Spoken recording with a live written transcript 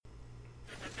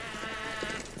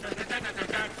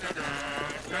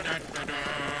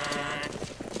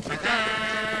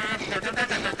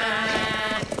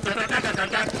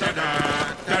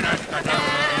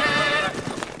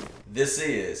This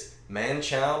is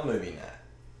Man-Child Movie Night.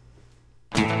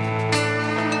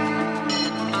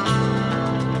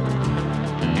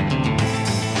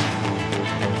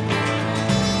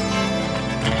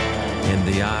 In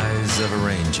the eyes of a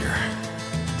ranger,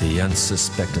 the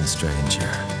unsuspecting stranger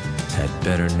had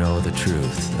better know the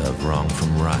truth of wrong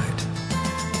from right.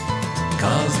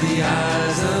 'Cause the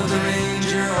eyes of the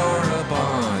ranger are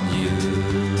upon you.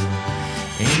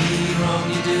 Any wrong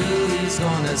you do, he's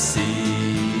gonna see.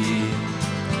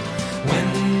 When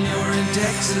you're in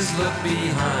Texas, look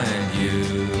behind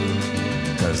you,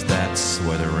 'cause that's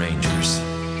where the ranger's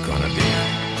gonna be.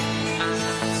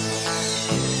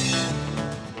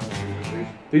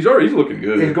 He's looking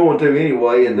good. He's going to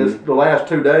anyway, and the last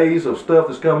 2 days of stuff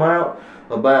that's come out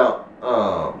about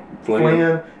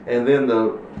Flynn, and then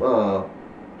the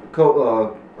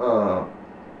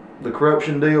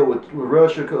corruption deal with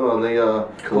Russia, the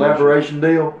collaboration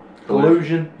deal,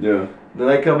 collusion. Yeah. Then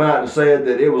they come out and said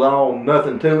that it was all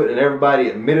nothing to it, and everybody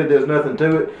admitted there's nothing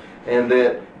to it, and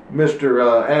that Mr.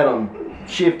 Adam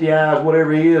Shifty Eyes,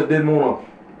 whatever he is, didn't want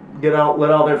to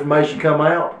let all the information come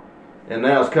out. And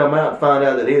now it's come out and find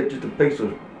out that he's just a piece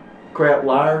of crap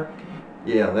liar.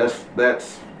 Yeah,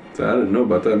 that's. So I didn't know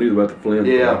about that. I knew about the Flynn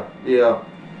thing. Yeah.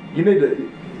 You need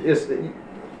to. It's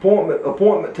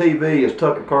appointment TV is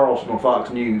Tucker Carlson on Fox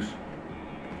News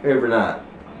every night.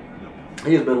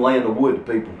 He has been laying the wood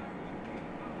to people.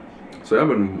 So I've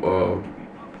been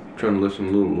trying to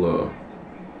listen to a little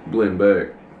Glenn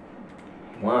Beck.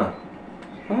 Why?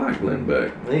 I like Glenn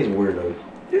Beck. He's a weirdo.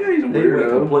 Yeah, he's a He went weirdo.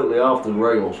 completely off the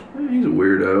rails. He's a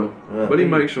weirdo, but he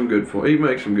he- makes some good points. He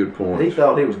makes some good points. He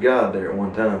thought he was God there at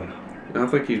one time. I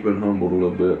think he's been humbled a little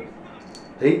bit.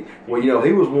 He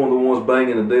was one of the ones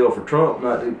banging the deal for Trump.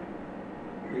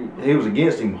 He was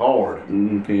against him hard, He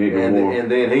ain't no more.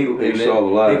 and then he saw the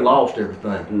light. He lost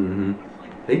everything. Mm-hmm.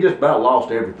 He just about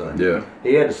lost everything. Yeah.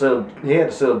 He had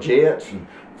to sell jets and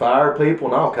fire people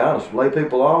and all kinds of lay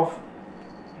people off.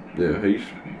 Yeah,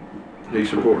 he's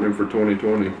supporting him for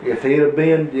 2020. If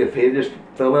he just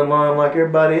fell in line like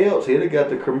everybody else, he'd have got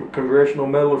the Congressional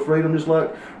Medal of Freedom just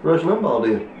like Rush Limbaugh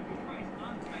did.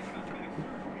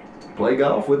 Play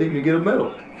golf with him, you get a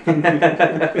medal. Hey,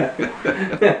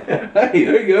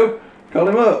 there you go. Call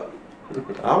him up.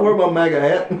 I wear my MAGA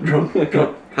hat.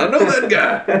 I know that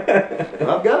guy.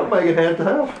 I've got a MAGA hat at the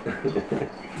house.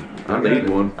 I need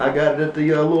one. I got it at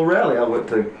the little rally I went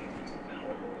to.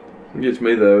 What gets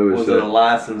me though is Was it a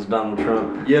licensed Donald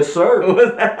Trump? Yes, sir.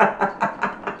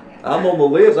 I'm on the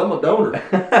list. I'm a donor.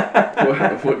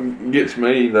 what gets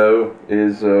me though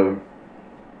is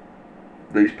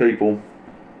these people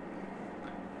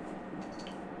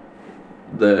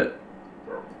that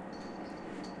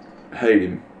hate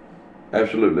him,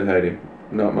 absolutely hate him.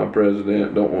 Not my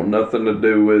president. Don't want nothing to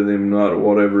do with him. Not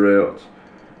whatever else.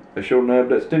 They sure have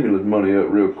that stimulus money up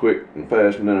real quick and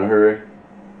fast and in a hurry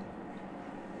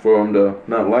for them to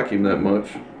not like him that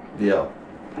much. Yeah.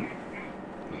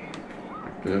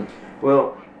 Yeah.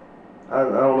 Well, I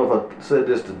don't know if I said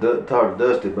this to talk to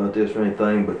Dusty about this or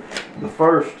anything, but the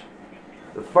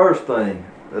first thing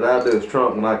that I do as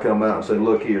Trump when I come out and say,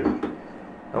 look here,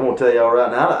 I'm going to tell y'all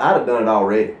right now, I'd have done it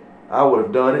already. I would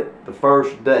have done it the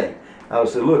first day. I would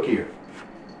say, look here,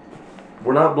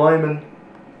 we're not blaming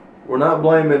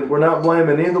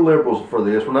any of the liberals for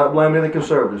this. We're not blaming any of the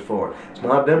conservatives for it. It's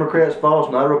not Democrats' fault.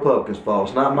 It's not Republicans' fault.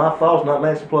 It's not my fault. It's not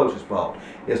Nancy Pelosi's fault.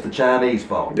 It's the Chinese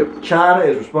fault. Yep. China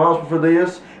is responsible for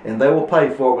this, and they will pay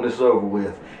for it when this is over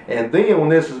with. And then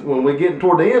when we get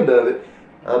toward the end of it,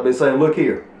 I'll be saying, look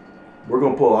here, we're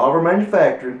going to pull all of our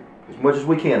manufacturing as much as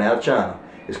we can out of China.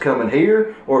 It's coming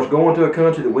here, or it's going to a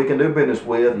country that we can do business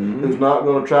with, who's not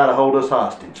going to try to hold us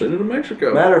hostage. Send it to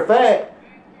Mexico. Matter of fact,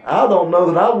 I don't know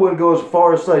that I wouldn't go as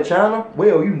far as say, China,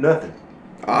 we owe you nothing.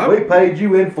 We paid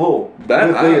you in full with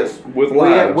this. With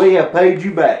lives. We have paid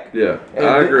you back. Yeah, And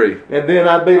I agree. And then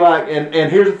I'd be like, and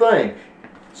here's the thing,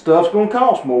 stuff's going to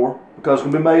cost more because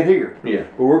it's going to be made here. Yeah.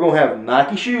 But we're going to have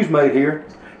Nike shoes made here.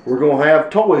 We're going to have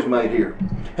toys made here.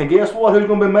 And guess what? Who's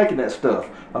going to be making that stuff?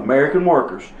 American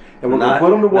workers. And we're going to put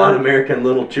them to work. Not American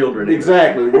little children. Either.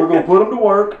 Exactly. We're going to put them to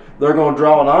work. They're going to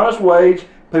draw an honest wage.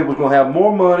 People's going to have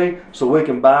more money so we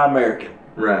can buy American.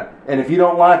 Right. And if you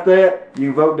don't like that, you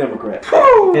can vote Democrat.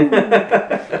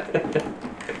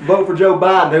 Vote for Joe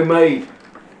Biden, who may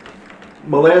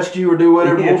molest you or do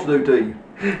whatever he wants to do to you.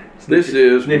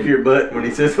 Sniff your butt when he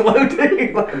says hello to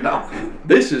you like a dog.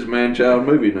 This is Man-Child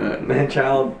Movie Night.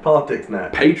 Man-Child Politics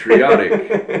Night.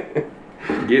 Patriotic.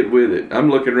 Get with it.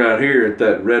 I'm looking right here at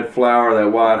that red flower,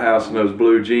 that White House, and those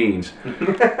blue jeans.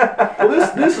 Well,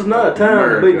 this is not a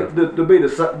time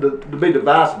to be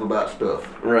divisive about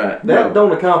stuff. Right. That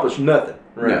don't accomplish nothing.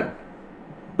 Right.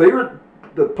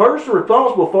 the person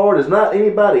responsible for it is not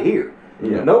anybody here.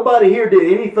 Yeah. Nobody here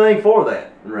did anything for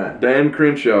that. Right. Dan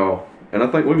Crenshaw, and I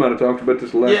think we might have talked about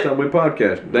this the last time we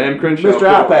podcasted. Dan Crenshaw. Mr.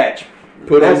 Eye Patch.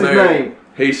 Put That's on his there, name.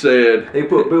 He said, He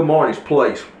put Bill Maher in his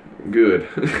place. good.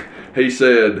 He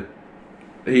said,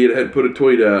 he had put a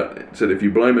tweet out, it said, if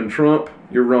you're blaming Trump,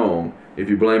 you're wrong. If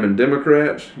you're blaming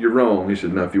Democrats, you're wrong. He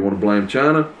said, now if you want to blame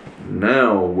China,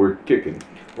 now we're kicking.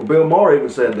 Well, Bill Maher even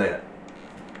said that.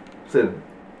 Said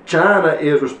China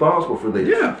is responsible for this.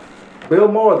 Yeah. Bill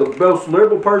Maher, the most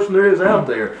liberal person there is out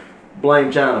there,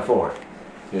 blame China for it.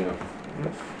 Yeah.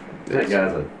 That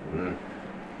guy's a.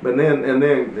 But then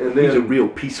He's a real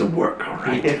piece of work, all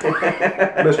right.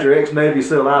 Mr. Ex-Navy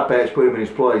SEAL Eye Patch put him in his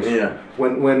place. Yeah.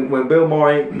 When Bill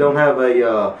Maher don't have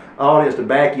a audience to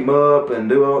back him up and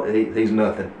do all, he's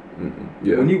nothing.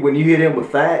 Yeah. When you hit him with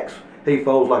facts, he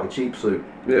folds like a cheap suit.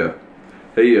 Yeah.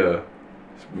 He,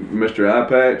 Mr. Eye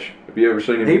Patch, have you ever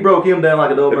seen him? He broke him down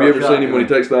like a double. Have you ever seen him when he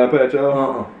takes the eye patch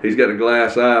off? Uh-uh. He's got a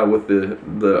glass eye with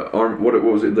the arm. What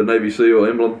was it? The Navy SEAL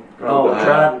emblem. Oh, The eye.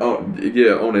 Trident? Oh,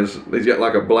 yeah. On his, he's got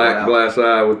like a black glass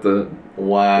eye with the.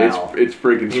 Wow. It's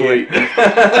freaking sweet.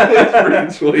 It's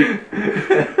freaking sweet.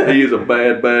 He is a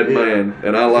bad man,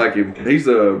 and I like him. He's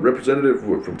a representative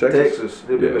from Texas. Texas.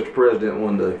 He'll be Yeah. Mr. President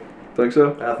one day. Think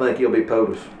so? I think he'll be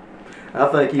POTUS. I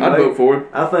think I'd vote for him.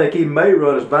 I think he may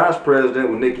run as vice president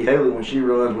with Nikki Haley when she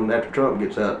runs after Trump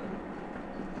gets out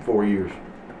 4 years.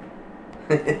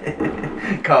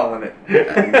 Calling it.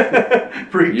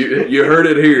 Preach. You heard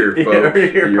it here, You folks. heard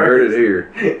it here You heard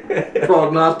it first. here.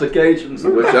 Prognostications.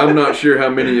 Which I'm not sure how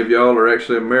many of y'all are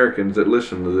actually Americans that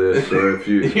listen to this. So if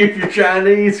you If you're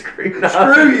Chinese, screw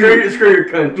you. Screw your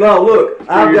country. No, look,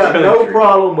 I've your got no country.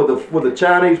 problem with the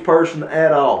Chinese person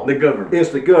at all. The government. It's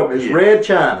the government. It's Yeah. Red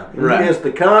China. Right. It's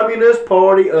the Communist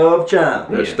Party of China.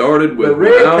 that started with The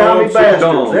red Mao commie bastards.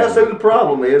 Zedong. That's who the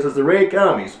problem is the red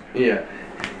commies. Yeah.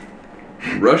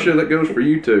 Russia, that goes for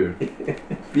you too.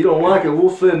 If you don't like it,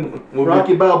 we'll send We'll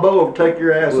Rocky Balboa to take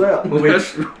your ass out. We're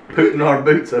putting our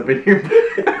boots up in here.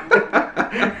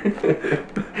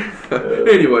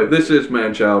 Anyway, this is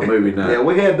Man-Child movie night. Yeah,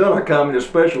 we hadn't done our communist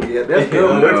special yet. That's Yeah.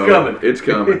 coming. It's coming. It's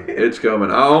coming. It's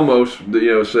coming. I almost,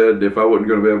 said if I wasn't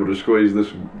going to be able to squeeze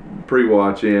this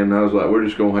pre-watch in, I was like, we're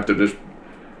just going to have to just.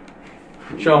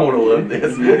 Sean will love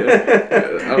this.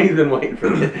 He's been waiting for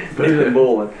this. He's been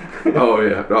boiling. Oh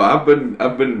yeah. No, I've been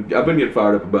getting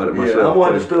fired up about it Yeah, myself. I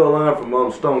wanted to too. steal a line from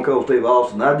Stone Cold Steve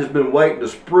Austin. I've just been waiting to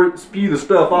spew the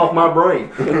stuff off my brain.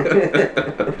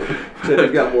 Said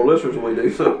he's got more listeners than we do.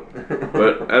 So,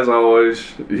 But as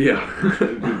always, yeah.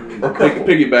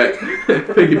 piggyback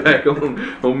on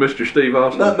Mr. Steve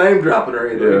Austin. not name dropping or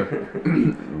anything.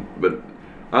 Yeah. But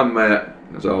I'm Matt,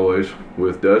 as always,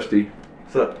 with Dusty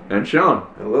So, and Sean.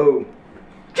 Hello.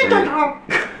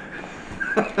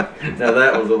 now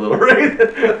that was a little rude.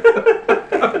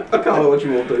 Call it what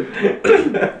you want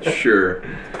to. Sure.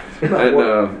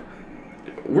 And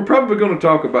we're probably going to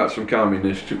talk about some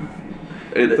communists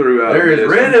throughout They're as this.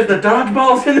 red as the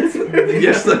dodgeballs in this movie.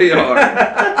 Yes, they are.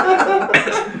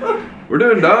 We're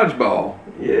doing Dodgeball,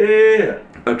 Yeah.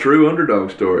 a true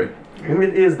underdog story.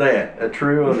 It is that. A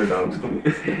true underdog story.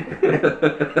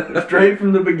 Straight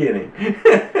from the beginning.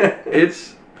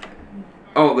 It's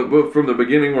from the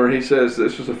beginning where he says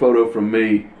this was a photo from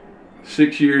me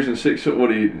 6 years and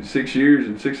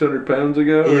 600 pounds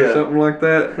ago or Yeah. something like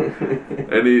that.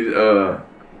 And it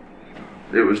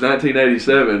was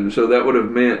 1987, so that would have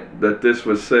meant that this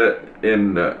was set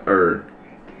in or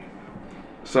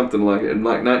something like in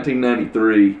like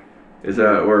 1993 is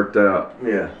how it worked out.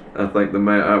 Yeah. I think when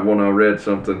I read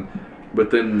something. But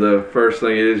then the first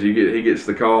thing is he gets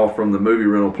the call from the movie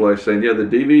rental place saying, yeah, the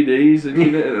DVDs and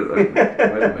you know, like,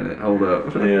 wait a minute, hold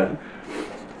up. Yeah.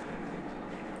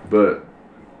 But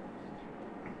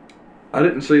I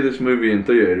didn't see this movie in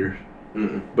theaters.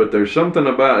 Mm-mm. But there's something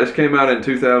about this came out in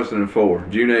 2004,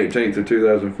 June 18th of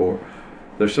 2004.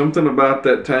 There's something about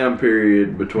that time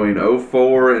period between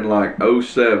 04 and like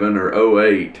 07 or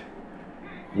 08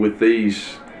 with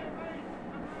these.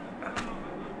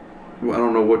 I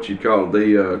don't know what you'd call it,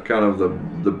 the kind of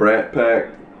the Brat Pack.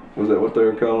 Was that what they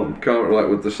were calling? Like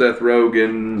with the Seth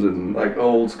Rogans and Like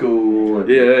old school. And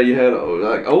yeah, you had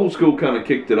like old school kind of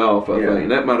kicked it off. I Yeah. think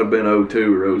that might have been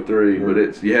 02 or 03,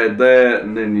 but you had that,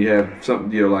 and then you have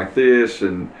something like this,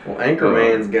 and Well,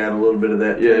 Anchorman's got a little bit of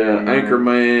that too. yeah, you know?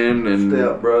 Anchorman and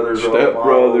Step Brothers. Step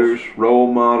Brothers,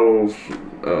 Role Models,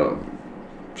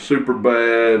 Super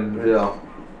Bad. Yeah.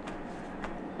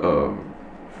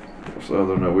 What's the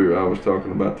other one I was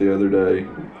talking about the other day?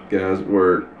 Guys at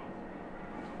work.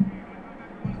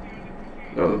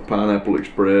 Pineapple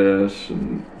Express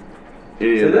and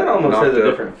any So of that almost has knocked a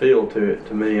up. different feel to it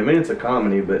to me. I mean, it's a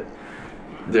comedy, but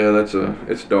Yeah,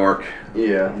 it's dark.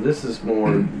 yeah, this is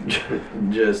more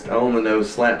just on the nose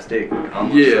slapstick,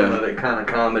 almost Yeah. some of it kind of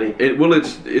comedy.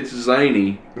 It's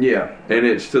zany, Yeah, and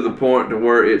it's to the point to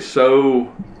where it's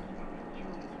so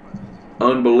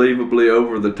unbelievably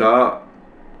over the top.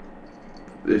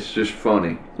 It's just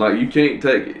funny. Like you can't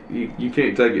take it. You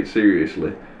can't take it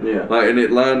seriously. yeah, Like, and it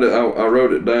lined up. I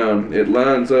wrote it down. It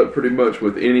lines up pretty much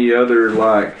with any other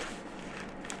like.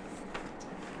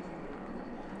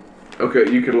 Okay,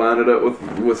 you could line it up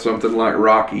with something like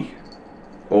Rocky,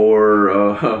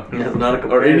 or that's not a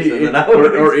or any comparison that I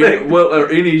would expect. or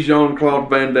any Jean-Claude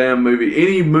Van Damme movie,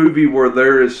 any movie where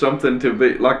there is something to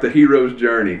be like the hero's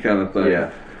journey kind of thing.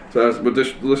 Yeah. So, but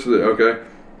just listen to it. Okay,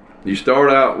 you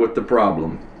start out with the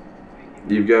problem.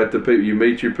 You've got the people. You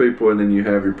meet your people, and then you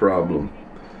have your problem,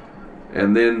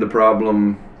 and then the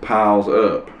problem piles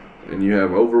up, and you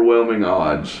have overwhelming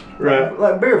odds. Right.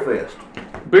 Like Beer Fest.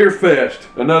 Beer Fest,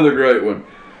 another great one.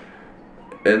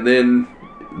 And then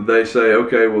they say,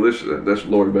 okay, well that's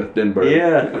Lori Beth Denberg.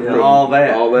 Yeah, all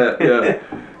that. All that, yeah.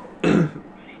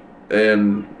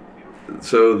 And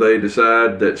so they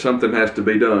decide that something has to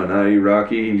be done. I.e.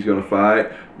 Rocky, he's going to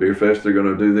fight. Beer Fest, they're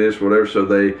going to do this, whatever. So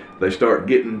they start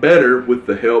getting better with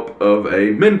the help of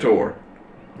a mentor.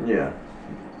 Yeah.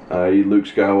 I.e. Luke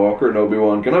Skywalker and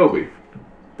Obi-Wan Kenobi.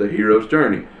 The hero's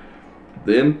journey.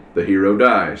 Then the hero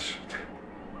dies.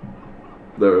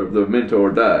 The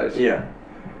mentor dies. Yeah.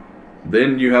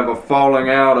 Then you have a falling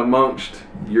out amongst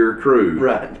your crew.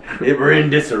 Right. We're in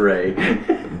disarray.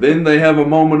 Then they have a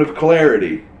moment of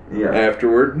clarity Yeah.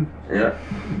 afterward. Yeah.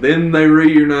 Then they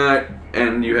reunite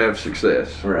and you have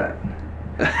success. Right.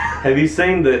 Have you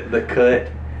seen the cut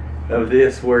of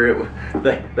this where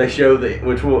they show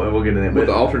which we'll get to that, With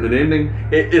the but alternate ending?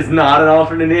 it is not an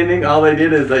alternate ending. All they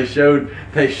did is they showed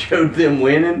them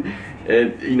winning.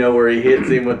 And you know where he hits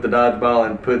him with the dodgeball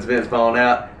and puts Vince Vaughn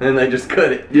out, and then they just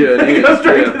cut it. Yeah, They it go is,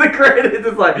 straight yeah. to the credits.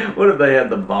 It's like, what if they had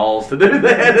the balls to do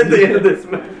that at the end of this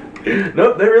movie?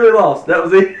 Nope, they really lost. That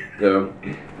was it.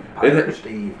 Pirate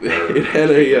Steve. It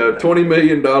had a $20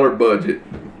 million budget.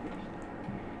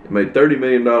 It made $30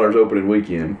 million opening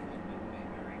weekend.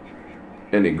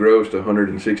 And it grossed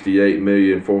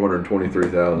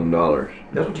 $168,423,000.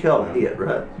 That's what you call a hit,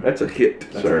 right? That's a hit,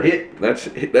 That's sir. a hit. That's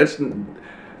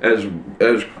as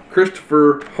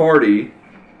Christopher Hardy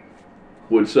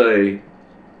would say.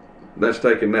 That's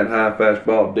taking that high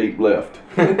fastball deep left.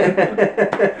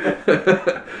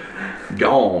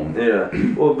 Gone. Yeah.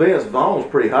 Well, Vince Vaughn's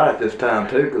pretty hot at this time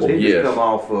too, because he Yes. just come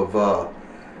off of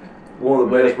one of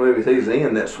the best movies he's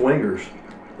in, that Swingers.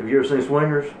 Have you ever seen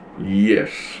Swingers? Yes.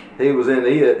 He was in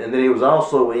it, and then he was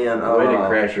also in Wedding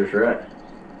Crashers, right?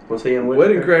 Was he in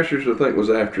Wedding Crashers, I think, was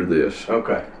after this.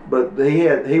 Okay. But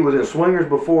he was in Swingers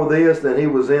before this. Then he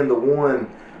was in the one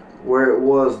where it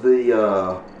was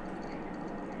the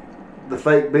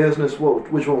fake business.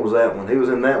 Which one was that one? He was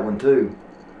in that one too,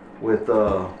 with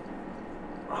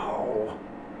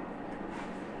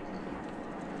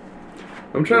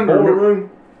I'm trying to Boiler remember. Room.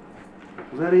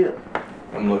 Was that it?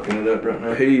 I'm looking it up right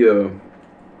now. He,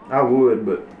 I would,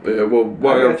 but yeah, well,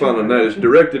 while I I'm got finding you. that, it's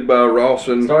directed by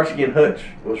Rawson. Starsky and Hutch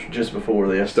was just before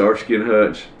this. Starsky and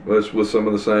Hutch was with some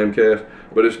of the same cast,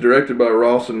 but it's directed by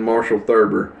Rawson Marshall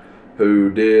Thurber,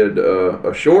 who did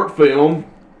a short film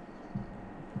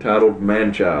titled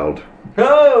Man-Child.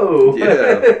 Oh!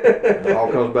 Yeah, it all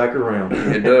comes back around.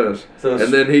 it does. So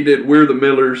And then he did We're the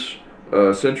Millers,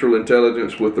 Central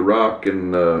Intelligence with The Rock,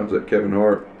 and was that Kevin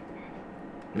Hart?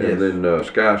 Yes. And then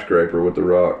Skyscraper with The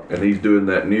Rock, and he's doing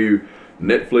that new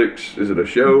Netflix. Is it a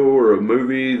show or a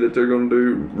movie that they're going to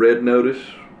do? Red Notice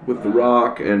with The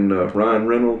Rock and Ryan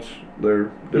Reynolds.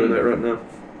 They're doing that right now.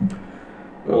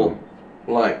 Well,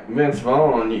 like Vince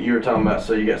Vaughn, you were talking about,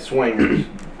 so you got Swingers.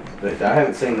 I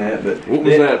haven't seen that, but What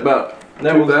was that about?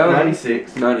 That was 2000?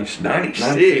 96. 96.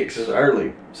 96 is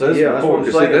early. So this Yeah, is that's before. what I'm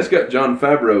See, saying. that's got John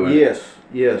Favreau in it.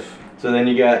 Yes. So then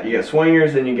you got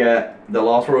Swingers, and you got the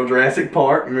Lost World Jurassic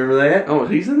Park. Remember that? Oh,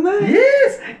 he's in that?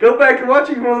 Yes. Go back and watch.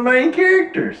 He's one of the main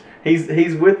characters.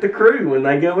 He's with the crew when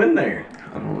they go in there.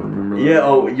 I don't remember that. Yeah.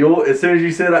 Oh, you'll as soon as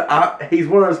you said he's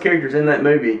one of those characters in that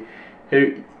movie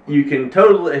who you can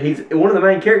totally. He's one of the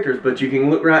main characters, but you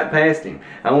can look right past him.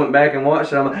 I went back and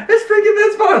watched it. I'm like, that's freaking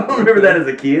Vince Vaughn. I don't remember that as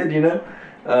a kid, you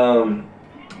know.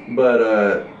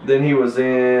 But then he was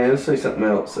in. Let's see something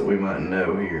else that we might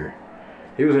know here.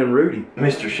 He was in Rudy.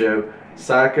 Mr. Show,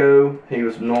 Psycho. He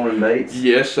was Norman Bates.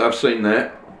 Yes, I've seen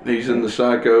that. He's in the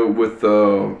Psycho with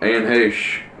Anne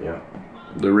Heche. Yeah.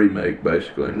 The remake,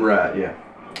 basically. Right. Yeah.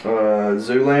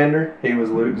 Zoolander. He was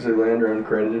Luke Zoolander,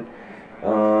 uncredited.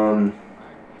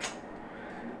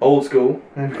 Old School.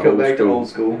 Go Old back to School. Old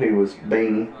School. He was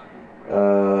Beanie.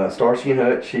 Starsky and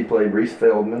Hutch. He played Reese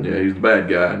Feldman. Yeah, he's the bad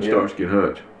guy in Yeah. Starsky and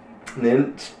Hutch. And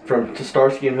then from to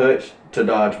Starsky and Hutch to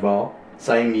Dodgeball,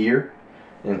 same year.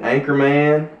 And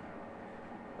Anchorman.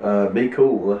 Be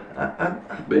Cool.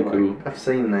 Be Cool. I've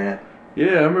seen that.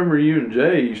 Yeah, I remember you and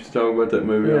Jay used to talk about that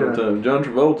movie all Yeah. the time. John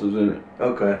Travolta's in it.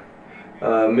 Okay.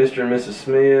 Mr. and Mrs.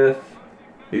 Smith.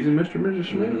 He's in Mr. and Mrs.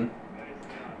 Smith.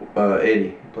 Eddie.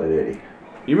 He played Eddie.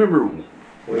 You remember?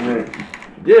 We went.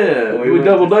 Yeah, We we went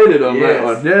double dated on that yes.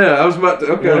 one. Yeah, I was about to.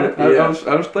 Okay, Yeah.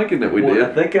 I was thinking that we I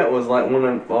did. think that was like one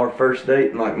of our first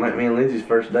dates, like me and Lindsay's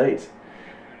first dates.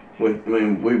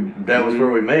 That was where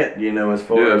we met, as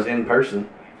far Yeah. as in person.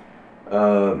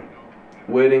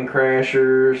 Wedding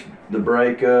Crashers, The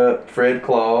Breakup, Fred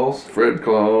Claus, Fred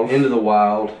Claus. Into the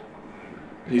Wild,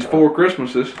 He's Four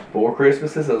Christmases. Four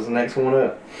Christmases. That was the next one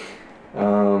up.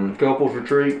 Couples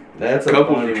Retreat. That's a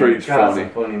Couples funny Retreat's one. That's funny. a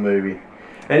funny movie.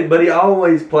 But he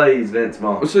always plays Vince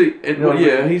Vaughn. Well, see, and You know what I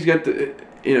yeah, mean? he's got the,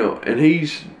 and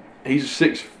he's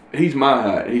six. He's my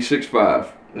height. He's 6'5",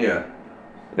 Yeah,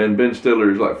 and Ben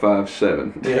Stiller is like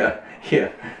 5'7". yeah, yeah.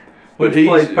 But Which he's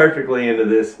plays perfectly into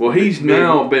this. well, he's big-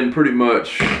 now been pretty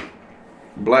much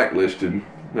blacklisted,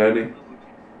 hasn't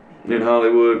he, in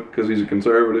Hollywood because he's a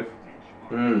conservative.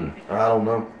 Mm. I don't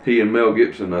know. He and Mel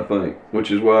Gibson, I think,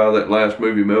 which is why that last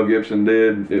movie Mel Gibson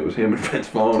did, it was him and Vince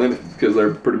Vaughn in it because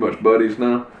they're pretty much buddies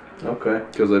now Okay.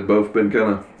 because they've both been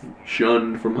kind of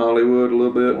shunned from Hollywood a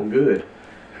little Well, bit. good.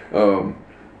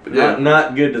 But yeah,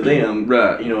 Not good to them.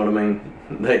 Right. You know what I mean?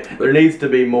 There needs to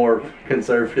be more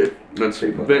conservative. that's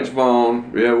people. Vince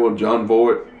Vaughn. Yeah, well, John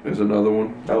Voight is another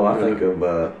one. Oh, I think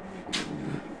of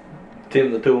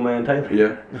Tim the Toolman Taylor.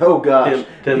 Yeah, Oh gosh.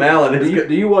 Tim Allen is Do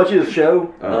good. you watch his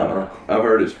show? I've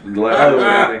heard it's Oh,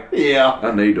 hilarious. Yeah.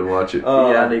 I need to watch it.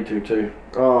 Yeah, I need to too.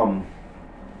 Tom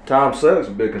Selleck's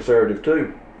a big conservative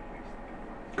too.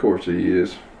 Of course he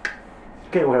is.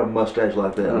 Can't have a mustache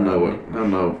like that. I know it. I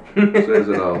know. Says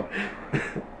it all.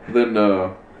 Then,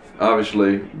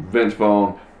 obviously, Vince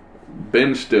Vaughn,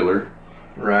 Ben Stiller.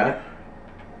 Right.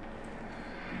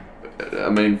 I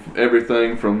mean,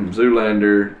 everything from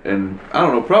Zoolander and I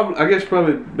don't know. I guess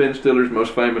probably Ben Stiller's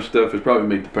most famous stuff is probably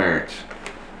Meet the Parents.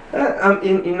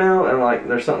 And like,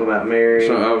 there's something about Mary.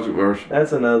 So I was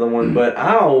That's another one. But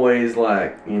I always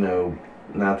like,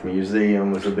 Not the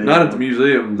Museum was a big not one. at the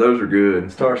museum. Those are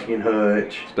good. Starsky and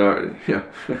Hutch. Started. Yeah.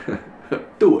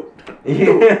 Do it.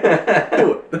 Yeah.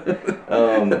 Do it.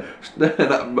 um,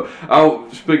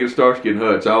 Speaking of Starsky and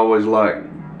Hutch, I always liked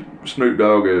Snoop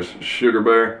Dogg as Sugar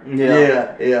Bear.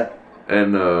 yeah.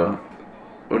 And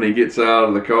when he gets out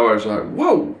of the car, it's like,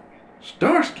 whoa,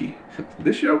 Starsky,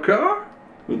 this your car?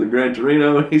 With the Gran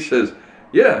Torino, and he says,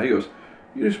 yeah. He goes,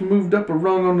 you just moved up a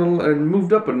rung and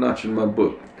moved up a notch in my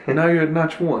book. Now you're at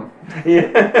notch 1.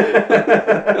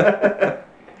 Yeah.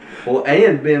 Well,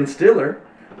 and Ben Stiller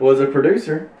was a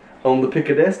producer on The Pick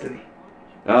of Destiny.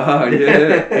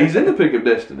 Yeah. He's in the Pick of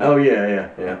Destiny. Oh yeah.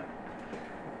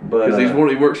 But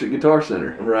Because he works at Guitar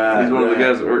Center. right. He's one of the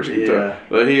guys that works at Guitar. Yeah.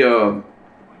 But he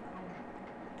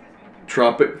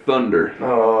Tropic Thunder.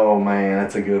 Oh man,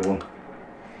 that's a good one.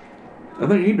 I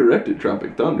think he directed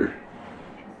Tropic Thunder,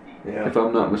 Yeah. if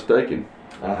I'm not mistaken.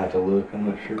 I'll have to look. I'm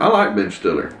not sure. I like Ben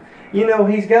Stiller.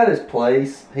 He's got his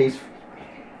place.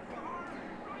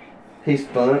 He's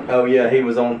fun. Oh yeah, he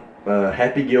was on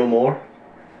Happy Gilmore.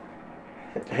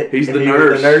 He's the He was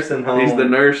nurse. the nursing home. He's the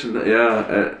nurse,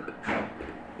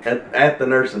 at the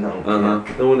nursing home. Uh-huh.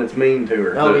 Yeah. The one that's mean to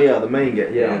her. Oh yeah, the main guy.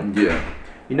 Yeah. Yeah.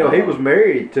 He was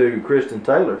married to Kristen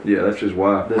Taylor. Yeah, that's his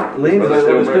wife. Lindsay-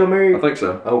 Are they still married? I think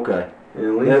so. Okay. Yeah,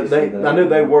 Lindsay said that. I knew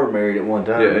they were married at one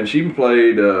time. Yeah, and she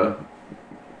played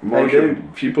Marsha. Dude.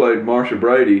 She played Marsha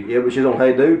Brady. Yeah, but she's on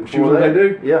Hey Dude. She was on Hey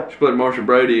Dude? Yeah. She played Marsha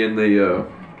Brady in the.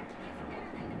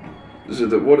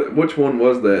 Which one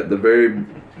was that? The Brady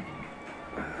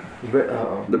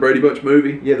Bunch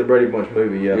movie. Yeah, the Brady Bunch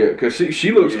movie. Yeah. Yeah, because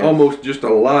she looks Yes. almost just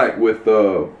alike with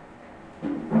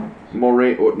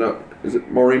Maureen. Or no, is it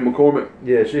Maureen McCormick?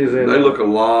 Yeah, she was in. They look a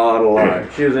lot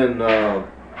alike. She was in The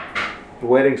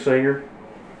Wedding Singer.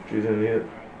 She was in it.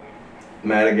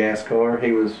 Madagascar.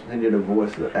 He did a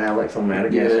voice of Alex on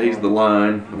Madagascar. Yeah, he's the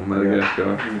lion on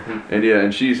Madagascar. Mm-hmm.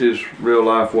 And she's his real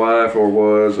life wife, or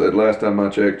was. At last time I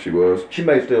checked, she was. She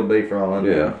may still be for all I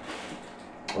know. Yeah.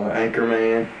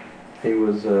 Anchorman. He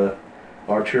was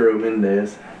Arturo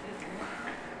Mendez.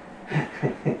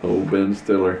 Old Ben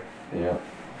Stiller. Yeah.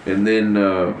 And then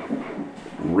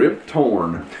Rip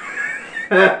Torn.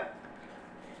 I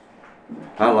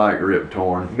like Rip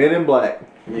Torn. Men in Black.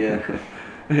 Yeah.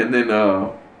 And then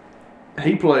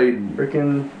he played.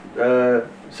 Freaking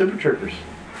Super Troopers.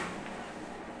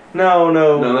 No,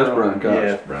 No, that's Brian Cox.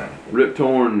 Yeah, it's Brian. Rip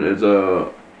Torn is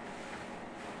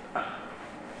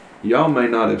y'all may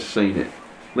not have seen it.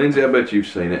 Lindsay, I bet you've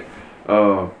seen it.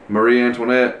 Marie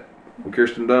Antoinette with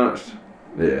Kirsten Dunst.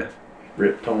 Yeah.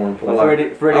 Rip Torn.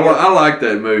 I like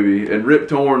that movie. And Rip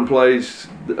Torn plays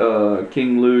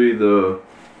King Louis the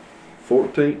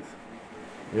 14th.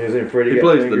 He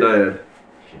plays the dad.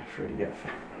 Yeah, Freddie got.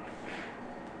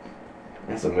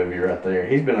 That's a movie right there.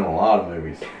 He's been in a lot of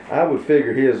movies. I would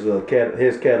figure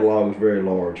his catalog is very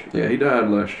large. Yeah, he died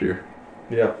last year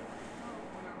Yeah.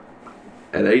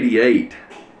 at 88.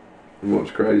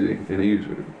 What's crazy, and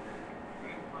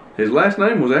his last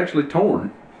name was actually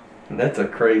Torn. That's a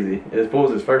crazy. What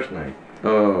was his first name?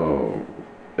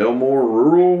 Elmore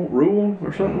Rule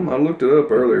or something. I looked it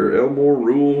up earlier. Elmore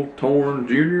Rule Torn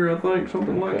Jr. I think,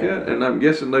 something like that. And I'm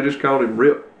guessing they just called him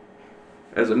Rip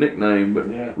as a nickname, but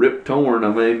Yeah. Rip Torn. I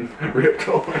mean, Rip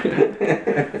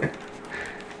Torn.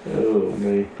 Oh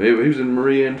me. he was in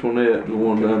Marie Antoinette. The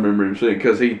one that I remember him seeing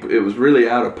because it was really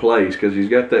out of place because he's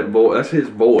got that voice. That's his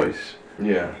voice.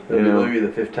 Yeah. That'd be Louis the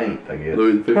 15th, I guess.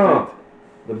 Louis the 15th. Huh.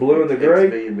 The blue and the gray.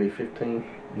 XV would be 15.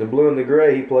 The blue and the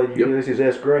gray. He played Yep. Ulysses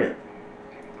S. Grant.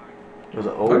 It was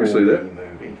an old can see that.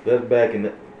 movie. That's back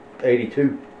in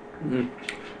 '82.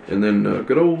 And then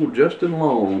good old Justin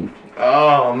Long.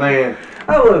 Oh man,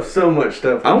 I love so much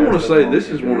stuff. I want to Justin say Long this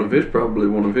is did. probably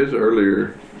one of his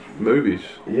earlier movies.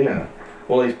 Yeah.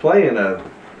 Well, he's playing a.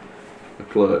 A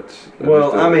klutz.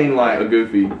 Well, Just I mean, like a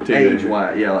goofy age teenager.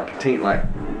 wise, yeah, like a teen, like.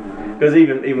 Because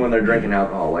even when they're drinking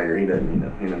alcohol later, he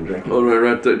doesn't drink. Oh,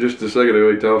 right there, just a second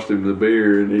ago, he tossed him the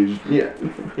beer, and he's Yeah.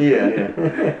 Yeah.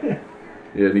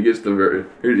 yeah, and he gets the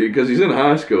because he's in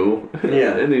high school.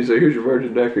 Yeah. And he said, "Here's your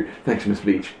virgin daiquiri. Thanks, Miss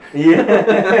Beach."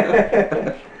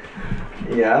 Yeah.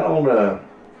 Yeah, I don't.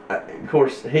 Of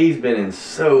course, he's been in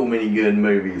so many good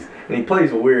movies, and he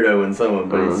plays a weirdo in some of them,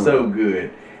 but he's so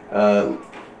good.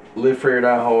 Live Free or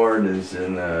Die Hard is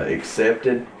in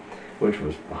Accepted, which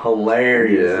was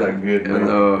hilarious. Yeah. A good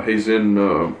movie. And he's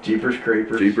in Jeepers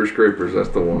Creepers. Jeepers Creepers. That's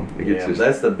the one. He gets Yeah,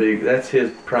 his, that's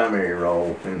his primary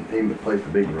role, and he plays the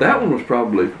big role. that one was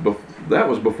probably that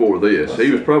was before this. Let's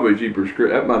He was see. probably Jeepers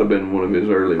Creepers. That might have been one of his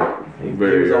early. He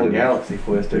very was on early. Galaxy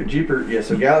Quest too.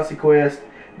 So Galaxy Quest,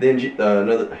 then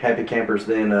another Happy Campers,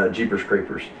 then Jeepers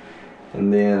Creepers,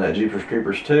 and then Jeepers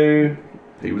Creepers 2.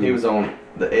 He was on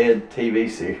the Ed TV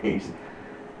series,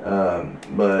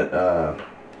 but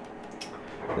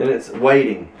then it's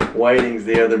Waiting. Waiting's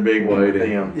the other big one with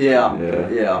Waiting. him. Yeah. Yeah.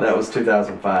 Yeah. That was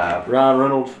 2005. Ryan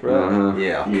Reynolds, right? Uh-huh.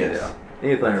 Yeah. Yes. Yeah.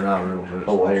 Anything Ryan Reynolds. is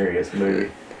Hilarious movie.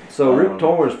 awesome. So Rip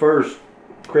Torn's first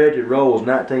credited role was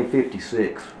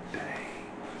 1956.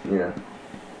 Yeah,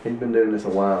 he'd been doing this a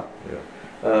while.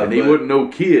 Yeah. And he wasn't no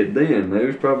kid then. He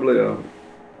was probably the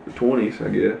 20s, I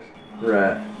guess.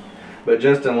 Right. But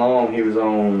Justin Long, he was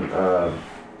on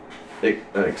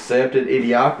Accepted,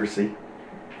 Idiocracy.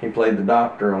 He played the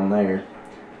doctor on there.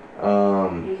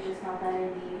 He's just not that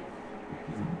into you.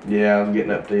 Yeah, I was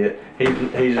getting up to it.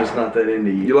 He's just not that into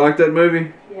you. You like that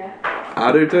movie? Yeah.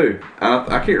 I do too.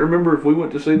 I can't remember if we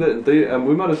went to see that in theater.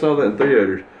 We might have saw that in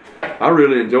theaters. I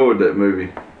really enjoyed that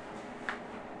movie.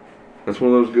 That's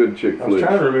one of those good chick I was flicks.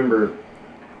 trying to remember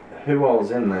who all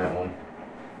was in that one.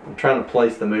 I'm trying to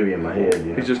place the movie in my head. You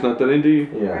know? He's just not that into you.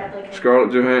 Yeah. Bradley Cooper,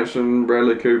 Scarlett Johansson,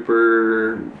 Bradley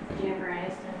Cooper, Jennifer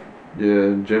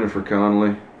Aniston. yeah, Jennifer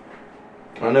Connelly,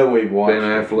 I know we've watched Ben it.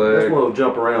 That's Affleck. one of those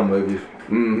jump around movies.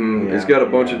 Mm-hmm. Yeah, It's got a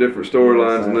bunch of different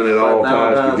storylines, and then it all Like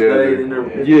ties Valentine's together. Day, and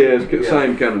they're- Yeah, it's the Yeah.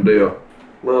 same kind of deal.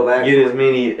 Love Actually.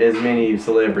 Get as many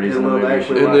celebrities in the Love movie.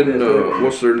 Actually. And like then that, too.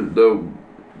 what's the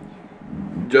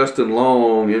Justin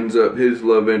Long ends up his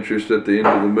love interest at the end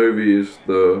of the movie is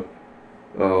the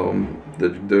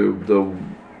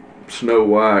Snow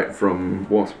White from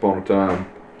Once Upon a Time,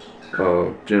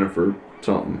 Jennifer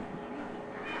something.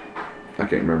 I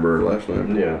can't remember her last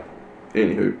name. Yeah.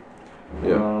 Anywho,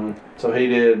 yeah. So he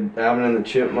did Alvin and the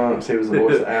Chipmunks. He was the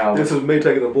voice of Alvin. This is me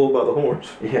taking the bull by the horns.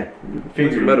 Yeah.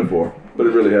 It's a metaphor, but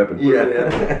it really happened.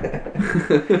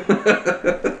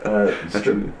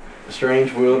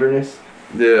 Strange Wilderness.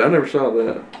 Yeah, I never saw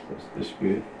that. It's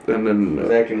good. And then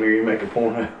Zach and Miri make a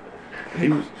porno. he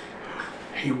was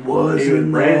He was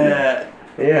Brandon.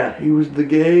 Yeah. He was the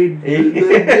gay.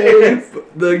 Yes.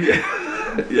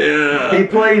 Yeah. He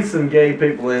plays some gay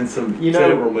people in some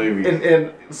several movies.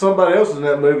 And somebody else in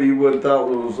that movie you would have thought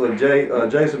was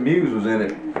Jason Mewes was in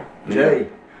it. Jay.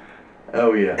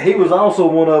 Oh yeah. He was also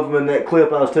one of them in that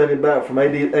clip I was telling you about from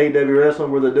AEW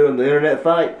Wrestling where they're doing the internet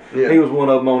fight. Yeah. He was one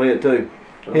of them on it too.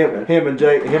 Okay. Him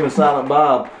and Silent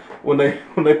Bob. When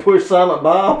they pushed Silent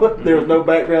Bob, there was no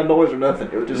background noise or nothing.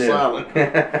 It was just silent.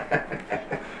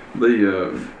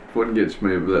 what gets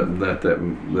me about that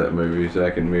movie,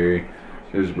 Zack and Miri,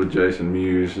 is with Jason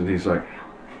Mewes, and he's like,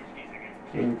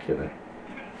 You kidding?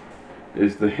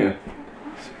 "Is the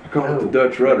I call it the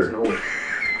Dutch rudder."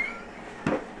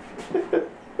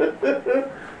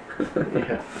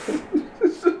 Yeah.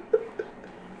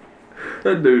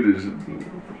 That dude is. He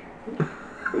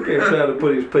came trying to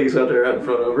put his piece out there right in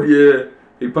front of her. Yeah,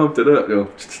 he pumped it up, yo.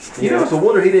 Yeah, it's a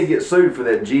wonder he didn't get sued for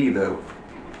that G though.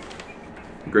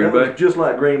 Green That Bay. was just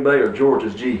like Green Bay or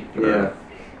George's G Yeah.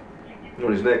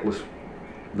 on his necklace.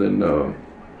 Then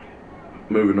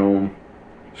moving on,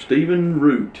 Stephen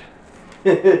Root.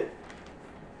 I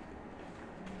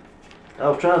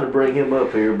was trying to bring him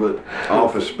up here, but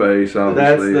Office Space, That's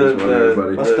obviously, the, is what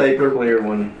everybody. A stapler. clear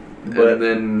one. But And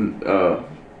then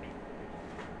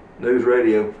news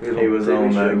radio. he was TV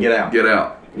on show. Get Out. Get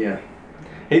Out. Yeah.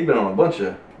 He's been on a bunch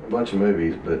of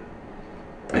movies, but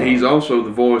And he's also the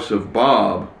voice of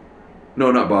Bob.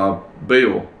 No, not Bob.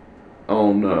 Bill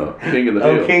on King of the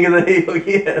Hill. King of the Hill,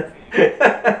 yes.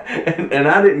 and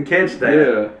I didn't catch that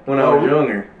Yeah. when I was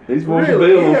younger. He's voicing Really?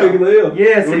 Bill on Yeah. King of the Hill.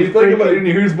 Yes, when he's you think about it freaking- and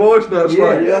you hear his voice, now it's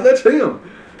like, Yeah. yeah, that's him.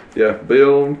 Yeah,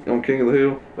 Bill on King of the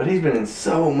Hill. But he's been in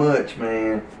so much,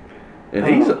 man. And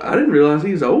I didn't realize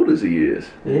he's old as he is.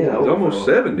 Yeah, He's almost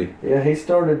 70. Yeah, he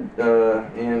started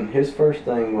in his first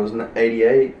thing was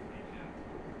 88.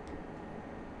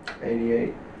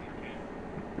 88.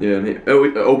 Yeah, and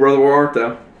oh, Brother, where art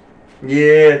thou?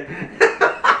 Yeah.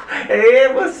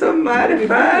 It was somebody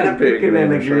fine and picking in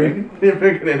the that's green.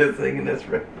 Picking in the singing, that's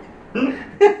right.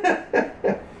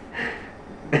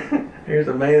 Here's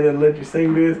a man that'll let you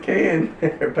sing to his can.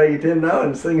 Or pay you $10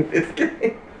 and sing to his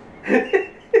can.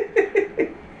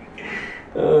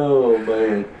 Oh,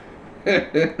 man.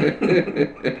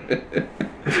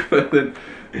 But then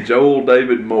Joel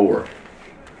David Moore.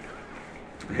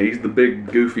 He's the big,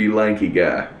 goofy, lanky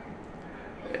guy.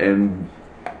 And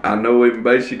I know him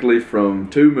basically from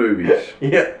two movies.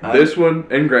 Yeah. This one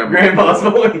and Grandpa's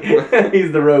boy.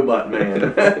 He's the robot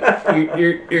man.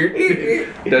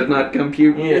 Does not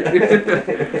compute.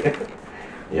 Yeah.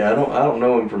 Yeah, I don't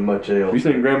know him from much else. You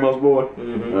seen Grandma's Boy?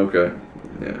 Mhm. Okay.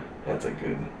 Yeah. That's a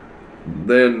good.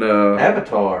 Then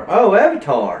Avatar. Oh,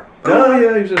 Avatar. oh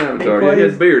yeah, he was in Avatar. He Yeah, he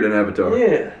plays- had beard in Avatar.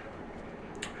 Yeah.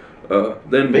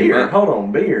 Then Beard. Hold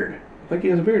on, beard. I think he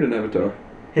has a beard in Avatar.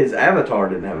 His avatar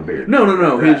didn't have a beard. No.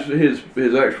 Right. His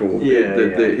actual. Yeah,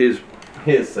 His.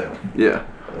 His self. Yeah.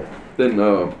 Then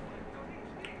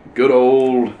good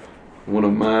old one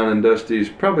of mine and Dusty's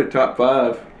probably top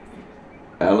 5.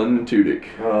 Alan Tudyk.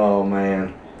 Oh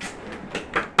man.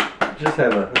 Just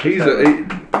have a. He's just a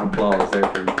have applause there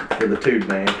for the Tood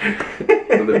man.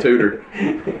 for the tutor.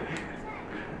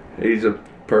 He's a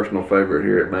personal favorite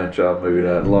here at Man Child Movie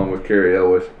Night, along with Carrie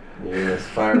Elwes. Yes,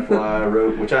 Firefly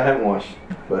Rogue, which I haven't watched,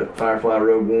 but Firefly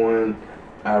Rogue One,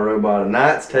 iRobot, A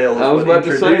Knight's Tale. Is I was what about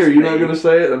to say, are you not introduced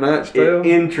going to say it? A Knight's Tale? It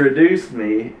introduced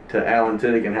me to Alan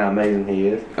Tudyk and how amazing he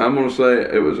is. I'm going to say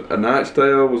it was A Knight's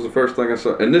Tale was the first thing I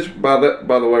saw. And this, by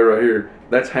the way, right here,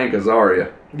 that's Hank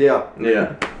Azaria. yeah.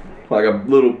 Yeah. Like a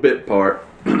little bit part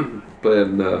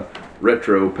playing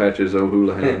Retro Patches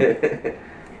O'Houlihan.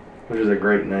 Which is a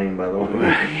great name, by the way.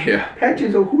 Yeah.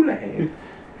 Patches O'Houlihan.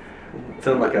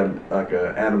 Sounds like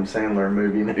a Adam Sandler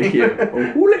movie name. Yeah.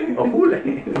 O'Houlihan.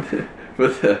 O'Houlihan.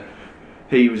 But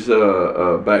he was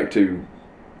back to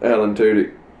Alan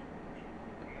Tudyk.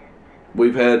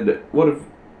 We've had what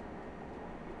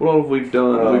have we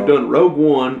done? We've done Rogue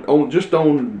One on just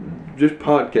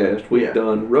podcast. We've Yeah.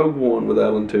 done Rogue One with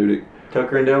Alan Tudyk.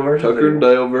 Tucker and Dale versus Tucker and Evil.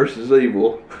 Dale versus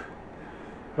Evil,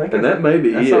 I think and that's- that may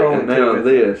be that's it. our And only now two.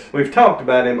 this. We've talked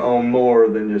about him on more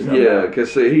than just Yeah,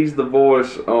 because he's the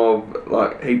voice of,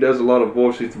 like, he does a lot of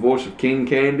voices. He's the voice of King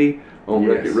Candy on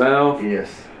Yes. Wreck-It Ralph.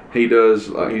 Yes. He does,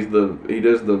 he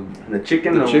does the The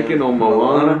chicken. on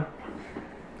Moana.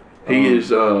 He is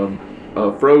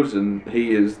Frozen.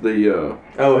 He is the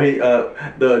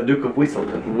The Duke of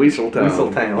Whistleton. Whistledown.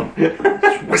 Whistledown.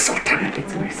 Whistledown.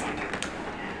 It's Whistledown.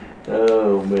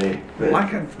 Oh man.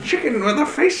 Like a chicken with the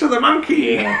face of the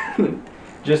monkey. Yeah.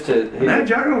 Just to An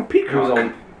agile he was peacock.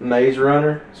 on Maze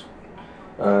Runner.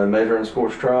 Maze Runner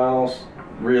Scorched Trials.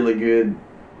 Really good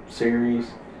series.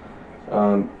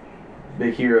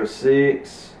 Big Hero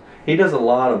 6. He does a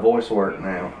lot of voice work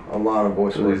now. A lot of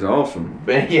voice So work. he's awesome.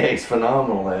 But yeah, he's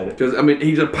phenomenal at it. Because, I mean,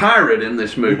 he's a pirate in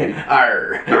this movie.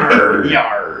 Arr. Arr.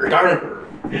 Yar. Arr.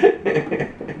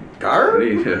 Arr.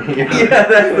 Yeah. Yeah,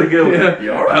 that's the good one.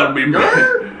 Yeah. That'll be me.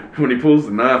 when he pulls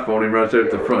the knife on him right there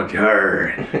at the front.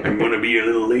 Yarr, I'm gonna be a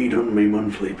little late on my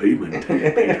monthly payment,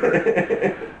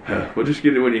 Peter. Well, just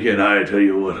get it when you can. I tell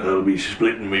you what, I'll be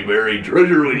splitting my buried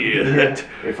treasure with you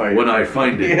when I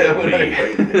find it. Yeah, when I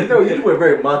find it. No, you went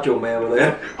very macho man with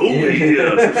that. Oh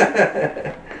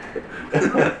yeah.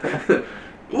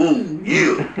 Oh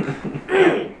yeah.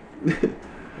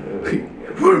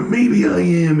 Well, maybe I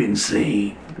am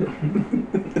insane.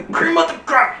 Cream of the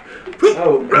crop.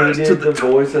 Oh, Rise he to did the the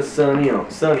voice of Sonny on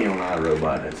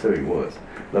iRobot. That's who he was.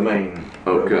 The main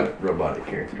robotic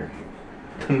character.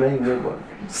 The main robot.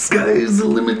 Sky's the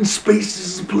limit, space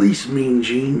is the place, Mean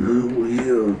Gene. Oh,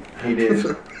 well. He did.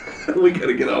 We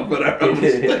gotta get off at our own.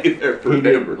 Stay there He did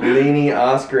forever. Leany,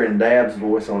 Oscar, and Dab's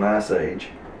voice on Ice Age.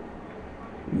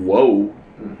 Whoa.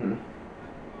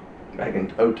 Back in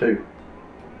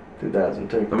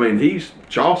 2002. I mean, he's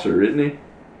Chaucer, isn't he?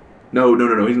 No.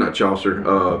 He's not Chaucer.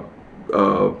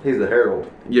 He's the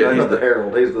Herald. Yeah, he's he's not the the-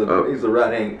 Herald. He's the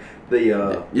right hand.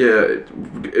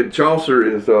 Chaucer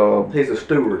is He's a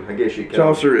steward, I guess you can.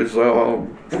 Chaucer is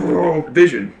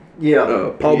Vision.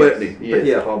 Yeah. Paul Bettany. Yes,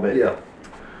 yeah. Paul Bettany. Yeah.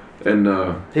 And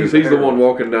He's he's the the Herald. one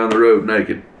walking down the road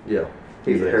naked. Yeah.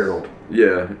 He's the Yes. Herald.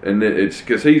 Yeah, and then it's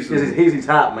because he's He's his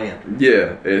hype man.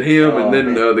 yeah, and him, Oh, and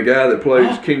then man. the guy that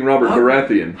plays King Robert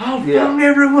Baratheon. I'll Yeah. fong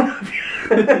every one of you.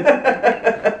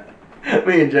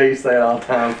 Me and Jay say it all the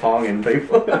time, fonging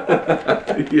people.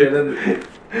 Yeah, Then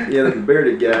the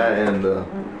bearded guy and the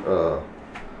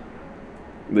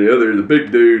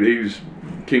big dude, he's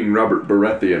King Robert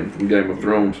Baratheon from Game of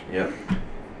Thrones. Yep.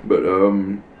 But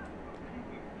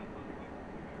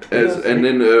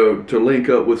to link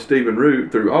up with Stephen Root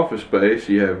through Office Space,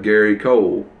 you have Gary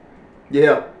Cole.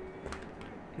 yeah.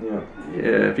 Yeah.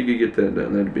 Yeah, if you could get that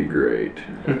done, that'd be great.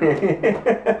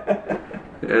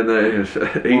 And then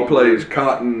he plays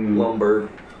Cotton Lumberg.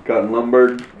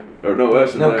 Lombard. Or no,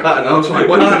 that's his No, name. Cotton. I was like,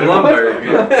 what's Cotton his name?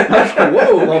 Lumberg.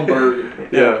 Whoa,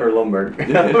 Lumberg. Yeah. For Lumberg.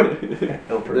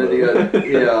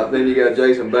 Then you got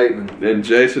Jason Bateman. And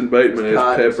Jason Bateman is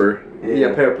Cotton. Pepper. Yeah,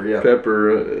 Pepper. Yeah.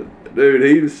 Pepper, dude,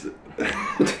 he's.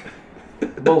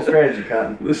 Bold strategy,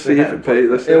 Cotton. Let's see if it pays.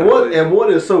 Let's see And how it what pays. and what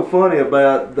is so funny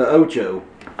about the Ocho,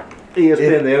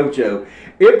 ESPN the Ocho,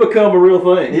 it become a real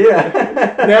thing.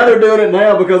 Yeah. Now they're doing it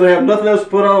now because they have nothing else to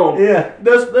put on. Yeah.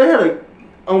 They had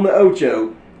on the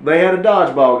Ocho, they had a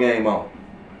dodgeball game on.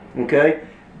 Okay?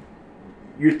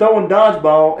 You're throwing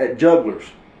dodgeball at jugglers.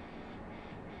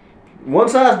 One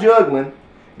side's juggling,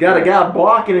 got a guy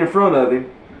blocking in front of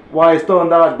him while he's throwing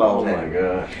dodgeballs Oh at my him.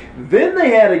 gosh. Then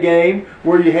they had a game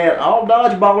where you had all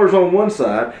dodgeballers on one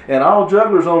side and all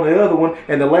jugglers on the other one,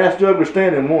 and the last juggler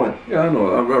standing won. Yeah, I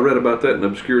know. I read about that in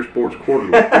Obscure Sports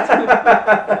Quarterly.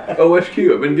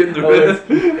 OSQ. I've been getting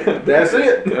the That's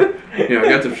it. You know, I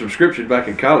got the subscription back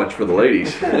in college for the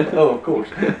ladies. Oh, of course.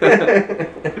 But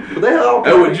they had all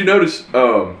Oh, did you notice?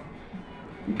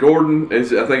 Gordon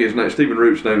is. I think his name. Stephen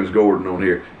Root's name is Gordon on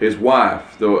here. His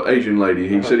wife, the Asian lady.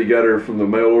 He said he got her from the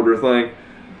mail order thing.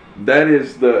 That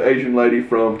is the Asian lady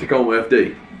from Tacoma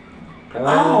FD.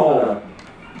 Oh.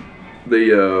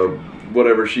 The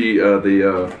whatever she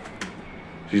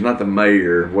she's not the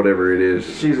mayor. Whatever it is.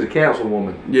 She's a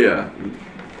councilwoman. Yeah.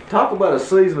 Talk about the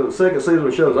second season of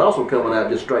the show is also coming out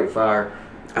just straight fire.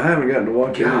 I haven't gotten to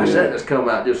watch Gosh, it that yet has come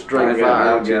out just straight I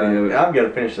got- fire. I've got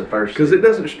to finish the first because it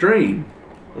doesn't stream.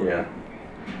 Yeah.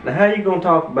 Now, how you gonna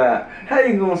talk about? How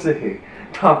you gonna sit here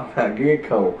talk about Gary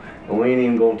Cole, and we ain't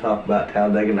even gonna talk about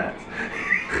Talladega Nights?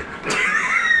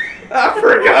 I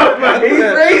forgot about He's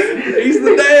that. racing. He's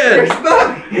the dad.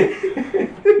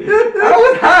 I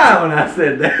was high when I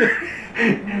said that.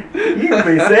 You can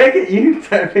be second. You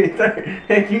can be third.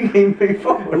 Heck, you can even be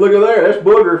fourth. Look at there, that's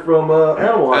Booger from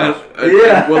Animal House.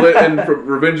 Yeah. Well, and from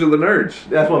Revenge of the Nerds.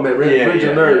 That's what I meant. Yeah, Rich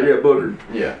and yeah, Nerd, yeah. yeah, Booger.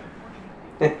 Yeah.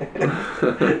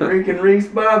 Freaking Reese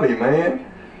Bobby, man.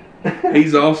 He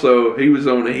was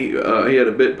on. He had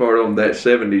a bit part on that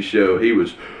 '70s show. He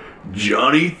was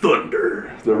Johnny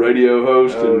Thunder, the radio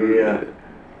host. Oh, and, yeah.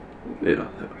 Yeah.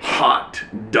 Hot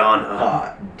Donna.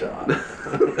 Hot dog.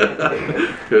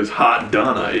 Because Hot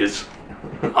Donna is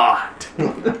hot.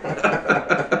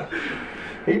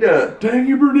 He does. Dang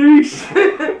you, Bernice.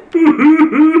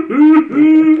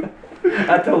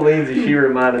 I told Lindsay she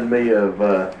reminded me of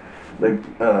the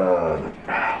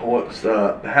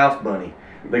House Bunny,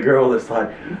 the girl that's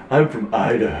like, I'm from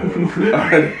Idaho.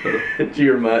 She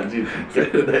reminds you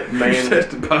that Man man.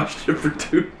 tested positive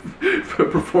for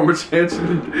performance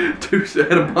enhancing 2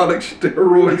 anabolic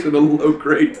steroids and a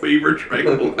low-grade beaver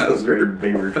tranquilizer. Great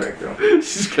beaver tractor.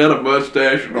 She's got a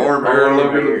mustache and arm hair Arm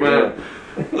longer hair, than mine.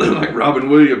 Like Robin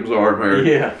Williams' arm hair.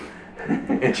 Yeah,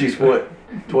 and she's what?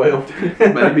 12,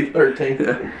 Maybe. 13.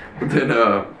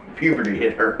 Then Puberty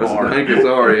hit her that's hard. Hank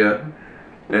Azaria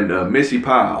and Missy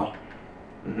Pyle.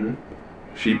 Mhm.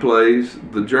 She plays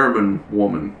the German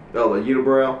woman. Oh, the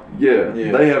unibrow. Yeah,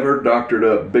 Yeah. they have her doctored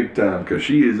up big time because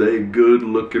she is a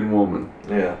good-looking woman,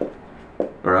 Yeah.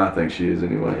 or I think she is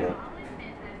anyway. Yeah.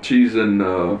 She's in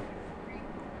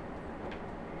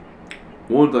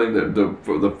one thing that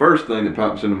the first thing that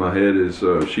pops into my head is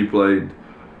she played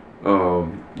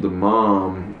the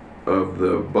mom of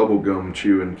the bubblegum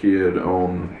chewing kid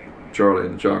on Charlie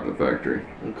and the Chocolate Factory.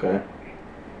 Okay.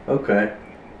 Okay.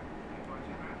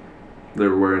 They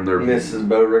were wearing their Mrs.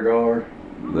 Beauregard.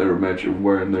 They were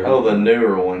wearing their Oh, the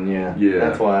newer one, yeah. Yeah.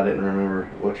 That's why I didn't remember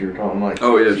what you were talking about.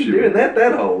 Oh, yeah, She's she- doing that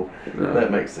old. No.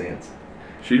 That makes sense.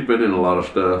 She's been in a lot of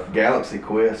stuff. Galaxy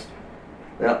Quest.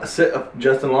 Now,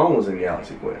 Justin Long was in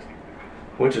Galaxy Quest,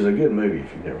 which is a good movie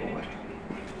if you've never watched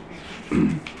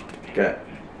it. Got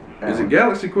Is it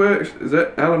Galaxy Quest? Is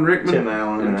that Alan Rickman? Tim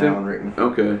Allen and Tim- Alan Rickman.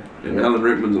 Okay, and Yeah. Alan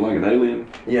Rickman's like an alien.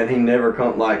 Yeah, and he never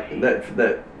come like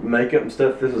that makeup and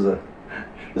stuff. This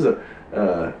is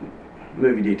a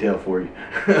movie detail for you,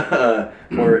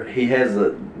 where he has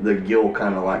the gill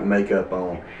kind of like makeup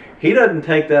on. He doesn't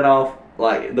take that off.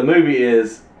 Like the movie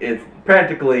it's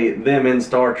practically them in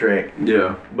Star Trek,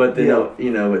 Yeah, but then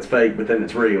it's fake, but then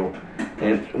it's real.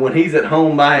 And when he's at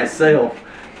home by himself,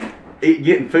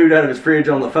 getting food out of his fridge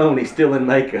on the phone, he's still in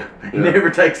makeup. He Yeah. never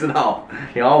takes it off.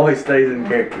 He always stays in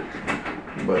character.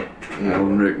 But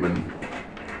Alan Rickman.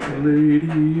 Lady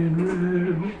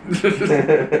in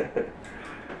red.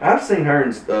 I've seen her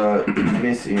in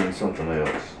Missy and something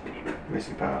else.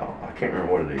 Missy Powell. I can't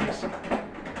remember what it is.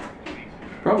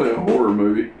 Probably a horror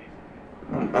movie.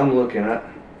 I'm looking at.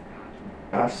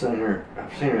 I've seen her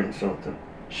in something.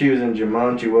 She was in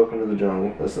Jumanji: Welcome to the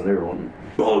Jungle. That's the newer one.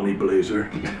 Baldy Blazer.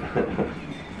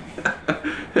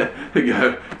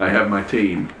 I have my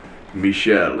team,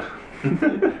 Michelle.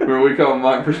 Remember we call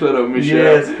Mike Persetto Michelle?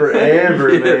 Yes,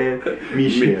 forever, Yeah. man.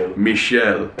 Michelle.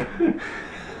 Michelle.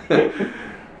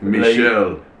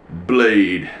 Michelle.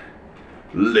 Blade.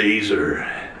 Laser.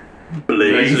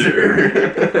 Blazer.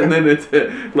 And then it's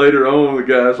later on the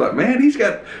guy's like, man, he's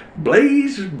got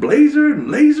blazer,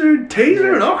 and laser, and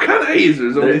taser, and all kind of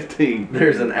lasers on his team.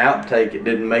 There's an outtake. It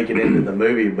didn't make it into the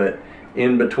movie, but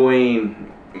in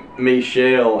between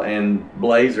Michelle and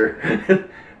Blazer,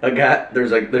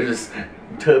 there's this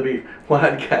tubby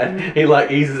white guy. He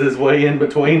like eases his way in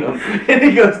between them, and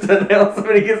he goes to announce him,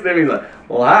 and he gets to him. He's like,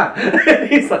 "Well, hi." And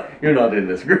he's like, "You're not in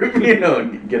this group, get out."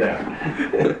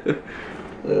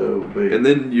 Oh, man. And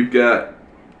then you've got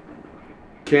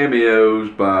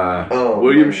cameos by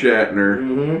William man. Shatner,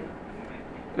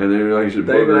 Mm-hmm. and then like you said,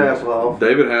 David Hasselhoff.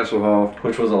 David Hasselhoff,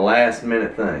 Which was a last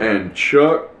minute thing. and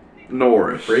Chuck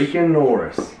Norris. Freaking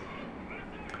Norris.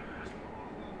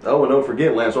 Oh, and don't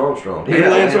forget Lance Armstrong. And Yeah,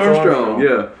 Lance Lance Armstrong,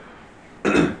 yeah.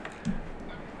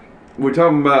 We're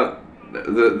talking about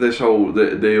this whole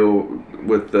deal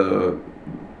with the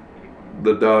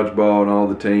dodgeball and all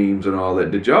the teams and all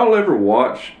that. Did y'all ever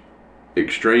watch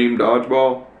Extreme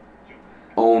Dodgeball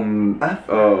on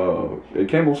it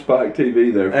came on Spike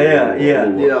TV there? For a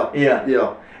little while.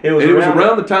 Yeah. It was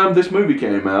around the time this movie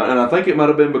came out, and I think it might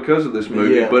have been because of this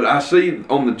movie. Yeah. But I see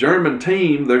on the German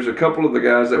team, there's a couple of the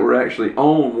guys that were actually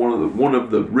on one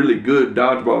of the really good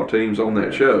dodgeball teams on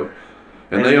that show,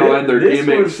 and they all had their this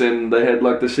gimmicks, and they had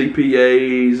like the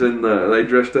CPAs, and they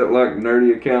dressed up like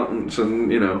nerdy accountants, and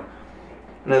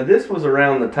Now this was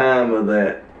around the time of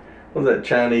that. What was that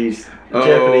Japanese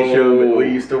show that we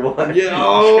used to watch? Yeah.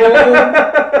 Oh,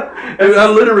 dude, I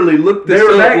literally looked this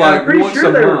up I'm like pretty once sure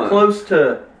a they were month. close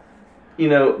to.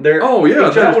 They're. Oh yeah,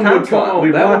 each that other's one time would come slot. on.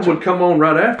 We'd That watch one would come on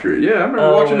right after it. Yeah, I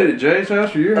remember watching it at Jay's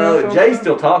house or your house. Jay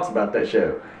still talks about that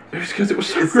show. It's because it was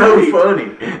so It's great. so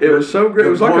funny. It was so great. It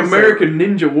was like voiceover. American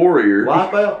Ninja Warrior.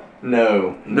 Wipeout.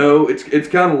 No, it's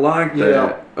kind of like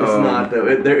that. It's not though.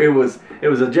 It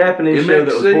was a Japanese show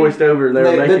that was MXC? voiced over. They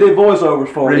were They making. did voiceovers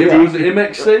for It it. was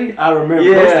MXC. I remember.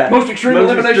 Yeah. Most Extreme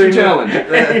Elimination Extreme- Challenge.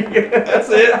 That's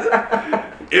it.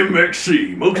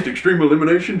 MXC, Most Extreme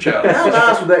Elimination How Challenge.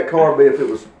 nice would that car be if it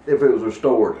was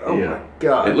restored? Oh Yeah. my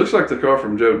God! It looks like the car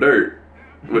from Joe Dirt,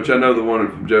 which I know the one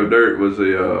from Joe Dirt was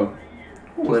the.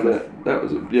 What was Plymouth. that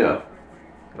was yeah.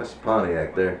 That's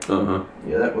Pontiac there. Uh-huh.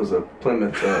 Yeah, that was a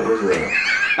Plymouth. I'm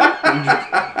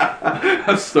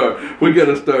sorry. We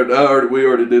gotta start. We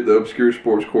already did the Obscure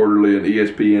Sports Quarterly and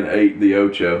ESPN 8 the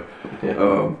Ocho.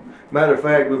 Yeah. Matter of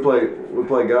fact, we play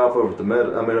golf over at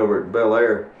over at Bel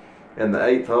Air, and the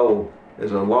 8th hole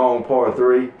is a long par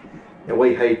 3, and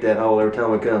we hate that hole every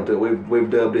time we come to it. We've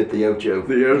dubbed it the Ocho.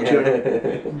 The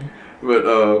Ocho. But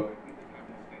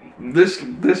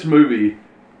This movie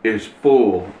is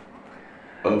full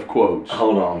of quotes.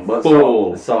 Hold on, but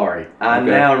Full. sorry. I Okay.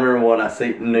 now remember what I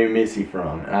knew Missy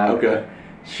from. Okay.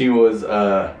 She was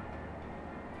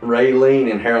Raylene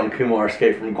in Harold and Kumar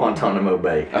Escape from Guantanamo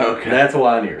Bay. Okay. That's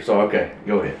why I knew her. So okay,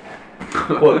 go ahead.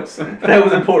 Quotes. That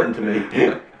was important to me.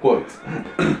 Quotes.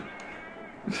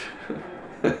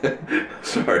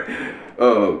 Sorry.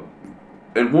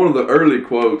 And one of the early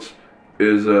quotes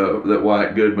is that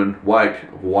White Goodman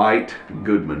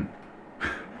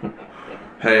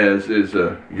has is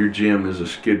your gym is a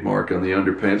skid mark on the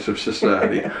underpants of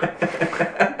society.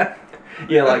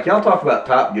 Yeah, like y'all talk about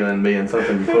Top Gun being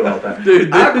something you put all the time.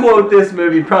 Dude, I quote this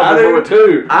movie probably more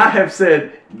too. I have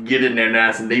said, "Get in there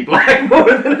nice and deep," like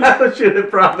more than I should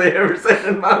have probably ever said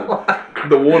in my life.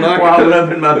 The one I While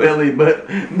rubbing my belly, but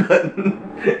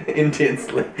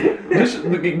intensely. just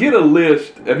get a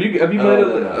list. Have you made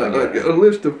a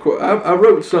list of quotes? I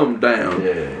wrote some down.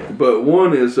 Yeah. But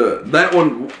one is that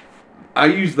one. I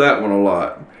use that one a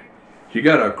lot. You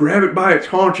gotta grab it by its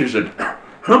haunches and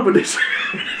hump it.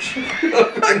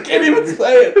 I can't even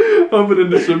say it. Hump it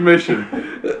into submission.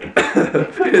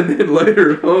 And then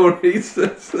later on, he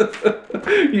says,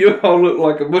 "You all look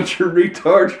like a bunch of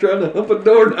retards trying to hump a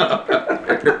doorknob."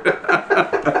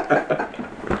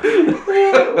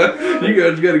 You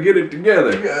guys got to get it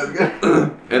together.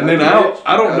 And then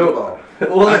I don't know.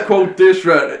 Well, I quote this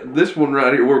one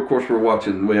right here. Of course, we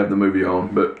have the movie on,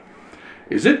 but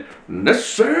is it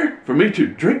necessary for me to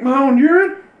drink my own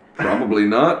urine? Probably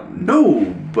not.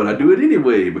 No, but I do it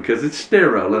anyway because it's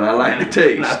sterile and I like the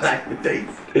taste. I like the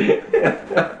taste.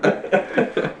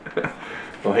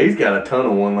 Well, he's got a ton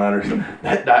of one-liners.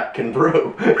 That Doc can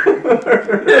throw.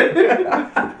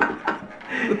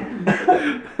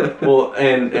 Well,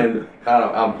 and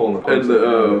I'm pulling the quotes.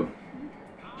 And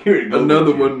Here it goes.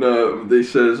 another one. They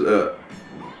says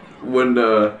when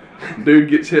dude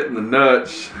gets hit in the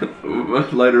nuts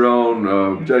later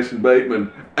on. Jason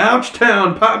Bateman,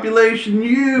 Ouchtown population,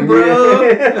 you bro.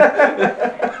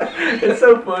 It's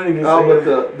so funny to see but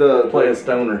the play a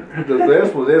stoner. The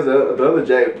best one is the other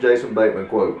Jason Bateman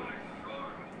quote.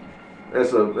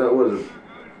 That's what is it?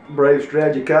 Brave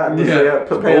strategy, Cotton. Let's see how it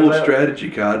pans bold out. strategy,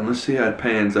 Cotton. Let's see how it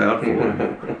pans out for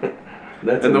him.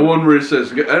 That's And the one where it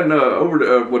says, and over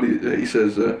to what he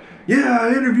says, yeah, I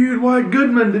interviewed White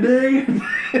Goodman today.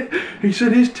 He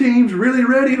said his team's really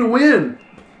ready to win.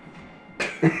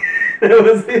 That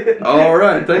was it. All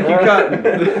right, thank you, Cotton.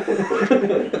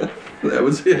 That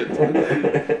was it.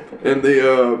 And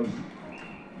the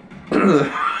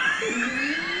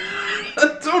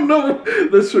I don't know.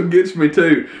 This one gets me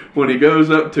too. When he goes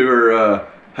up to her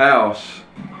house,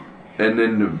 and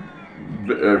then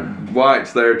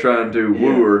White's there trying to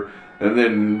woo her, and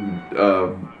then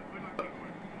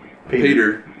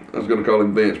Peter, I was going to call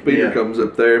him Vince. Peter comes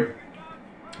up there.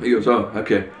 He goes, "Oh,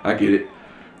 okay, I get it.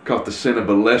 Caught the scent of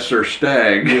a lesser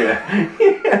stag." Yeah.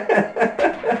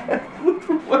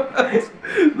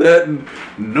 That and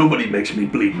nobody makes me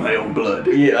bleed my own blood.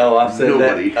 Yeah. Oh, I've said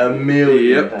Nobody. that a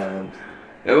million Yep. times.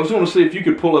 I was want to see if you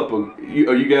could pull up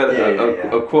you got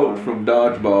a quote from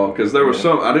Dodgeball, because there was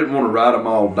some, I didn't want to write them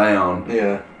all down.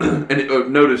 Yeah.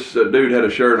 And notice a dude had a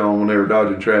shirt on when they were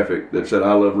dodging traffic that said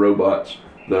 "I love robots."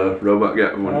 The robot guy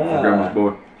from Grandma's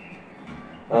Boy.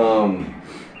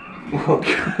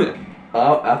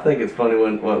 I think it's funny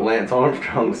what Lance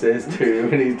Armstrong says to him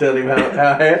when he's telling him how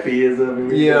happy he is of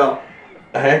him. Yeah.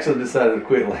 I actually decided to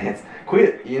quit, Lance.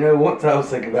 Quit. You know, once I was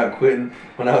thinking about quitting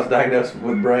when I was diagnosed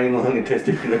with brain, lung, and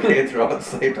testicular cancer all at the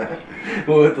same time.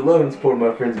 Well, with the love and support of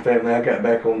my friends and family, I got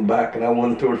back on the bike and I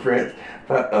won the Tour de France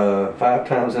 5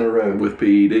 times in a row. With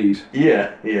PEDs.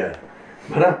 Yeah.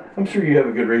 But I'm sure you have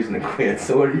a good reason to quit.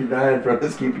 So what are you dying from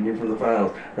that's keeping you from the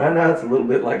finals? Right now, it's a little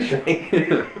bit like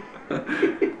Shane.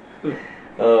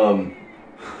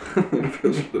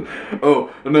 Oh,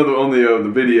 another on the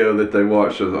video that they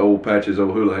watched of the old Patches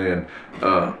O'Houlihan.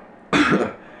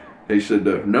 He said,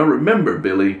 "Now remember,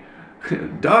 Billy,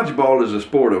 dodgeball is a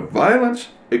sport of violence,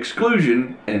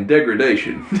 exclusion, and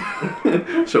degradation.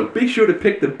 So be sure to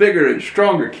pick the bigger and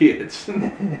stronger kids."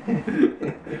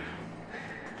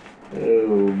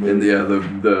 Oh, man. And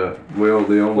the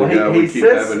only guy we keep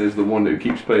having is the one that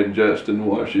keeps paying Justin to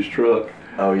wash his truck.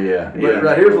 Oh, yeah. But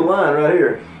right here's the line right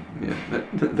here. Yeah,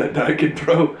 that guy can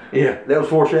throw. Yeah. That was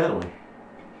foreshadowing.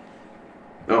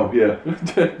 Oh yeah,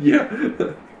 yeah.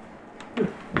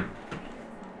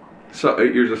 So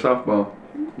 8 years of softball.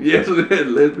 Yes,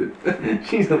 lesbian.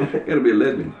 She's Gotta be a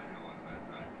lesbian.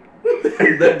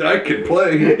 That guy can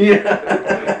play.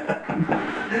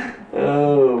 Yeah.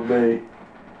 Oh, man.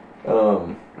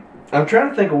 I'm trying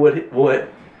to think of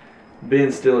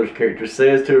Ben Stiller's character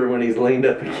says to her when he's leaned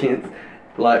up against,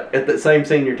 like at that same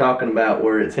scene you're talking about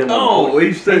where it's him. Oh,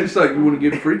 he said it's like, you want to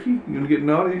get freaky? You want to get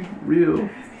naughty? Real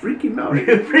freaky naughty.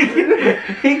 freaking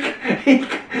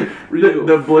Real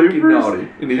the freaky bloopers naughty.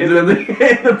 And he's and the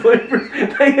bloopers,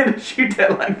 they had to shoot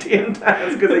that like 10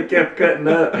 times because they kept cutting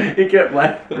up. He kept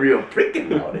laughing real freaking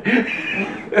naughty.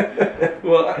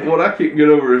 Well, what I can't get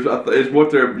over is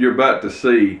what you're about to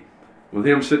see. With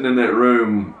him sitting in that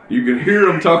room, you can hear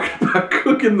him talking about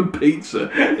cooking the pizza.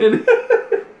 And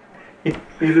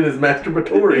He's in his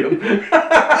masturbatorium.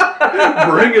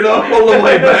 bring it all the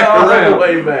way back All the around.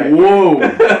 way back. Whoa.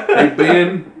 Hey,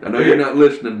 Ben, I know you're not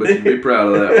listening, but you be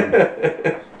proud of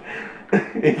that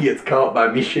one. He gets caught by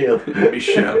Michelle.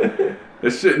 Michelle.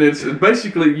 It's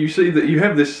basically, you see that you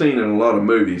have this scene in a lot of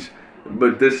movies,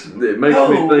 but it makes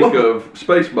me think of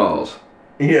Spaceballs.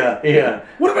 Yeah.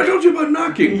 What have I told you about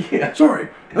knocking? Yeah. Sorry,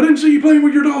 I didn't see you playing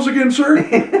with your dolls again, sir.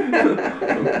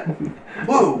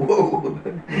 Whoa.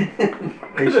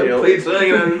 Michelle. Pizza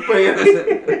hanging out of his pants.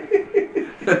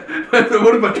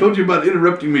 What have I told you about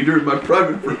interrupting me during my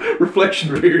private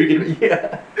reflection period?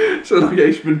 Yeah. So like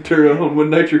Ace Ventura on When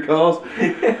Nature Calls.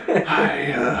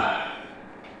 I,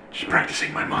 just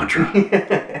practicing my mantra.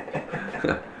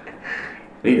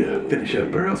 Need to finish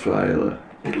up or else I get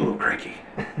a little cranky.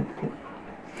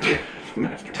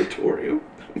 Masturbatorium.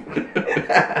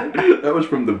 That was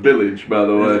from The Village, by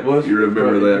the way. You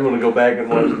remember that? You want to go back and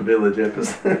watch the Village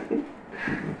episode?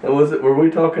 Was it? Were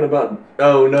we talking about?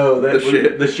 Oh no, that was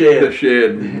shed. The shed. The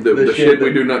shed. The shed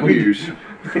we do not use.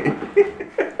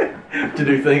 To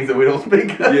do things that we don't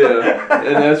speak of. Yeah,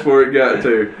 and that's where it got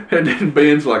to. And then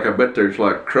Ben's like, I bet there's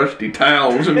like crusty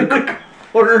towels in the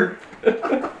corner.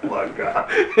 Oh my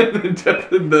God. And then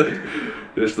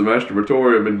it's the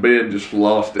masturbatorium, and Ben just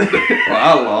lost it. Well,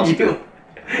 I lost it.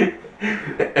 And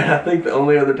I think the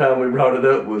only other time we brought it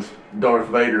up was Darth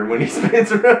Vader when he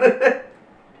spins around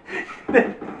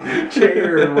that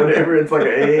chair or whatever. It's like an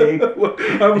egg.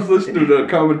 I was listening to a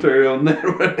commentary on that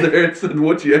right there. It said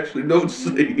what you actually don't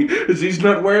see is he's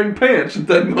not wearing pants at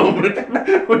that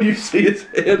moment. When you see his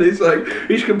head,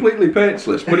 he's completely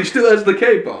pantsless, but he still has the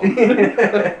cape on.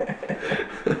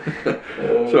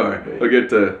 Sorry, I get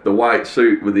the white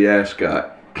suit with the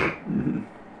ascot.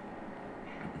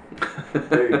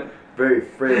 Very, very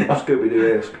Fred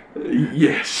Scooby-Doo-esque.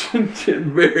 Yes,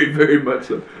 very, very much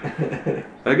so.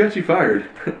 I got you fired.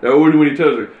 When he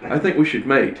tells her, I think we should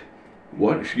mate.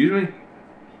 What? Excuse me?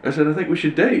 I said, I think we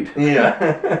should date.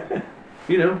 Yeah.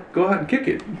 Go out and kick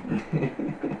it.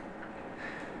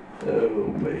 Oh,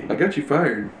 man. I got you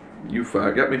fired. You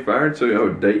got me fired so I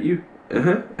would date you?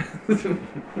 Uh-huh.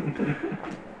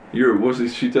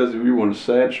 She tells you you're one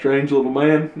sad, strange little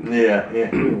man? Yeah.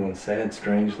 You're one sad,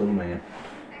 strange little man.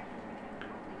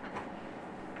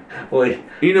 Well, if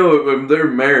they're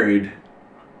married,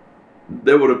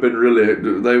 they would have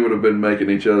been making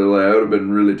each other laugh. It would have been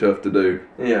really tough to do.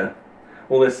 yeah.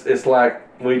 Well, it's like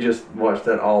we just watched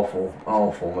that awful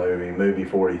movie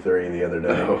 43 the other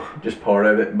day. Oh. Just part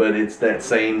of it, but it's that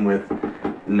scene with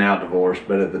now divorced,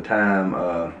 but at the time,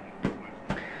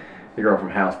 the girl from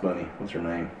House Bunny, what's her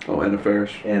name? Oh, Anna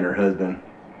Faris. And her husband.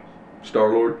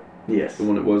 Star-Lord? Yes. The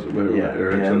one that was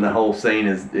And the whole scene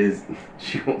is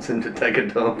she wants him to take a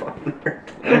dump on her.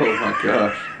 Oh my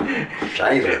gosh.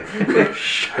 Scheiße.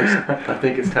 I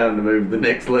think it's time to move to the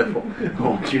next level. I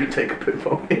want you to take a poop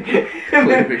on me.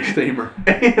 Cleaving steamer.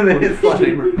 And then it's like,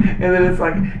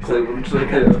 Cleveland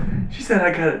Steakhouse. she said, I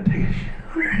gotta take a shit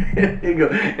on her. You go,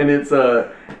 and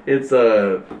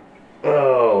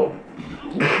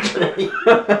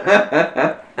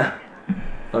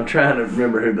I'm trying to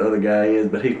remember who the other guy is,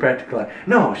 but he's practically like,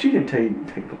 no, she didn't tell you to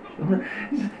take a poop on her.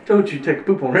 She told you to take a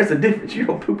poop on her. That's the difference. You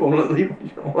don't poop on her. You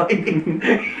don't like it.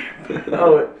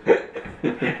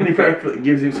 And he practically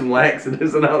gives him some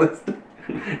laxatives and all this stuff.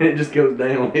 And it just goes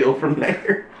downhill from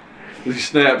there. He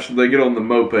snaps and they get on the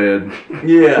moped.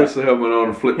 Yeah. Puts the helmet on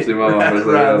and flips him off. As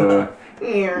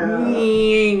they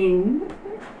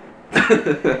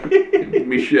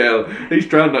Michelle, he's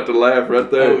trying not to laugh right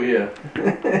there. Oh, yeah.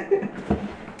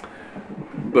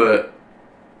 But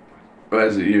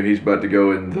as he's about to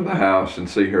go into the house and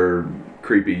see her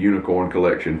creepy unicorn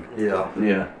collection.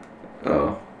 Yeah.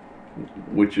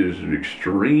 Which is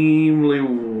extremely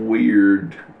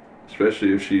weird,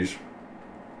 especially if she's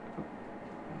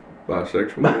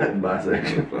bisexual.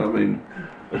 Bisexual. I mean,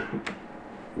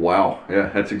 wow. Yeah,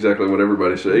 that's exactly what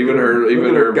everybody said. Even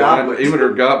her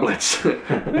goblets.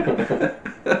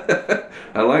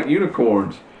 I like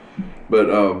unicorns, but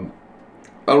I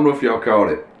don't know if y'all caught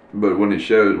it, but when they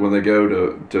go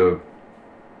to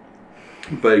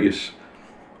Vegas,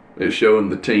 It's showing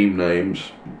the team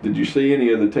names. Did you see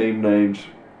any of the team names?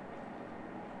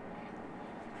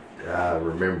 I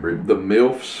remember it. The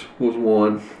MILFs was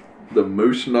one. The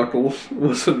Moose Knuckles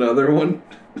was another one.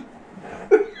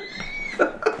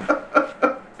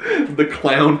 The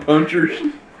Clown Punchers.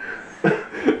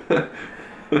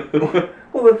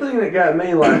 Well, the thing that got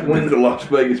me, like, when The Las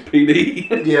Vegas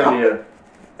PD. Yeah.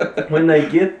 when they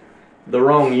get the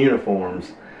wrong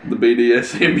uniforms, The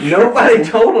BDSM. nobody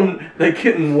told them they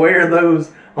couldn't wear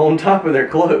those on top of their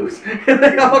clothes, and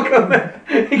they all come out.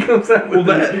 He comes out with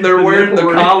They're wearing the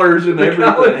nipple ring. collars and The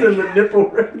everything. collars and the nipple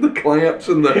ring. The clamps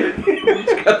and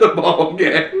it's got the ball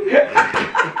gag.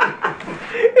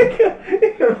 He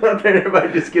comes out there and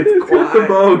everybody just gets It's got the quiet.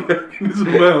 ball gag in his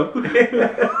mouth.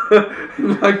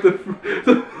 Like the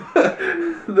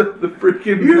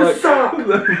freaking. You like, suck!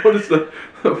 What is the?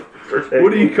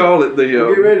 What do you call it? Get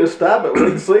ready to stop it. We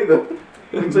can see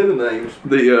the names.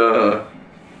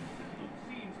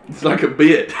 It's like a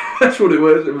bit. That's what it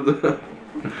was. It was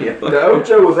Yeah. The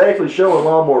Ocho was actually showing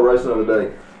lawnmower racing the other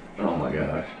day. Oh my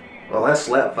gosh. Well, that's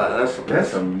slap fight. That's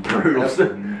some brutal that's stuff.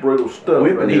 some brutal stuff.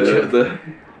 Whipping right each there. other.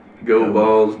 Go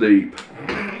balls deep.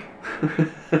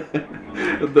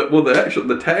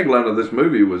 The tagline of this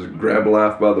movie was "Grab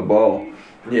life by the ball."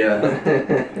 Yeah.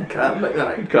 Cotton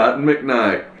McKnight. Cotton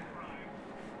McKnight.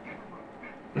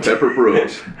 Pepper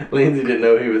Brooks. Lindsay didn't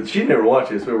know he was. She never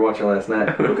watched this. We were watching last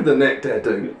night. Look at the neck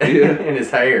tattoo. Yeah. And his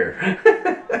hair.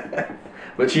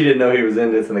 But she didn't know he was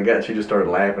in this, and she just started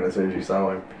laughing as soon as she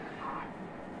saw him.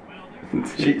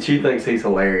 She thinks he's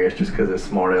hilarious just because it's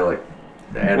smart aleck.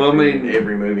 Well, I mean- in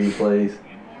every movie he plays.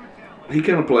 He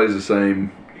kind of plays the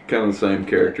same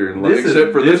character, in This is-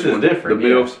 except for this this is one. different, The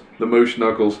yeah. MILFs, the Moose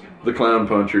Knuckles, the Clown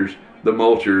Punchers, the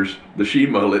Mulchers, the She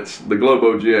Mullets, the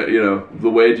Globo Jet, the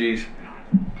Wedgies.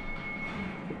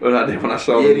 When I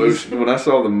saw the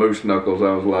Yetis. Moose Knuckles,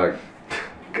 I was like,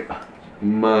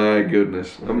 my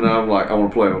goodness. I'm like, I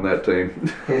want to play on that team.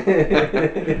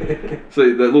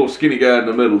 See, that little skinny guy in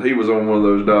the middle, he was on one of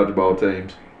those dodgeball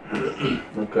teams.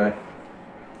 Okay.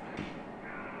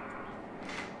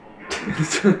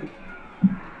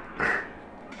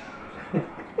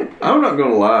 I'm not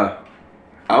gonna lie.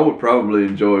 I would probably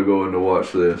enjoy going to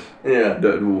watch this. Yeah.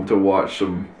 To watch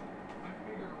some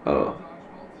live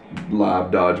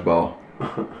dodgeball,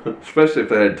 especially if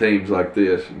they had teams like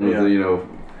this. With,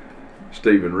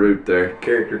 Stephen Root there.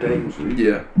 Character teams.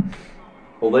 Yeah.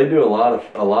 Well, they do a lot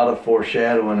of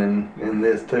foreshadowing in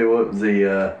this too. What was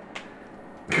the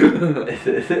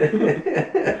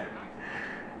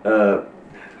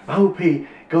I hope he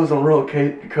goes on a roller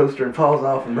coaster and falls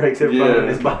off and breaks every bone in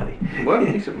his body. What?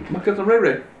 He said, my cousin Ray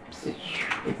Ray.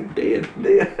 Dead.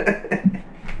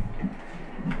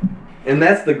 And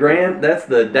that's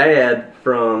the dad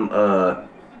from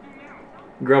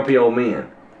Grumpy Old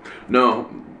Men. No,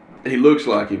 he looks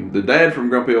like him. The dad from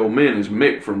Grumpy Old Men is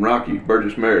Mick from Rocky,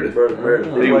 Burgess Meredith. Burgess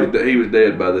Meredith. He was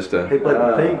dead by this He time. played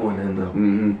the penguin in the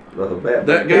Batman.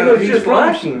 That He guy, looks he's just from-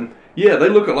 like him. Yeah, they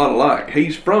look a lot alike.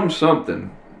 He's from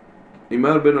something. He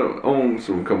might have been on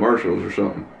some commercials or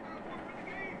something.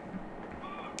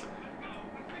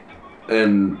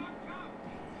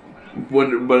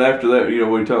 But after that,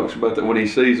 when he talks about that, when he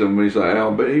sees him, he's like,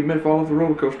 "Oh, but he may fall off the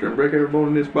roller coaster and break every bone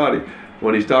in his body."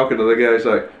 When he's talking to the guy,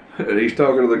 he's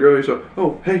talking to the girl. He's like,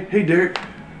 "Oh, hey, Derek,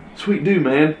 sweet dude,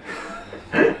 man."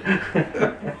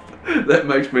 That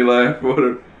makes me laugh. What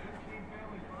a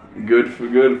good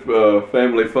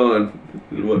family fun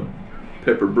is what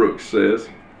Pepper Brooks says.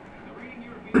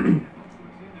 The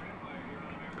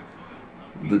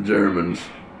Germans.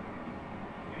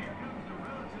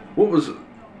 What was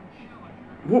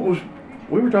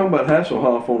we were talking about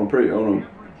Hasselhoff on a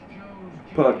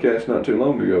podcast not too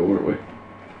long ago, weren't we?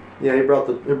 Yeah, he brought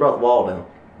the wall down.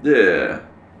 Yeah.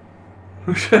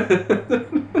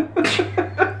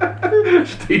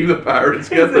 Steve the Pirate's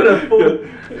got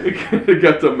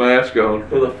got the mask on.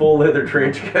 With a full leather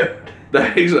trench coat.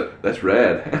 That's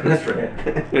rad. That's right.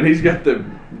 And he's got the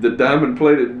diamond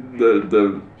plated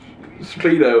the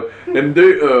Speedo, and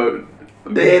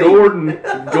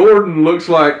Gordon looks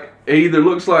like either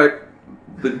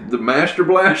the Master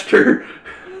Blaster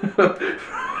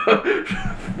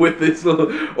with this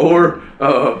little or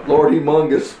Lord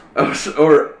Humongous.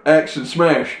 or Action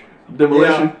Smash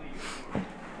Demolition.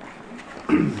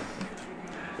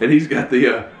 And he's got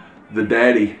the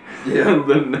daddy. Yeah.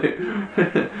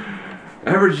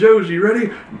 Average Joe's, you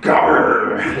ready?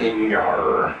 Garr.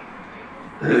 Yarr.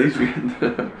 He's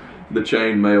got the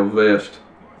chainmail vest.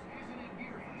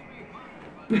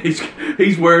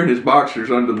 He's wearing his boxers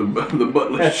under the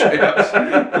butler's chaps.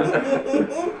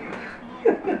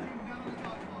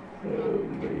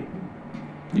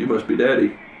 You must be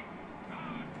daddy.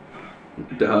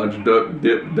 Dodge, duck,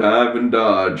 dip, dive, and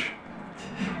dodge.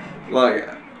 Like,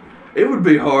 it would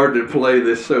be hard to play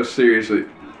this so seriously.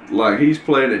 Like, he's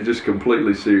playing it just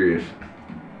completely serious.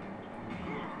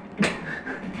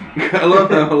 I love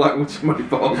how, like, when somebody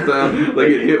falls down, they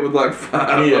get hit with, like,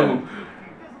 5 of them.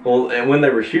 Well, and when they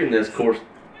were shooting this, of course,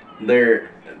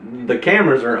 the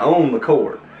cameras are on the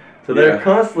court. So they're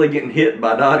constantly getting hit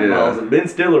by dodgeballs, and Ben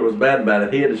Stiller was bad about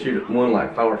it. He had to shoot one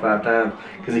like 4 or 5 times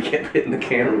because he kept hitting the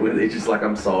camera with it. He's just like,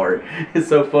 I'm sorry. It's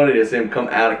so funny to see him come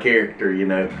out of character, you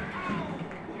know.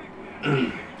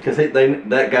 Because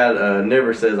that guy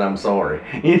never says, I'm sorry.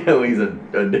 You know, he's a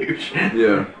douche.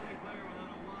 Yeah.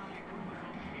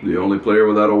 The only player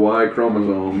without a Y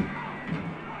chromosome.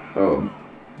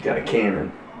 Got a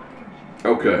cannon.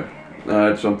 Okay. I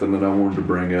had something that I wanted to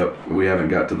bring up. We haven't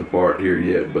got to the part here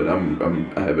yet, but I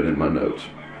have it in my notes.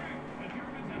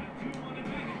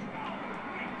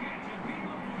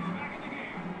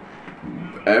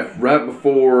 Right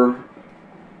before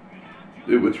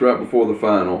the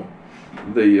final,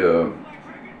 I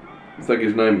think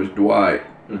his name is Dwight.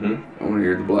 I want to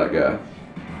hear the black guy.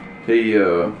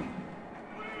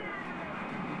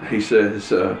 He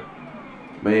says,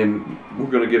 man, we're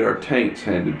gonna get our taints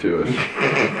handed to us.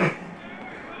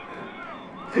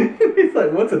 He's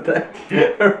like, what's a tank?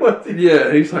 Or what's he?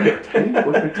 Yeah, he's like, a tank?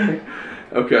 What's a tank?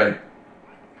 Okay.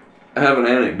 I have an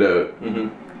anecdote.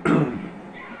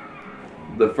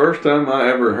 The first time I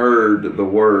ever heard the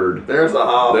word, There's a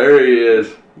Hoff. there he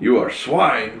is, you are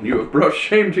swine, you have brought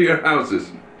shame to your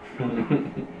houses.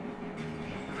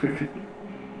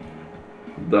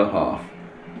 The Hoff.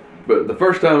 But the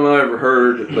first time I ever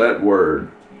heard that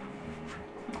word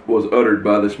was uttered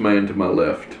by this man to my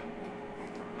left.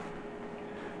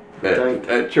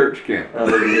 At church camp.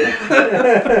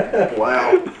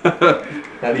 Wow.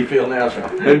 How do you feel now,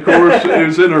 Sean? And of course, it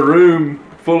was in a room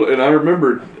full, and I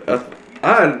remember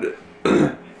I'd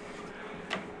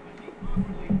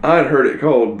heard it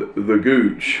called the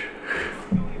Gooch.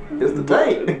 It's the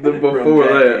tank. Before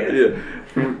that,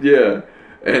 yeah.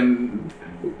 And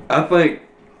I think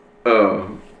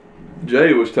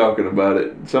Jay was talking about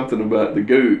it, something about the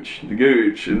Gooch,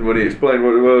 and when he explained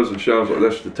what it was, and Sean was like,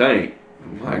 that's the tank.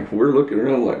 Like, we're looking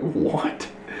around like, what?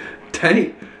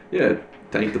 Tank? Yeah,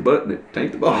 taint the button,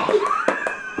 taint the ball.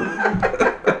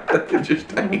 It just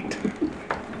taint.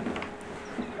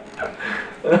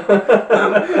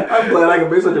 I'm glad I can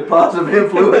be such a positive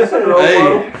influence.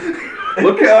 Hey,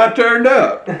 look how I turned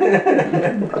up.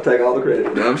 I'll take all the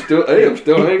credit. I'm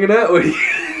still hanging out with you.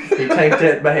 He tanked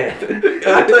that bad. I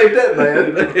take that,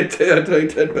 man. I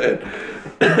take that bad.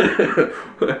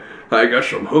 I got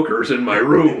some hookers in my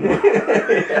room.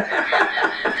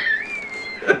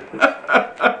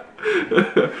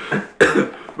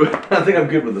 I think I'm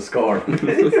good with the scarf.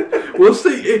 Well,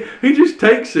 see, he just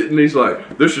takes it and he's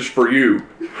like, this is for you.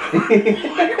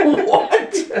 Like,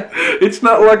 what? It's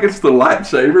not like it's the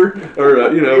lightsaber,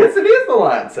 or, you know. Yes, it is the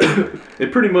lightsaber.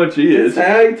 It pretty much is. That's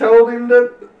how he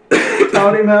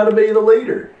taught him how to be the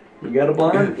leader. You got a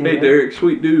blind? Hey, Derek,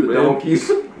 sweet dude, man. Donkeys.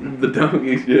 The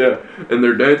donkeys, yeah. And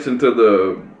they're dancing to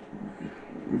the,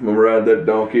 ride that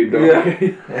donkey.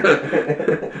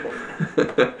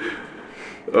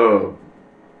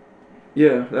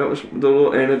 Yeah, that was the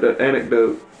little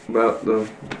anecdote about the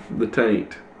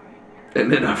taint.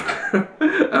 And then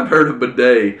I've heard a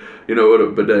bidet. You know what a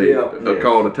bidet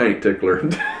called a taint tickler.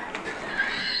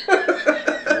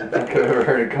 I've never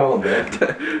heard it called that.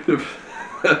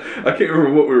 I can't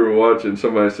remember what we were watching.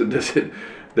 Somebody said,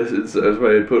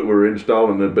 somebody had put, we're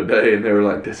installing the bidet, and they were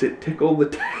like, does it tickle the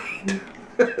taint?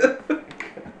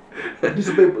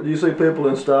 You see people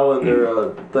installing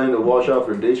their thing to wash off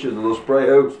their dishes, a little spray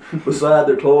hose beside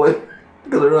their toilet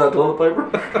because they run out of toilet paper.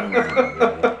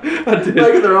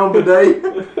 Making their own bidet.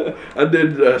 I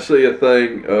did see a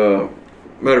thing.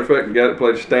 Matter of fact, the guy that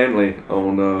played Stanley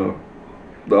on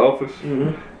The Office,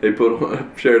 he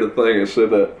shared a thing and said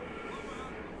that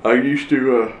I used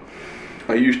to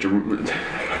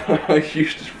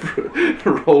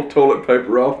roll toilet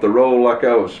paper off the roll like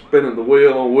I was spinning the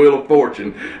wheel on Wheel of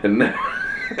Fortune, and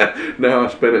now I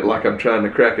spin it like I'm trying to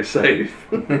crack a safe.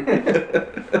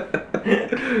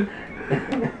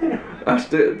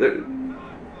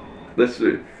 That's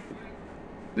it.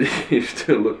 You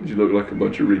look like a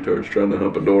bunch of retards trying to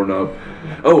hump a doorknob.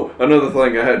 Oh, another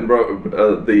thing I hadn't brought,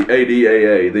 the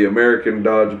ADAA, the American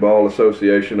Dodgeball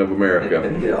Association of America.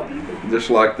 Yeah. Just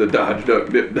like the Dodge, Duck,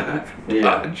 Dip, Dive.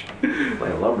 Dodge.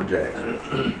 Playing lumberjacks.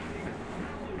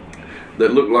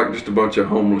 That looked like just a bunch of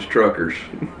homeless truckers.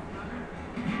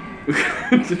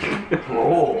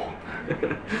 Oh.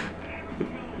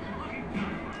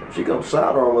 She comes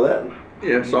sidearm with that.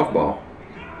 Yeah, softball.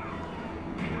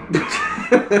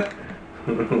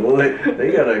 Well,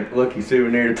 they got a lucky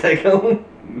souvenir to take home.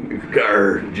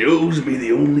 Joe's be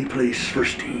the only place for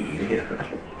Steve. Yeah.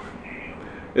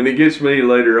 And it gets me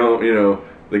later on, you know,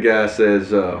 the guy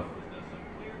says, well,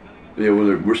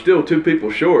 we're still 2 people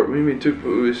short. We mean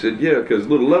 2. We said, yeah, because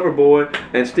Little Lover Boy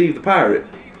and Steve the Pirate.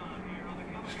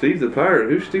 Steve the Pirate?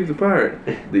 Who's Steve the Pirate?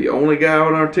 The only guy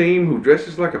on our team who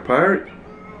dresses like a pirate?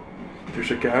 There's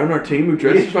a guy on our team who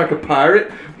dresses like a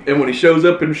pirate? And when he shows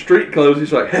up in street clothes,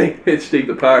 he's like, hey, it's Steve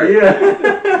the Pirate.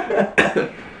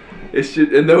 Yeah. It's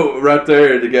just, and no, right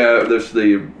there, the guy,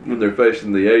 when they're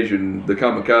facing the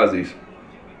kamikazes,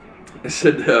 it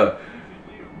said,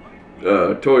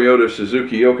 Toyota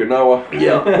Suzuki Okinawa.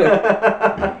 Yeah.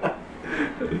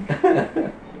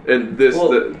 And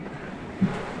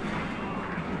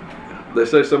they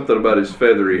say something about his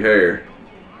feathery hair.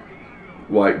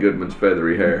 White Goodman's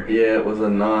feathery hair. Yeah, it was a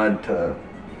nod to.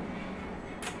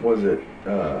 Was it?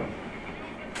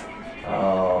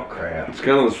 Oh crap! It's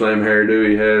kind of the same hairdo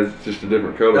he has, just a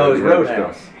different color. No, it was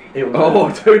Roadhouse. It was Oh,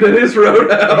 dude, that is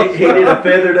Roadhouse. he did a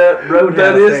feathered up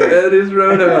Roadhouse. That is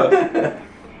Roadhouse.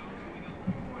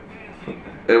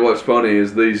 And what's funny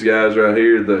is these guys right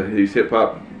here, these hip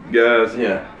hop guys.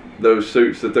 Yeah. Those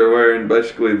suits that they're wearing,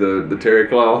 basically the terry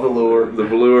cloth, Velour. the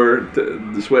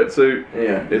sweatsuit,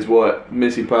 Yeah. is what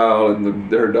Missy Pyle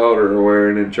and her daughter are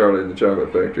wearing in Charlie and the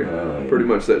Chocolate Factory. Yeah. Pretty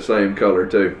much that same color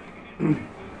too. We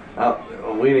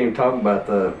didn't even talk about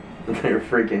their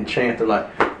freaking chant. They're like.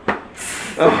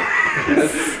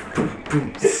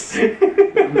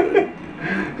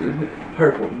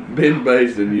 Purple. Ben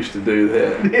Basin used to do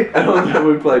that. I don't know,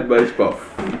 we played baseball.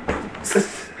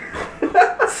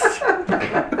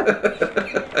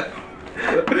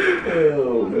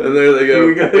 Oh, And there they go. Here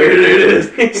we go. There it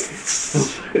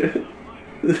is.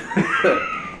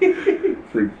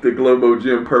 the Globo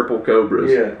Gym Purple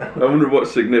Cobras. Yeah. I wonder what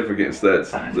significance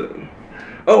that's.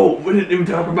 Oh, we didn't even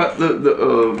talk about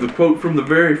the quote from the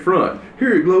very front.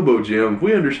 Here at Globo Gym,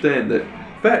 we understand that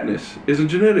fatness is a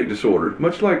genetic disorder,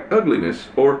 much like ugliness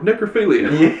or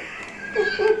necrophilia. Yeah.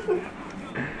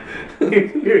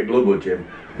 Here at Global Gym,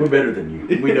 we're better than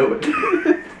you. We know it.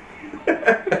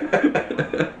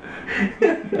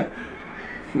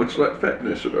 Much like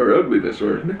fatness or ugliness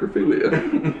or necrophilia.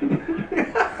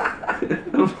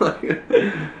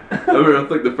 I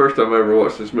think the first time I ever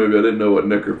watched this movie, I didn't know what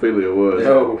necrophilia was.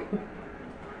 No.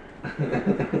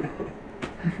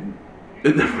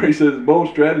 And then he says, bold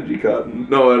strategy, Cotton.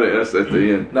 No, that's at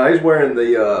the end. No, he's wearing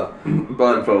the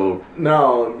Blindfold.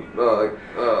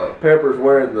 Pepper's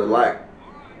wearing the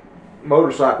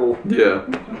motorcycle Yeah.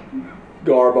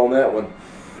 garb on that one.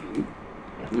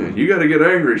 Yeah, you got to get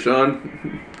angry,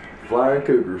 son. Flying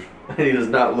Cougars. He does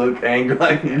not look angry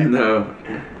like that. No.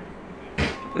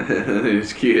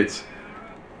 His kids.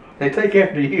 They take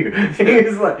after you.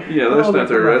 He's like, Yeah, that's "Oh, not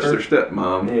their, my that's their first-"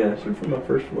 stepmom. Yeah, she's from my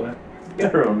first wife.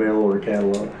 Got her on mail order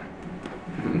catalog.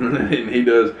 And he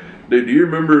does. Dude, do you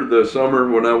remember the summer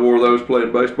when I wore those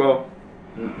playing baseball?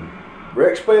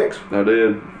 Rex Specs. I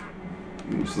did.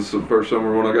 This is the first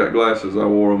summer when I got glasses, I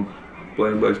wore them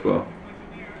playing baseball.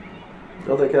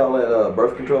 Don't they call that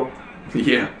birth control?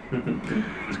 Yeah.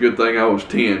 It's a good thing I was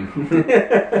 10.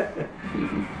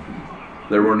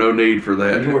 There were no need for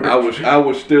that. I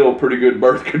was still pretty good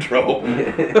birth control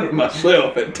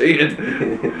myself at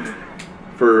 10.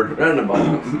 For Run the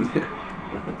ball.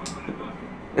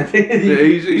 yeah,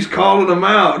 he's calling them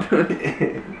out.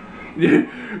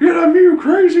 Get up, you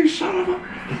crazy son of a.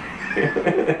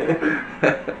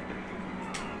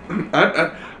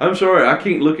 I'm sorry, I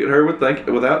can't look at her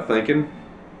without thinking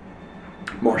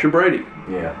Marsha Brady.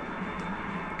 Yeah.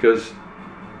 Because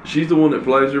she's the one that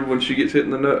plays her when she gets hit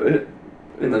in the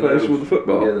face nose. with the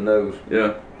football. Yeah, the nose.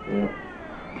 Yeah. Yeah.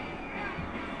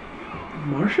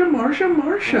 Marsha.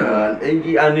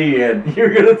 I knew you were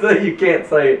gonna say you can't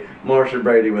say Marsha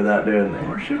Brady without doing that.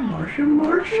 Marsha.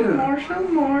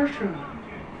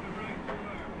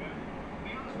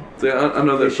 See, I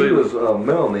know that She feeling. was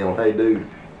Melanie on Hey Dude.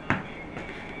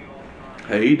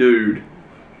 Hey, dude.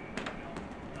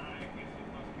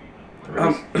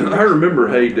 I remember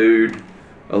Hey Dude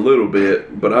a little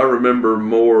bit, but I remember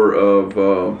more of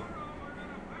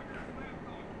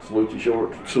Salute Your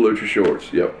Shorts. Salute Your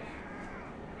Shorts. Yep.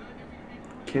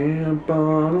 Camp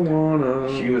on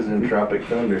Awana. She was in Tropic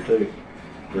Thunder too.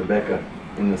 Rebecca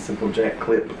in the Simple Jack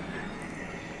clip.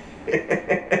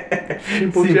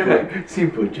 Simple Jack.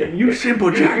 Simple Jack. You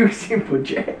Simple Jack. You Simple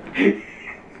Jack.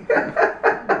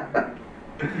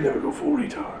 Never go full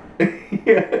retard.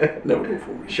 Yeah. Never go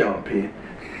full retard. Sean Penn.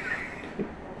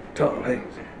 Tom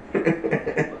Hanks.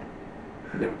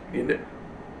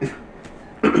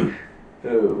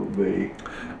 Oh, me.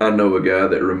 I know a guy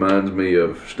that reminds me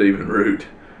of Stephen Root.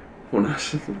 When I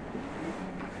see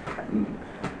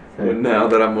now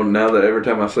that every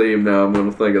time I see him now, I'm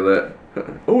gonna think of that.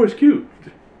 Oh, it's cute.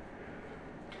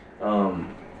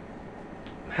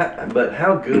 But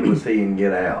how good was he in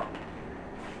Get Out?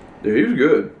 Dude, he was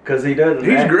good. Because he doesn't.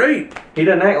 He's great. He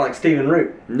doesn't act like Stephen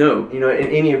Root. No, You know, in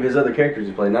any of his other characters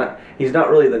he played, he's not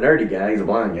really the nerdy guy. He's a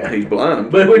blind guy. he's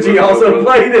blind. But which he also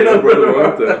played in Oh, Brother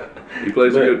Brother Martha. He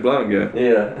plays a good blind guy.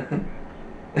 Yeah.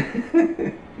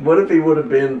 What if he would have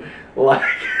been like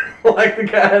the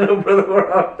guy in Oh Brother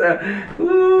Martha?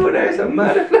 Ooh, there's a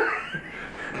mighty fly.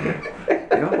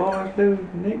 Y'all boys do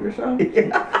nigger songs?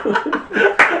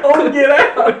 Oh, Get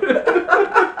Out.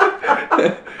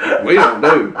 We don't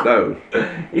do those.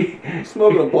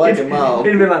 Smoking a black and mild.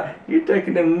 He'd be like, "You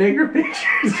taking them nigger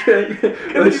pictures?"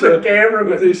 Because he's a camera.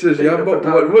 But He says, y'all what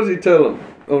does he tell him?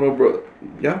 Oh no, brother.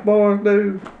 Y'all boys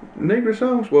do nigger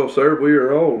songs? Well, sir, we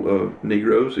are all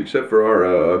Negroes except for our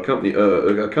the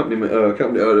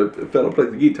fellow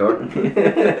plays the guitar. And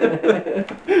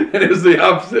it was the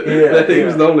opposite. Yeah, He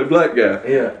was the only black guy.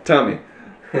 Yeah. Tommy.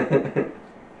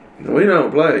 We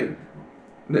don't play.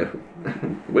 No,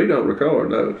 we don't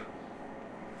record those.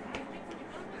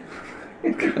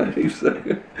 God, he's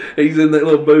in that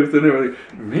little booth and everything.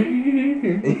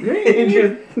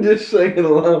 just singing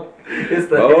along. It's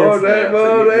the Oh, head that snaps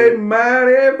was that a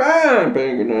mighty fine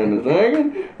picking and the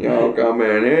singing. Y'all come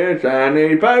in here, sign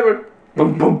these papers.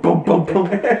 Boom, boom, boom, boom, boom.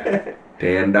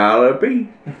 $10 piece.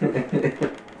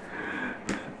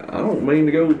 I don't mean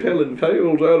to go telling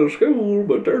tales out of school,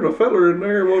 but there's a feller in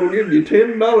there what'll give you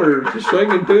 $10 to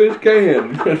singing to his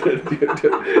can.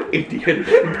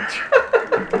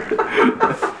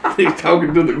 He's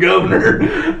talking to the governor.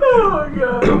 Oh my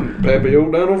God. Pappy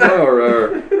O'Donnell Flower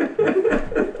Hour.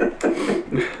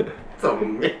 So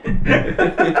man.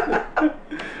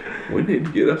 We need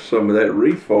to get us some of that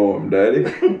reform, Daddy.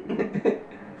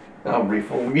 I'll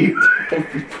reform you.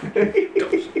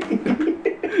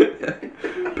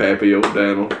 Pappy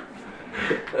O'Donnell.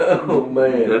 Oh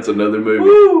man. That's another movie.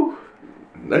 Woo.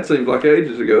 That seems like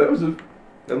ages ago.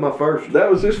 That's my first. That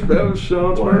was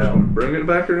Sean's Wow. first one. Bring it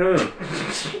back around.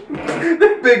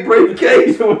 Big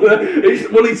briefcase.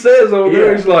 What he says over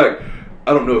there, Yeah. he's like,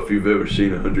 I don't know if you've ever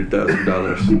seen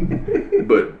 $100,000,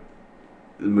 but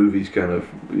the movie's kind of,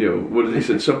 what did he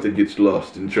say? Something gets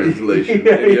lost in translation.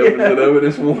 Yeah, And he opens yeah. it up and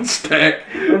it's one stack.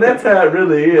 And that's how it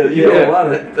really is. You know, a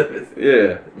lot of that stuff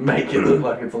Yeah, make it look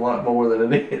like it's a lot more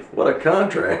than it is. What a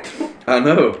contract. I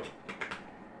know.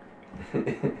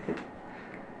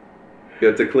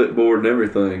 Got the clipboard and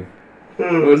everything.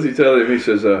 What does he tell him? He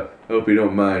says, hope you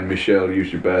don't mind, Michelle,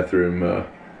 use your bathroom.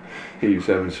 He's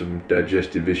having some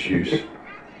digestive issues.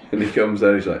 And he comes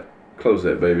out, he's like, close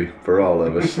that, baby, for all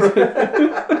of us.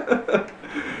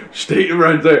 Steve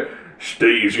right there.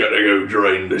 Steve's got to go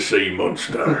drain the sea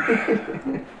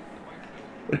monster.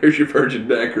 There's your virgin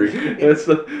daiquiri. That's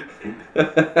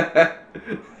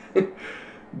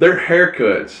their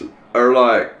haircuts are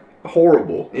like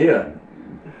horrible. Yeah.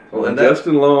 Well, and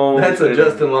Justin Long. that's a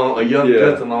Justin Long, a young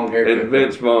Justin Long haircut. And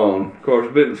Vince Vaughn. Of course,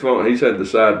 Vince Vaughn, he's had the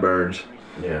sideburns.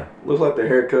 Yeah. Looks like the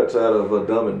haircuts out of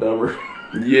Dumb and Dumber.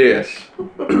 Yes.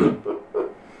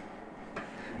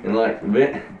 And like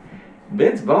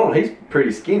Vince Vaughn, he's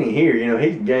pretty skinny here. You know,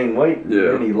 he's gained weight.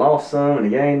 Yeah. And he lost some and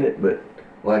he gained it. But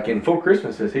like in Full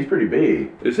Christmases, he's pretty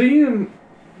big. Is he in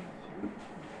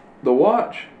The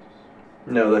Watch?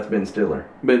 No, that's Ben Stiller.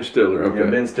 Ben Stiller, okay. Yeah,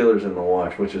 Ben Stiller's in The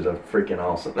Watch, which is a freaking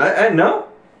awesome. No,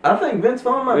 I think Vince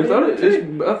Vaughn might I be thought in it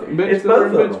too. I think Ben It's Stiller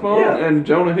both and of Vince them, Vaughn yeah. and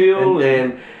Jonah Hill.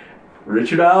 And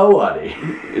Richard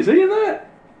Ayoade. Is he in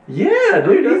that? Yeah,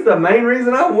 dude, he's the main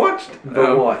reason I watched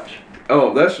The Watch.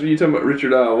 Oh, that's you talking about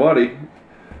Richard Ayoade.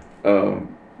 You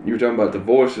were talking about the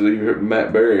voices. You heard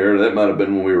Matt Berry, or that might have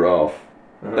been when we were off.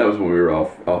 That was when we were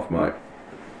off mic.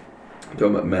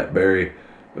 Talking about Matt Berry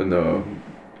and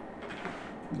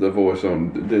the voice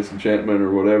on Disenchantment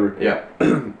or whatever. Yeah.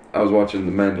 I was watching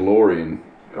The Mandalorian,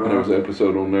 and there was an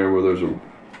episode on there where there's a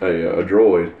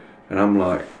droid, and I'm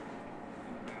like,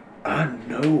 I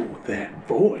know that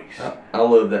voice. I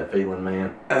love that feeling,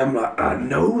 man. I'm like, I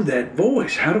know that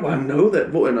voice. How do I know that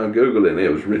voice? And I Googled it, and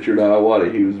it was Richard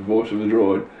Ayoade. He was the voice of the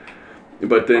droid.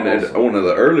 But then at one of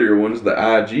the earlier ones, the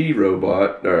IG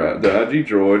robot, or the IG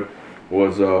droid,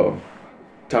 was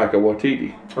Taika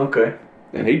Waititi. Okay.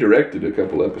 And he directed a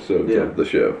couple episodes of the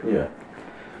show. Yeah.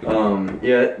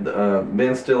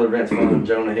 Ben Stiller, Vince Vaughn,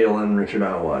 Jonah Hill, and Richard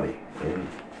Ayoade in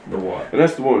The Watch. And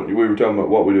that's the one we were talking about,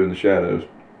 What We Do in the Shadows.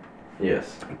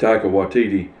 Yes. Taika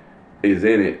Waititi is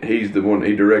in it. He's the one,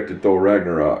 he directed Thor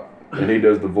Ragnarok. and he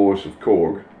does the voice of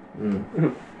Korg.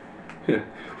 Mm. Yeah.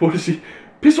 What is he?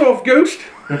 Piss off, Ghost!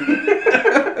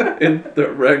 In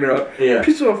the Ragnarok. Yeah.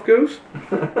 Piss off, Ghost!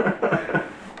 Yeah.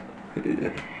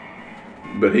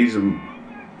 But he's a...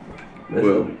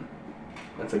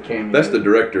 That's a cameo. That's the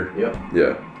director. Yep.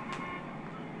 Yeah.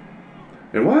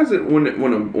 And why is it when a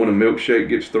milkshake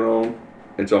gets thrown,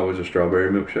 it's always a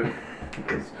strawberry milkshake?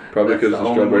 Probably That's because the the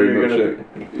only strawberry one you're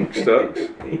milkshake sucks.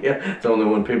 Yeah, it's the only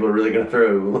one people are really gonna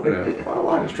throw. Yeah. I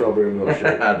like a strawberry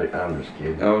milkshake. I'm just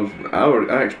kidding.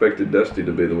 I expected Dusty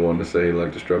to be the one to say he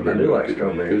liked the strawberry. I do like milkshake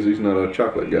strawberry. because he's not a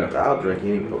chocolate guy. I'll drink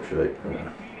any milkshake.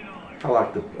 I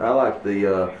like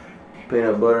the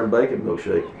peanut butter and bacon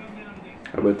milkshake.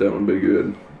 I bet that would be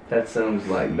good. That sounds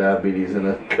like diabetes in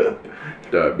a cup.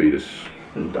 Diabetes.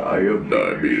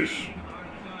 Diabetes.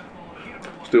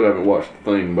 Still haven't watched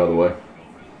the thing, by the way.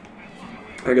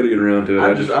 I gotta get around to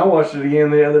it. I watched it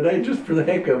again the other day just for the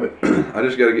heck of it. I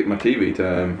just gotta get my TV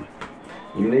time.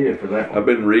 You need it for that one. I've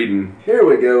been reading. Here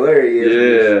we go. There he is.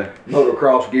 Yeah.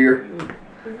 Motocross gear.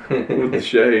 With the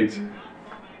shades.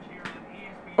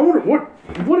 I wonder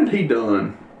what had he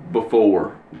done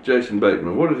before? Jason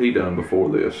Bateman. What had he done before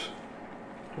this?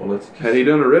 Well, it's just Had he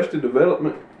done Arrested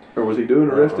Development, or was he doing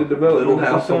Arrested Development? Little at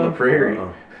House the on the time? Prairie.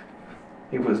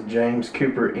 He was James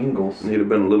Cooper Ingalls. He'd have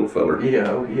been a little feller. Yeah,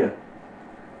 oh yeah.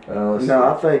 Let's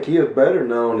No, I think he is better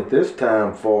known at this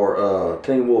time for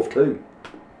Teen Wolf 2.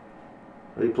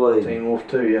 He played. see. Teen Wolf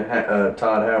 2, yeah.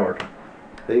 Todd Howard.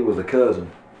 He was a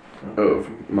cousin. Of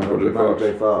Michael J. Michael Fox.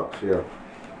 J. Fox. Yeah.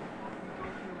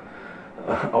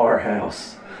 Our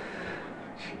House.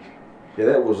 Yeah,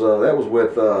 that was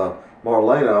with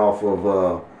Marlena off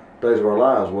of Days of Our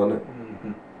Lives, wasn't it?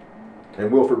 Mm-hmm.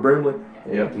 And Wilford Brimley.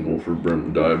 Yep. Wolford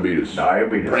Brimley, diabetes.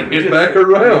 Diabetes. Bring it back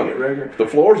around. Bring it regular. The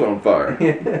floor's on fire.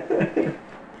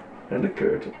 And the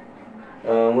curtain.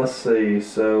 Let's see.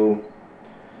 So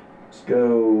let's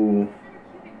go.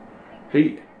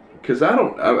 Because I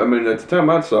mean, at the time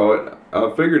I saw it, I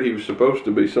figured he was supposed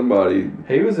to be somebody.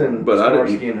 He was in But I didn't-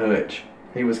 Starsky and Hutch.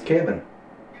 He was Kevin.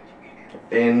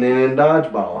 And then in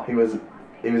Dodgeball, he was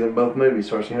in both movies,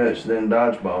 Starsky and Hutch, then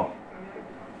Dodgeball.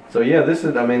 So yeah,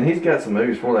 he's got some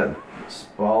movies for that.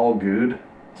 All Good,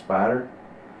 Spider,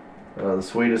 The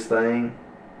Sweetest Thing,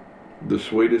 The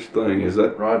Sweetest Thing. Is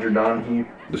that Roger Donahue.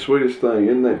 The Sweetest Thing?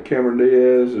 Isn't that Cameron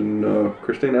Diaz and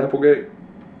Christina Applegate?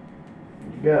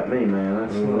 You got me, man.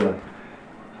 That's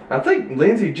I think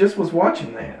Lindsay just was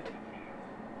watching that.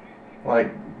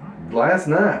 Like last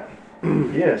night.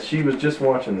 Yes, she was just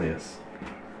watching this.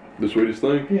 The Sweetest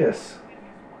Thing? Yes. Is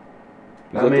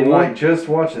I that mean, the one? like just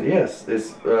watching. Yes,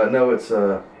 it's no, it's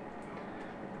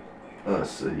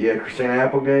Christina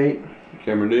Applegate.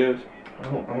 Cameron Diaz?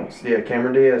 Yeah,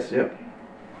 Cameron Diaz. Yep.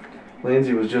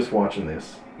 Lindsay was just watching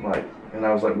this, like, and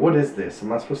I was like, "What is this?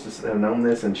 Am I supposed to have known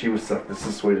this?" And she was like, "This is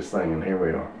the sweetest thing," and here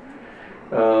we are.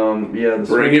 Yeah,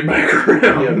 Bring it back around.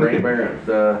 Yeah, bring it back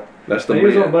around. That's the He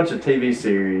was on a man. bunch of TV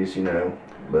series,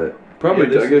 but Probably, yeah,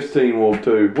 this I guess Teen Wolf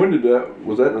 2. When did that,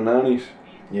 was that in the 90s?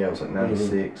 yeah, it was like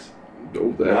 '96.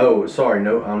 Oh, that. No, sorry,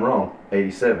 no, I'm wrong.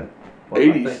 '87. What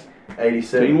am I 80s. thinking?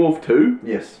 '87. Teen Wolf 2?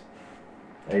 Yes.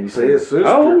 See, his 87. sister.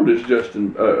 How old is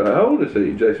how old is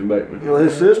he, Jason Bateman? Well,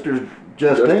 his sister's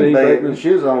Justine Justine Bateman. Bateman.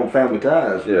 She's on Family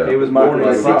Ties. Yeah. He was Michael born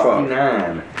in J. Fox.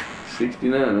 '69.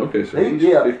 69, okay, so he's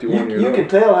Yeah, 51 years you old. can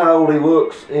tell how old he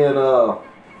looks in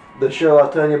the show I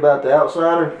was telling you about, The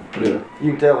Outsider. Yeah.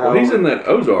 You can tell how Well, he's old in that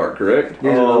Ozark, correct?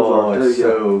 He's in Ozark, too, it's yeah.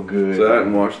 so good. So I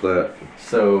hadn't watched that.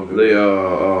 So good.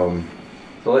 The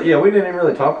So yeah, we didn't even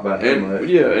really talk about him and much.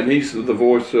 yeah, and he's the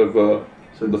voice of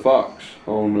the fox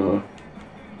on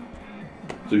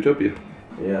Zootopia.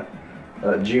 Yeah.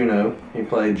 Juno, he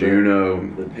played Juno.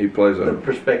 He plays the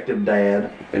prospective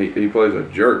dad. he plays a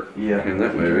jerk Yeah. in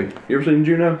that movie. You ever seen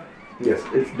Juno? Yes,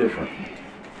 it's different.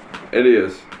 It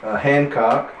is.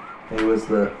 Hancock, he was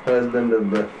the husband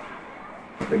of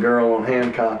the girl on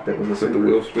Hancock that was a Is that the super.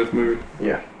 Will Smith movie?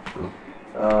 Yeah.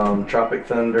 Tropic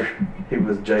Thunder, he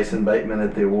was Jason Bateman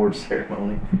at the awards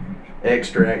ceremony.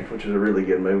 Extract, which is a really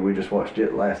good movie. We just watched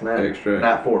it last night. Extract.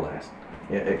 Night before last.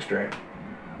 Yeah, Extract.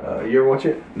 You ever watch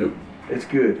it? Nope. It's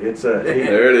good. It's There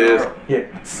it is. Yeah.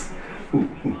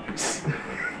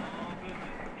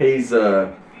 He's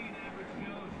they're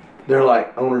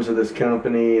like owners of this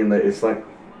company, and it's like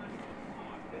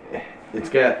it's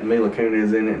got Mila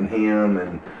Kunis in it and him,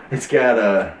 and it's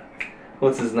got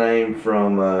what's his name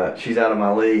from She's Out of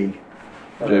My League.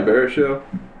 Jay Baruchel?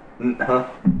 Huh?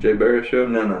 Jay Baruchel?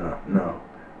 No.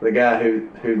 The guy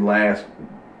who laughs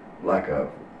like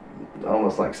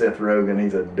almost like Seth Rogen.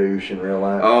 He's a douche in real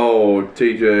life. Oh,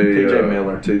 TJ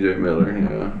Miller. TJ Miller,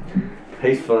 yeah.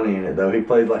 He's funny in it though. He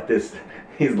plays like this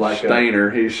He's like Stainer.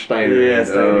 He's Stainer. Yeah,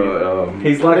 Stainer.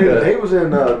 He's like he a. was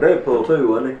in Deadpool too,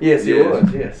 wasn't he? Yes, he Yes.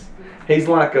 was. Yes, he's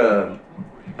like a.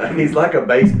 He's like a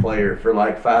bass player for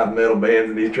like 5 metal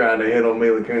bands, and he's trying to hit on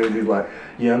Mila Kunis. He's like,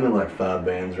 yeah, I'm in like 5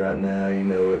 bands right now, you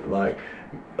know, with like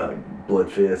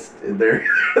Blood Fist. There,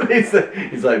 he's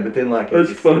like, but then like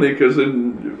That's funny because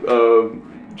in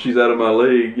She's Out of My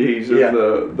League, he's Yeah. in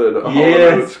the Hall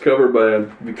Yes. Notes cover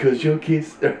band. because your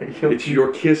kiss. It's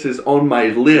Your Kisses on My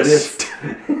List.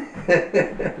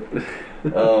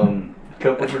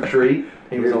 Couples Retreat.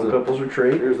 He was Here's on the- Couples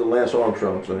Retreat. Here's the Lance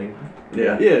Armstrong scene.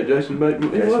 Yeah. Yeah, Jason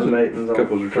Bateman. He Jason wasn't. Bateman's on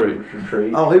Couples Retreat.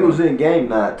 Retreat. Oh, he was in Game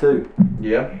Night too.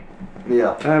 Yeah.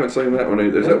 Yeah. I haven't seen that one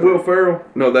either. Is that Will Ferrell?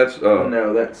 No, that's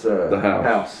No, that's The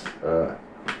House.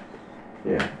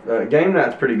 Game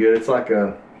night's pretty good. It's like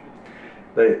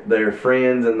they're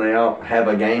friends and they all have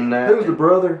a game night. Who's the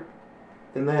brother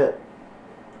in that?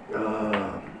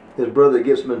 His brother that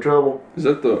gets him in trouble. Is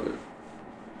that the?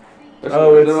 That's,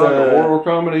 Oh, is it's, that like a uh, horror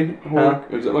comedy? Horror?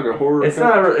 huh? Is it like a horror? It's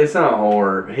comedy? not. It's not a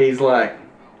horror. He's like.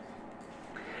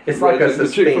 It's like a Is it the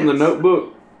suspense. chick from The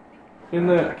Notebook in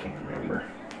I that? can't remember.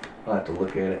 I'll have to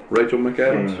look at it. Rachel Game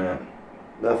McAdams. night.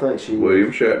 I think she.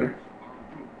 William Shatner.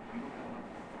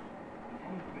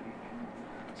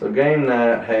 So game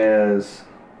night has.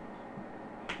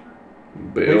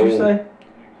 Bill. Who'd you say?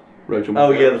 Rachel.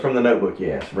 Oh McAdams. yeah, from The Notebook.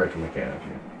 Yes, Rachel McAdams.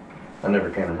 Yeah. I never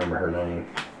can remember her name.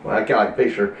 Well, I can like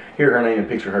hear her name and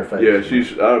picture her face. Yeah,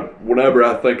 she's. Whenever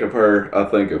I think of her, I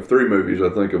think of 3 movies. I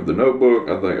think of The Notebook.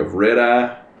 I think of Red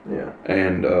Eye Yeah.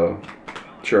 and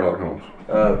Sherlock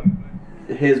Holmes.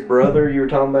 His brother you were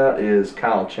talking about is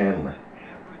Kyle Chandler.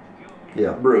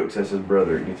 Yeah. Brooks, that's his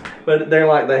brother. But they're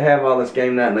like, they have all this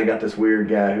game night and they got this weird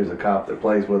guy who's a cop that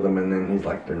plays with them and then he's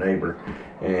like their neighbor.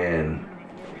 And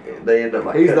they end up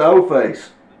like... He's the old face.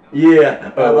 Yeah.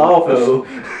 The Office. Oh.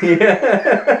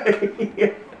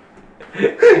 Yeah.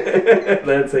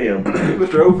 That's him.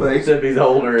 Mr. Old Face. Except he's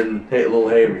older and a little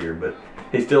heavier, but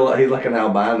he's like an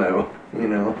albino, you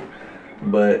know.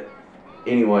 But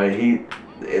anyway,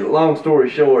 long story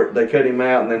short, they cut him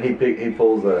out and then he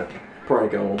pulls a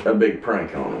Prank on him. big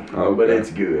prank on him. Okay. But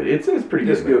it's good. It's pretty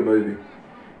good. It's a good movie.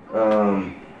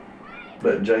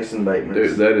 But Jason Bateman.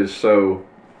 Dude, that is so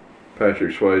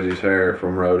Patrick Swayze's hair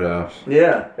from Roadhouse.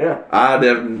 Yeah. I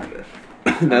definitely.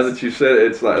 Now that you said it,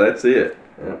 it's like that's it.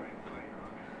 Yeah.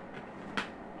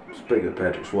 Speaking of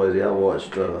Patrick Swayze, I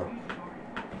watched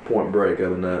Point Break the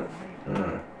other night.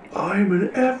 I'm an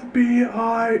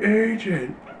FBI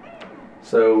agent.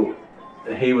 So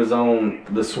he was on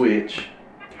The Switch.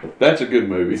 That's a good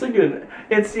movie. It's a good.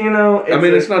 It's you know. I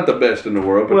mean, it's not the best in the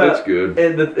world, but it's good.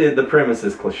 The premise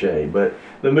is cliche, but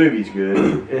the movie's good,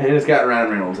 and it's got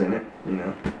Ryan Reynolds in it. You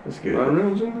know, it's good. Ryan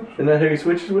Reynolds in this? Isn't that who he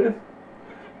switches with?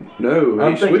 No,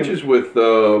 I'm he thinking- switches with.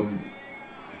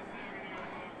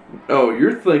 Oh,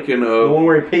 you're thinking The of. one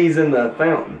where he pees in the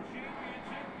fountain,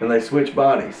 and they switch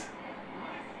bodies.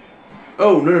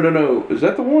 Oh no! Is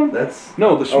that the one? That's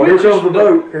No, the switch. Oh, here is comes the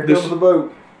boat. Here the- comes the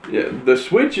boat. Yeah, the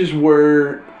switch is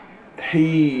where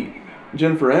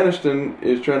Jennifer Aniston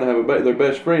is trying to have a baby. They're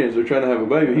best friends. They're trying to have a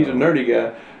baby. He's a nerdy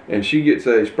guy, and she gets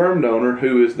a sperm donor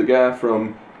who is the guy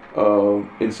from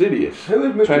Insidious. Who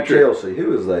is Mr. Patrick- Chelsea?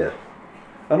 Who is that?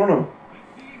 I don't know.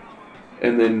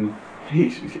 And then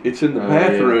it's in the Oh,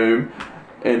 bathroom,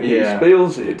 and he Yeah.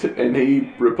 spills it, and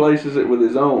he replaces it with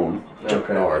his own,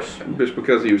 okay. Norris. just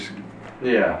because he was.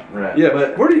 Yeah, right. Yeah,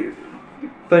 but where do you?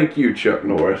 Thank you, Chuck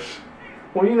Norris.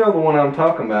 well, you know the one I'm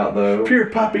talking about though, Pure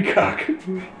poppycock.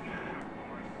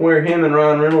 where him and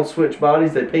Ryan Reynolds switch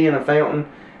bodies. They pee in a fountain,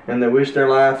 and they wish their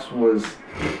lives was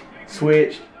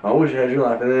switched. I wish I had your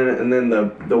life, and then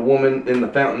the woman in the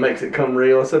fountain makes it come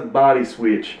real. It's a body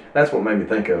switch. That's what made me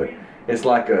think of it. It's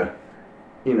like a,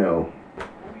 you know,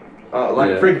 like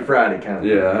Yeah. Freaky Friday kind of.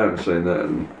 Yeah, I haven't seen that.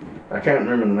 And I can't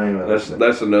remember the name of it.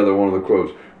 that's another one of the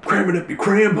quotes. Cram it up your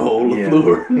cram hole, Yeah.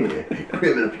 LaFleur. Yeah.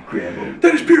 Cram it up your cram hole.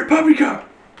 That is pure poppycock.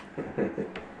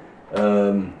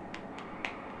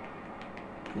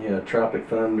 Yeah, Tropic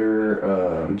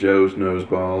Thunder, Joe's nose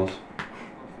balls.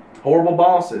 Horrible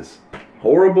Bosses.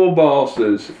 Horrible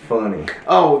bosses. Funny.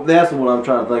 Oh, that's the one I'm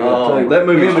trying to think Oh, of too. that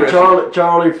movie's Him and stressful.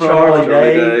 Charlie from Charlie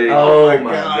Day. Day. Oh, Oh my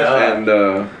my god.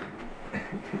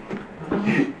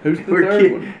 And who's the We're third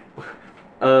kid- one?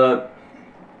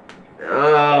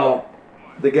 Oh,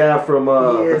 the guy from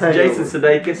yes, Hangover. Jason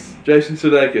Sudeikis. Jason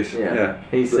Sudeikis. Yeah.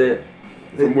 He said,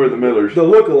 From We're the Millers. The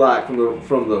lookalike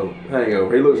from the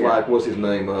Hangover. He looks Yeah. like what's his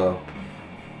name? The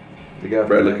guy from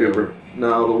Bradley Hangover. Cooper.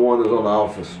 No, the one that's on The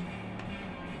Office.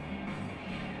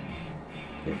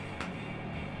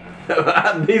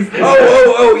 These.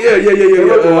 Oh, yeah. They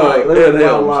look alike. They Ed look a lot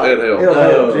Helms. alike. Ed Helms.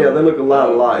 Ed Helms, yeah, they look a lot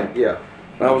Oh. alike. Yeah.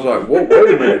 I was like, whoa,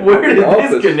 wait a minute. Where did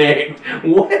Office. this connect?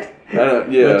 What? Yeah.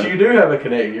 But you do have a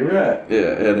connect. You're right. Yeah,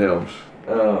 Ed Helms.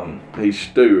 He's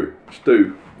Stu.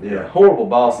 Yeah. Horrible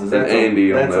Bosses. And That's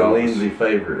Andy on That's The a Office. Lindsay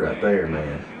favorite right there,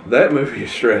 man. That movie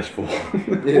is stressful.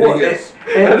 Well, Yes.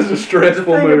 That is a stressful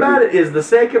the thing movie. about it is the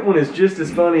second one is just as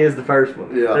funny as the first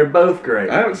one. Yeah. They're both great.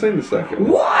 I haven't seen the second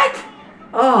one. What?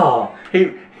 Oh,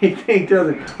 he tells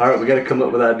him, all right, we got to come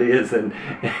up with ideas, and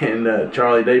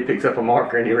Charlie Day picks up a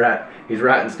marker and he's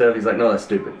writing stuff. He's like, no, that's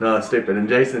stupid. No, that's stupid. And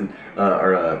Jason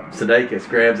Sudeikis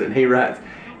grabs it and he writes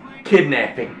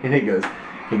kidnapping, and he goes,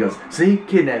 see,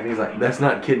 kidnapping. He's like, that's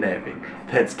not kidnapping.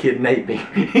 That's kidnapping.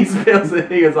 He spells it.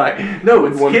 He goes like, no,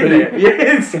 it's One P. kidnapping. Yeah,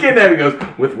 it's kidnapping. He goes,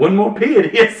 with one more P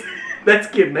it is. That's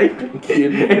kidnapping.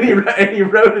 Kidnapping. And he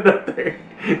wrote it up there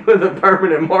with a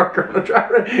permanent marker on the dry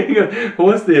erase. He goes,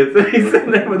 what's this? And he's sitting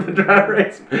there with the dry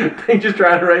erase. He just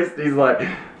trying to erase it. He's like,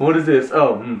 what is this?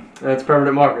 Oh, that's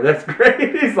permanent marker. That's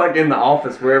great. He's like in the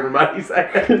office where everybody's at.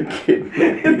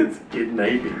 It's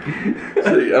kidnapping.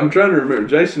 See, I'm trying to remember.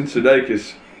 Jason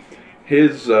Sudeikis,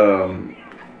 his,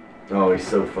 Oh, he's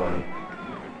so funny.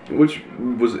 which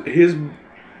was his,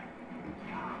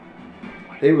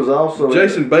 He was also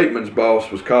Jason Bateman's boss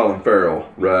was Colin Farrell,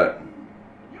 right?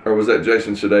 Or was that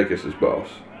Jason Sudeikis' boss?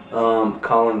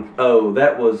 Colin. Oh,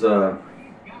 that was The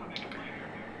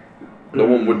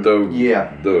one with the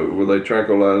yeah. where they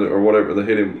tranquilize it or whatever, they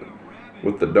hit him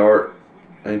with the dart.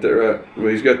 Ain't that right? Well,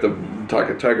 he's got the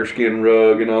tiger skin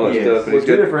rug and all that Yes. stuff. And Was he's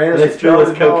got, Jennifer They Aniston spill his Charlie's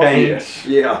boss? cocaine. yes.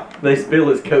 Yeah. They spill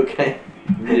his cocaine.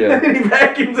 Yeah. And he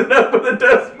vacuums it up with a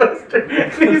dustbuster.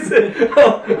 And he said,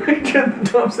 oh, he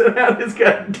just dumps it out. It's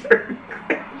got dirt.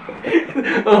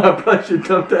 Oh, I probably should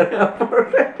dump that out for a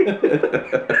vacuum.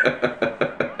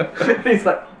 And he's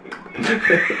like,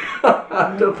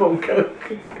 I dump on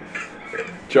coke.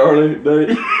 Charlie,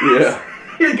 yeah.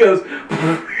 He goes,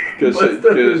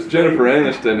 Because Jennifer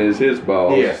Aniston is his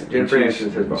boss. Yes, and Jennifer she's Aniston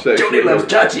is his boss. sexually- Joni loves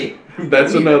Chachi.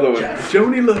 That's another one.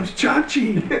 Joni loves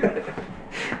Chachi.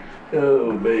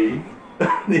 Oh, me.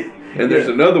 And there's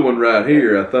another one right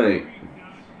here, I think.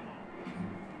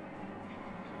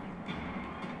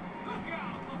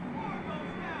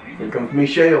 Here comes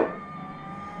Michelle.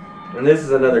 And this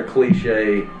is another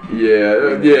cliche.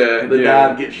 Yeah, The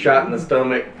guy gets shot in the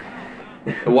stomach.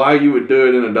 Why you would do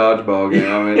it in a dodgeball game?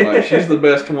 I mean, like, she's the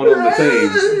best one on the team.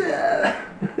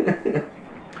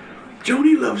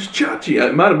 Joni loves Chachi.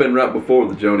 It might have been right before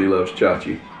the Joni loves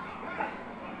Chachi.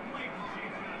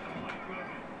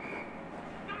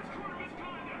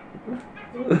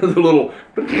 The little.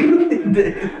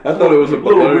 I thought it was a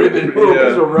Little balloon. ribbon, little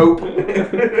piece of rope.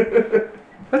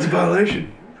 That's a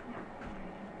violation.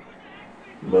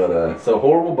 But so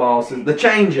horrible bosses. The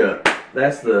change up.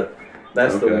 That's the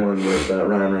Okay. one with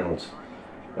Ryan Reynolds.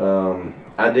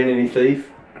 Identity Thief.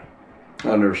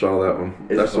 I never saw that one.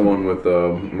 It's That's fun. the one with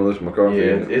Melissa McCarthy. Yeah,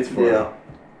 in it. it's fun. Yeah.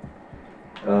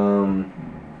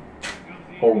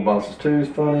 Horrible Bosses 2 is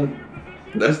funny.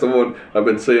 That's the one I've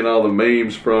been seeing all the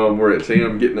memes from where it's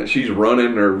him getting it. She's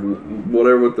running or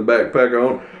whatever with the backpack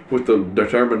on with the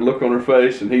determined look on her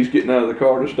face, and he's getting out of the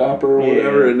car to stop her or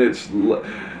whatever. Yeah. And it's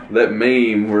that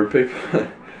meme where people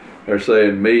are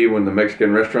saying me when the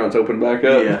Mexican restaurants open back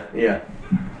up. Yeah.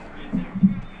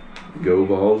 Go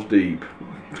balls deep.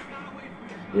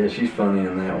 Yeah, she's funny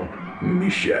in that one.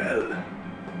 Michelle.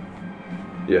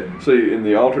 Yeah. See, in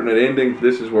the alternate ending,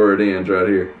 this is where it ends right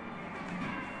here.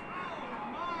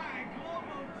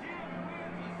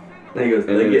 He goes,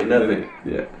 they get nothing.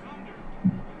 Yeah.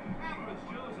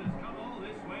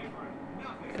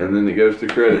 And then it goes to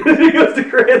credits. He goes to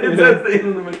credits at the end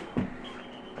of the movie.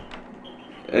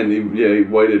 And he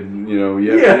waited,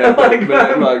 Yeah, that was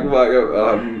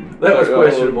like,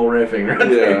 questionable riffing right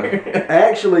Yeah. there.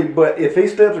 Actually, but if he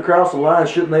steps across the line,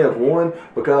 shouldn't they have won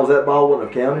because that ball wouldn't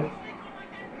have counted?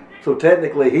 So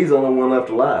technically, he's the only one left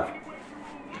alive.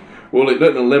 Well, it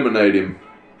doesn't eliminate him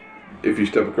if you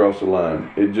step across the line.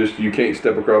 It just, you can't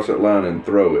step across that line and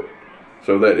throw it.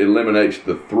 So that eliminates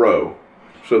the throw.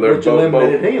 So they're Which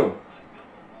eliminated him.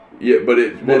 Yeah, but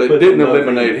it That puts didn't them both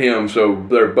eliminate him, so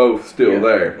they're both still Yeah,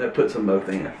 there. That puts them both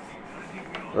in.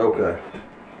 Okay.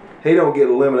 He don't get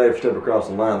eliminated for stepping across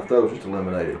the line. The throw's just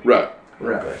eliminated. Right.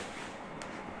 Right. Okay.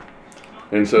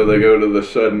 And so they go to the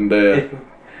sudden death.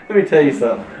 Let me tell you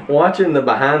something. Watching the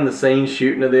behind the scenes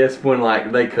shooting of this, when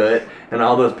like they cut and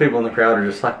all those people in the crowd are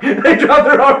just like they drop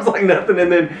their arms like nothing,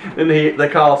 and then they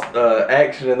call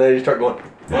action, and they just start going.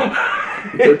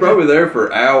 They're probably there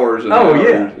for hours and Oh hours.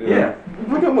 yeah, you know. yeah.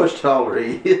 Look how much taller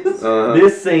he is. Uh-huh.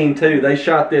 This scene too, they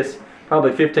shot this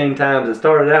probably 15 times. It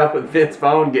started out with Vince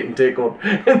Vaughn getting tickled,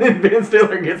 and then Ben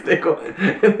Stiller gets tickled,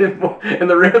 and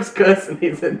the ref's cussing.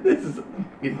 He said, "This is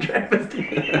a travesty."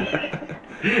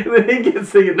 And then he gets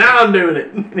singing, "Now I'm doing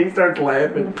it," and he starts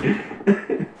laughing.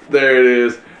 There it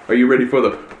is. Are you ready for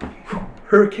the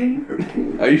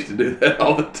hurricane? I used to do that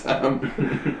all the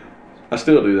time. I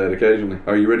still do that occasionally.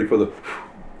 Are you ready for the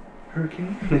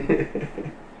hurricane?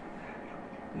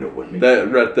 No one.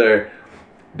 That right there.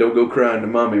 Don't go crying to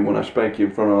mommy when I spank you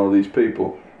in front of all these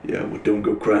people. Yeah, well, don't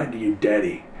go crying to your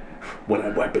daddy when I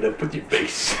wipe it up with your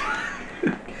face.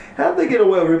 How'd they get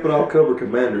away with ripping off Cobra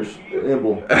Commander's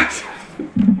emblem?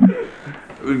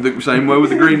 The same way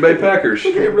with the Green Bay Packers.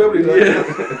 He can't rub it in.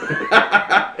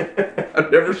 I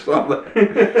never saw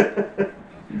that.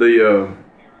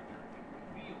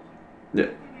 Yeah.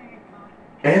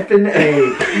 F and A.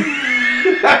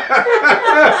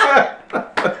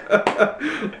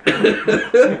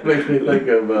 Makes me think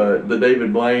of the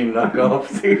David Blaine knockoff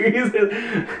series.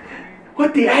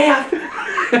 What the F?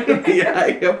 The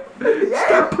F.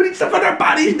 Stop putting stuff on our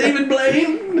bodies, David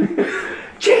Blaine.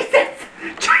 Jesus!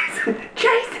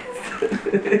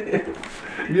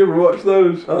 You ever watch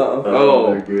those?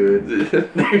 Oh, they're good.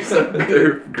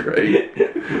 They're great.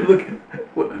 Look,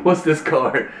 what's this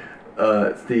card?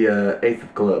 It's the Ace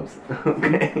of Clubs.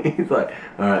 Okay. He's like,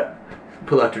 all right,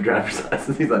 pull out your driver's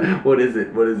license. He's like, what is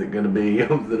it? What is it gonna be? He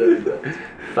opens it up.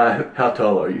 Five. How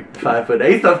tall are you? 5 foot.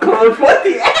 Ace of Clubs. What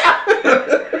the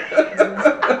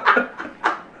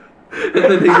And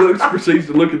then he proceeds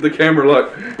to look at the camera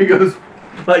like he goes,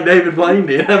 like David Blaine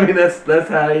did. I mean, that's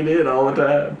how he did all the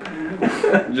time.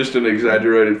 just an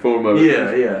exaggerated form of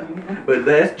it. Yeah. But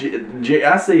that's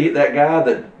I see that guy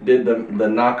that did the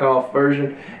knockoff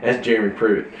version. That's Jeremy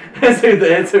Pruitt. That's who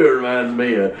it reminds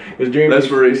me of. That's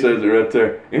where he says it right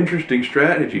there. Interesting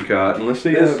strategy, Cotton. Let's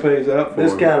see how it pays out for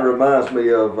This him. kind of reminds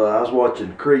me of I was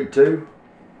watching Creed 2,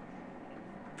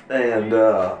 and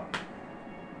y'all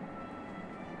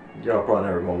probably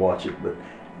never gonna watch it, but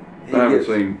I haven't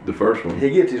seen the first one.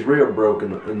 he gets his rib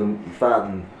broken in the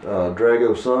fighting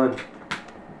Drago's son.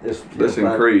 That's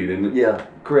in Creed, isn't it? Yeah,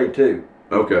 Creed 2.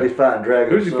 Okay. He's fighting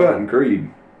Drago's Who's he son. fighting? Creed.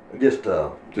 Just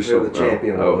Just whoever the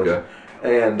champion was. Okay.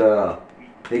 And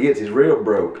he gets his rib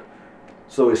broke,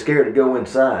 so he's scared to go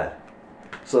inside.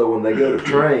 So when they go to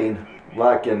train,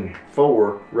 like in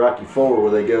Rocky 4,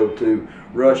 where they go to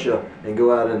Russia and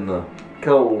go out in the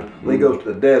cold, they go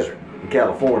to the desert in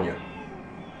California.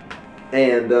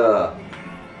 And the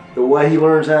way he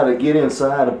learns how to get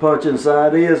inside and punch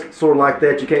inside is sort of like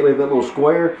that. You can't leave that little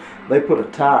square. They put a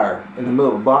tire in the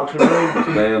middle of a boxing ring.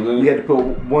 Stands in. You had to put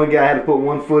one guy had to put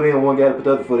one foot in, one guy had to put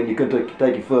the other foot in. You couldn't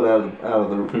take your foot out of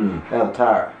the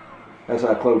tire. That's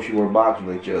how close you were boxing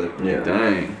with each other. Yeah.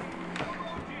 Dang.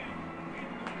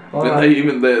 Well, And they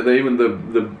even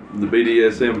the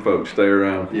BDSM folks stay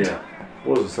around. Yeah.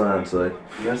 What does the sign say?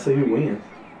 You gotta see who wins.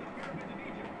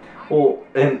 Well,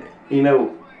 and he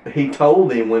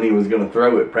told him when he was gonna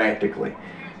throw it. Practically,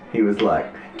 he was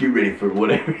like, "Get ready for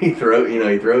whatever he throws."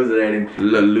 He throws it at him.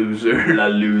 La loser. La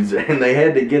loser, and they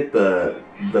had to get the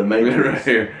Right Matrix.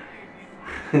 here.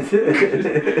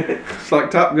 It's like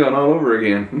Top Gun all over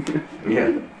again.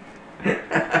 Yeah.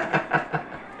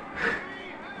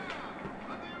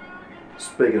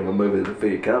 Speaking of a movie that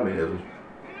defeated communism,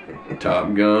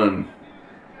 Top Gun.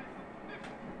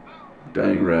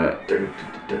 Dang right.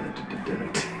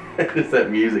 Just that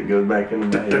music goes back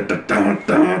into my head.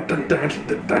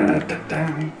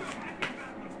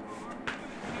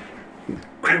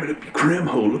 Cram it up your cram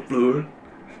hole, LaFleur.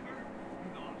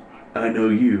 I know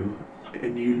you,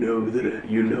 and you know that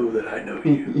I know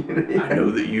you. I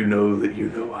know that you know that you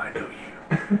know I know you.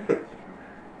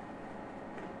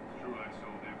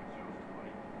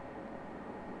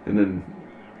 And then,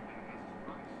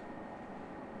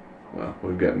 well,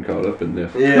 we've gotten caught up in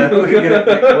this. Yeah, we got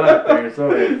that clap there.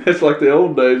 Sorry. It's like the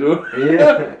old days, huh?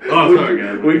 Yeah. Oh, sorry,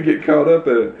 guys. We'd get caught up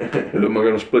in it. Who am I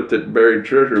going to split that buried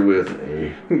treasure with?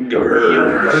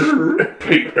 Grrr,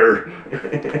 Peter.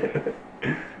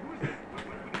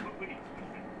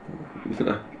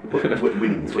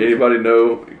 Anybody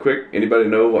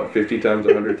know what 50 times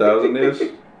 100,000 is?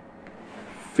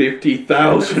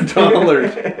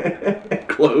 $50,000.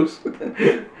 Close.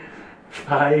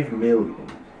 5 million.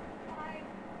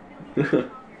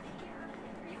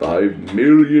 $5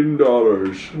 million.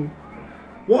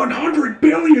 $100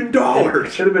 billion.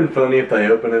 Should have been funny if they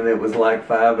opened and it was like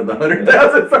 5 of the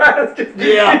 100,000 signs.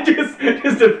 Just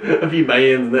a few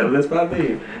bands. That's 5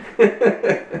 million.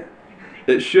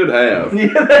 It should have.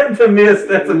 Yeah, that's a miss.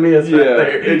 That's a miss right Yeah,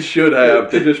 there. it should have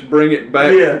to just bring it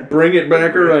back. Yeah. Bring it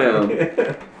back around.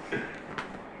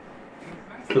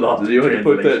 Lost You have to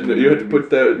put that. You have to put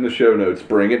that in the show notes.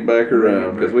 Bring it back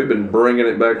around because we've been bringing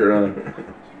it back around.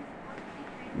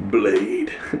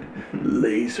 Blade,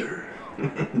 laser,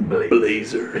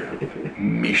 blazer,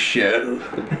 Michelle.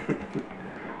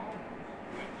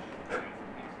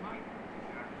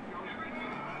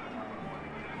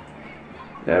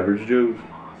 Average Joe's.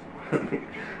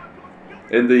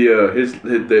 And the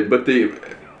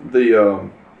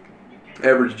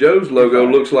Average Joe's logo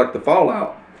looks like the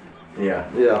Fallout Yeah.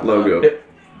 logo.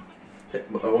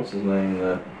 What's his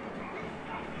name?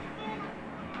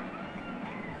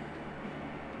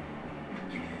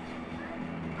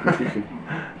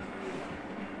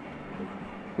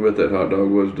 I bet that hot dog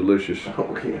was delicious.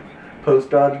 Oh yeah. Post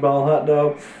dodgeball hot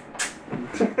dog.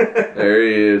 There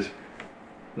he is.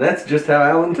 That's just how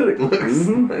Alan Tudyk looks.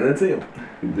 Mhm. That's him.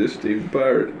 This Steve the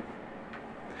Pirate.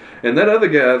 And that other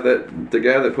guy, the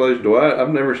guy that plays Dwight, I've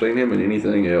never seen him in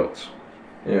anything else.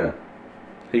 Yeah.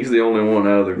 He's the only one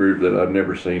out of the group that I've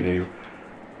never seen him.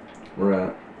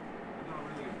 Right.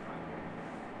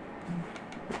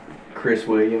 Chris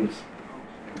Williams.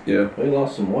 Yeah. He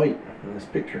lost some weight in this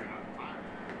picture.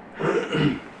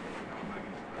 Like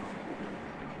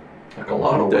a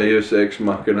lot of weight. Deus Ex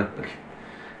Machina.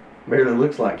 Barely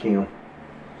looks like him.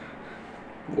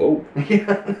 Whoa.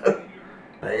 Yeah.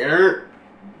 There.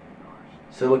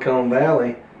 Silicon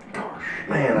Valley. Gosh,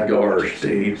 man, I got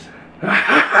Steve.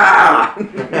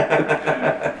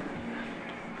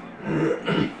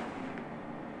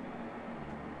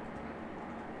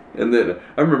 And then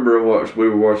I remember we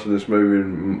were watching this movie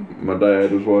and my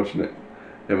dad was watching it.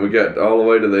 And we got all the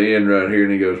way to the end right here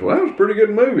and he goes, well, that was a pretty good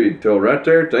movie. Till right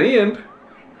there at the end.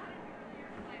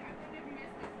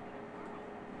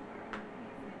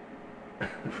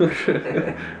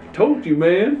 Told you,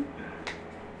 man.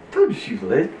 Told you she was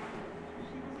lit.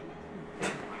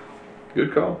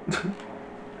 Good call.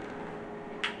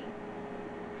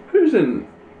 Who's in?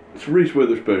 It's Reese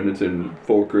Witherspoon that's in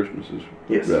Four Christmases.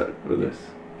 Yes. Right. With Yes.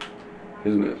 it.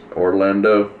 Isn't it?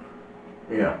 Orlando.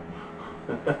 Yeah.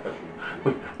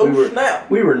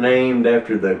 We were named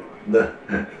after the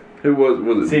Who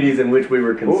was it? cities in which we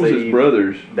were conceived. What was his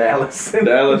brothers? Dallas.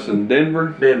 Dallas and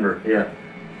Denver? Denver, yeah.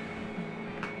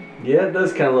 Yeah, it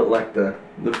does kind of look like the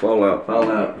The Fallout.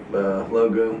 Fallout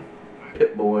logo.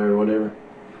 Pit Boy or whatever.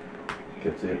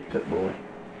 Gets it, Pit Boy.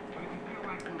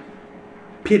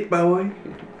 Pit Boy.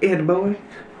 Ed Boy.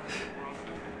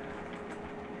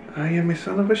 I am a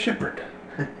son of a shepherd.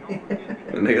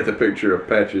 And they got the picture of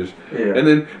Patches. Yeah. And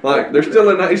then, like,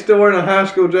 he's still wearing a high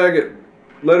school jacket,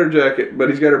 leather jacket, but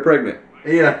he's got her pregnant.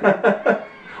 Yeah.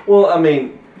 Well, I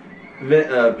mean,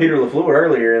 Peter LaFleur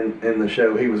earlier in the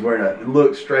show, he was wearing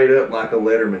looked straight up like a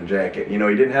Letterman jacket. You know,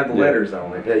 he didn't have the letters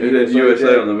on it. It had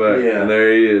USA on the back. Yeah. And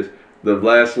there he is. The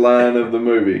last line of the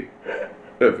movie.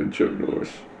 Effing Chuck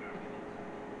Norris.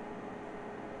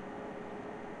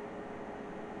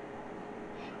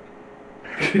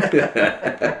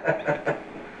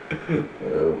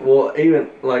 Well, even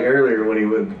like earlier when he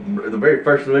would, the very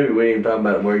first movie we didn't even talk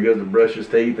about it, where he goes to brush his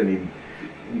teeth and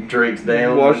he drinks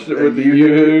down. Washed it with the Yoo-hoo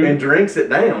Yoo-hoo. and drinks it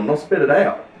down. Don't spit it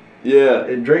out. Yeah.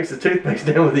 And drinks the toothpaste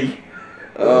down with the.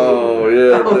 Oh,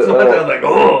 yeah. I was like,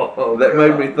 oh, that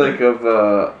made me think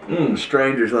of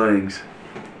Stranger Things.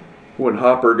 When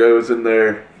Hopper goes in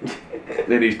there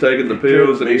and he's taking the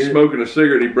pills and he's smoking a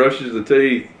cigarette, he brushes the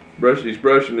teeth. He's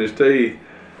brushing his teeth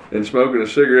and smoking a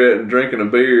cigarette and drinking a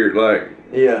beer. Like,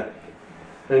 yeah.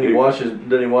 And he wash his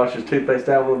toothpaste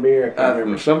out with a beer? I can't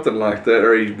remember. something like that.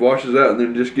 Or he washes out and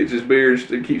then just gets his beer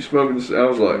and keeps smoking. I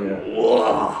was like, Yeah.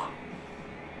 whoa.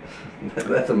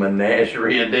 That's a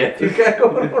menagerie of death you got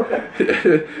going on.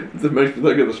 That makes me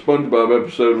think of the SpongeBob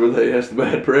episode where they ask the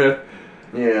bad breath.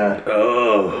 Yeah.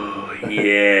 Oh,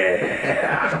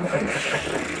 yeah.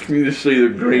 You just see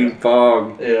the green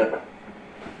fog. Yeah.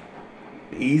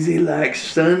 Easy like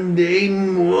Sunday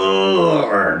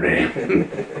morning.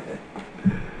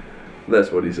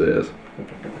 That's what he says.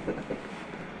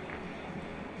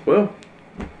 Well,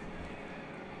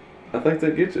 I think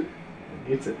that gets it.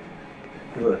 Gets it.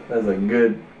 That's a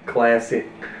good classic.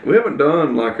 We haven't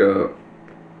done like I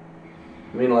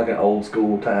mean, like an old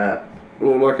school type.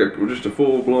 just a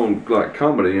full blown like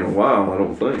comedy in a while. I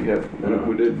don't think.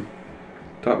 We did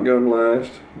Top Gun last,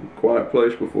 Quiet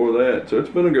Place before that. So it's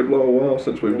been a good long while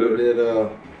since we've done it. did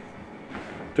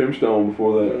Tombstone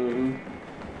before that.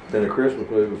 then a Christmas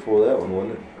movie before that one,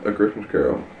 wasn't it? A Christmas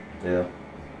Carol. Yeah.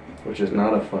 Which is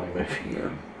not a funny movie.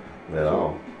 Yeah. At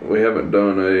all. We haven't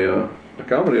done a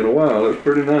comedy in a while. It's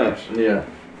pretty nice. Yeah.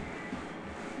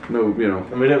 No, you know.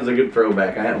 I mean, it was a good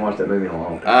throwback. I hadn't watched that movie in a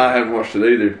long time. I haven't watched it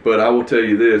either, but I will tell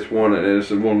you this one, and it's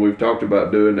the one we've talked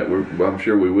about doing that I'm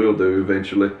sure we will do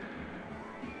eventually.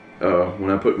 When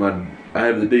I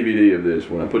have the DVD of this.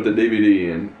 When I put the DVD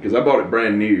in, because I bought it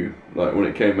brand new, like when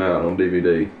it came out on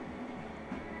DVD.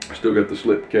 I still got the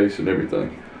slip case and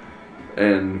everything,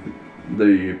 and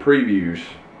the previews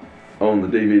on the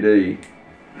DVD.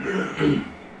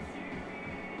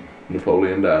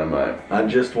 Napoleon Dynamite. I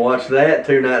just watched that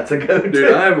 2 nights ago.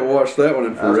 Dude, I haven't watched that one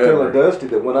in I was telling forever. Dusty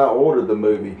that when I ordered the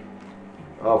movie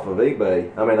off of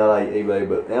eBay, I mean not eBay,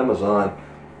 but Amazon,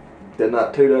 that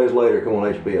not 2 days later come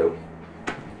on HBO.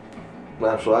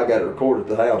 Now, so I got it recorded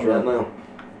at the house right now.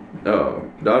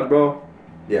 Dodgeball?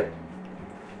 Yeah.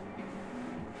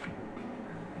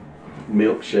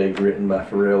 Milkshake written by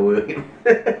Pharrell Williams.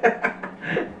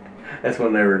 That's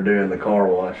when they were doing the car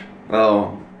wash.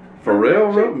 Oh,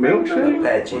 Pharrell wrote Milkshake?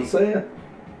 Apache. What's that?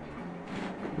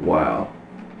 Wow.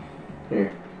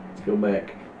 Here, let's go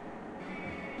back.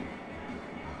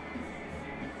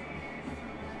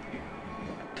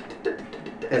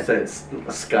 That's that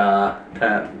ska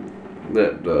type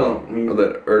That Punk music.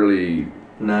 that early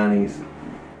 90s.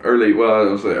 well,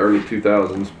 I was say early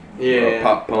 2000s Yeah.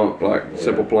 pop punk like Yeah.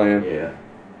 Simple Plan. Yeah.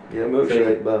 Yeah,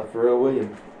 Milkshake by Pharrell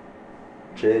Williams.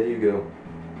 Chad, you go.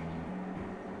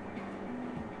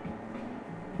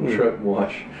 Truck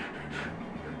wash.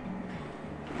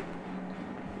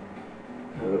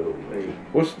 Oh, man.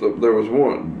 There was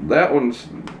one.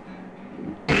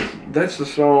 That's the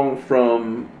song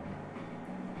from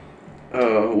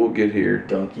we'll get here.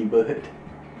 Donkey butt.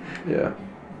 Yeah.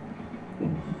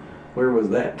 Where was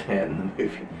that at in the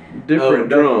movie?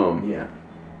 Different Oh, Drum. Yeah.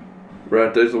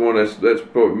 Right, there's the one that's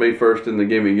put me first in the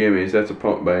Gimme Gimmes. That's a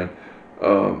punk band.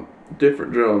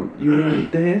 Different Drum. You wanna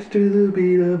dance to the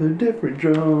beat of a different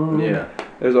drum. Yeah.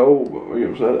 There's old,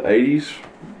 was that 80s?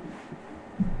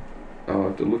 I'll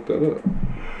have to look that up.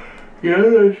 Yeah,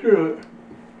 that's right.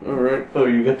 All right. Oh,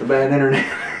 you got the bad internet.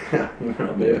 Yeah.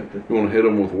 You want to hit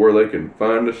them with where they can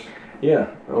find us? Yeah.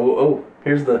 Oh,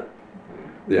 here's the.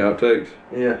 The outtakes?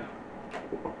 Yeah.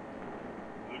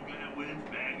 Good guy wins,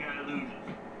 bad guy loses.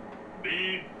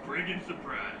 Big friggin'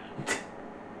 surprise.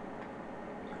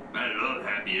 I love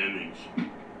happy endings.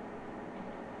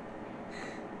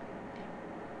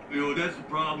 You know, that's the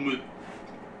problem with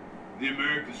the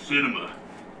American cinema.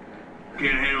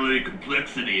 Can't handle any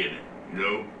complexity in it, you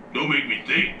know? Don't make me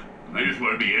think. I just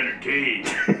want to be entertained.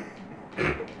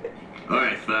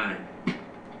 Alright, fine.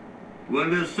 Want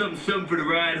a little something for the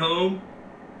ride home?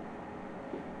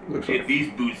 Looks Get like.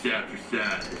 these boots out for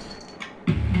size.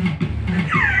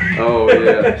 Oh,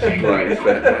 yeah. Right,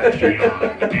 fat bastard.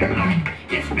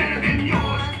 It's better than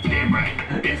yours. Damn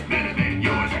right. It's better than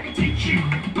yours. I can teach you,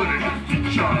 but I have to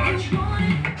charge.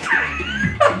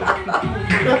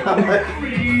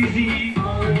 Crazy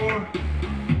for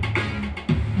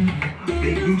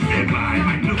they lose their mind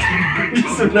when looking for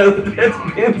Just to know that that's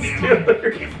Ben Stiller.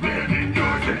 It's better than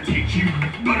yours. I can teach you,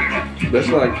 but I have to That's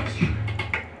like.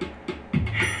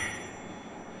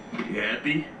 You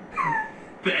happy?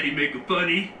 Fatty making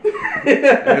funny?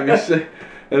 Have you seen?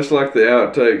 That's like the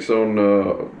outtakes on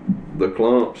the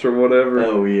Clumps or whatever.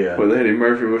 Oh, yeah. With Eddie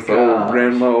Murphy with the Gosh. old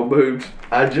grandma boobs.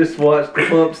 I just watched The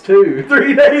Clumps 2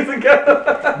 3 days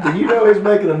ago. Do you know he's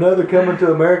making another Coming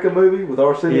to America movie with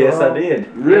Arsenio Yes, Hall? I did.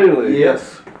 Really?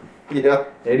 Yes. Yeah.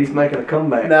 Eddie's making a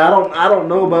comeback. Now I don't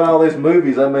know about all these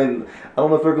movies. I mean, I don't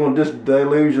know if they're going to just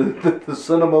deluge the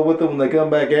cinema with them when they come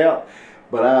back out.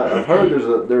 But I've heard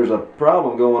there's a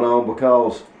problem going on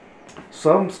because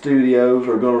some studios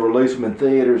are going to release them in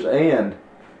theaters and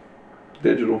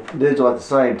Digital. digital at the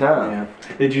same time.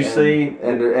 Yeah. Did you see?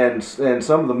 And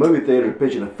some of the movie theaters are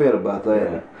pitching a fit about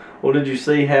that. Yeah. Well, did you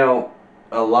see how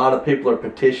a lot of people are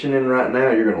petitioning right now?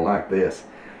 You're gonna like this.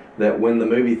 That when the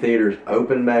movie theaters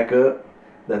open back up,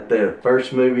 that the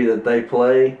first movie that they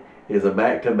play is a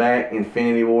back-to-back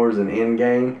Infinity Wars and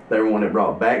Endgame. They want it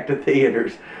brought back to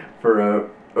theaters for a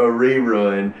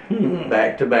rerun,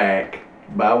 back-to-back.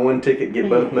 Buy one ticket, get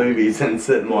both movies, and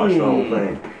sit and watch the whole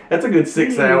thing. That's a good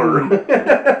 6 hour.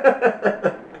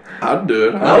 I'd do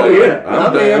it. Oh, yeah.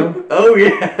 I'm down. Oh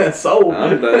yeah, sold.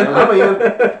 I'm down. I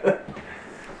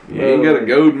mean, You ain't got to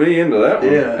goad me into that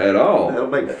one Yeah. at all. that'll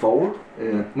make 4.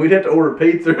 Yeah, we'd have to order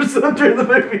pizza or something during the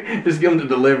movie. Just get them to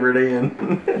deliver it in.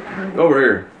 Over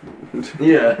here.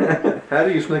 Yeah. How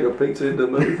do you sneak a pizza into a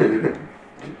movie theater?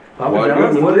 Papa White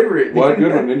John's, Goodman. whatever it White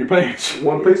Goodman in your pants.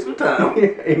 One piece at a time.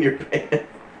 in your pants.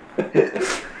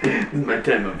 This is my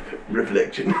time of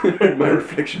reflection. My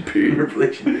reflection period.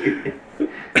 reflection period.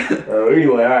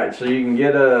 Anyway, all right. So you can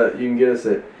get us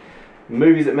at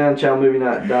movies at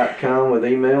mountainchildmovienight.com with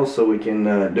emails so we can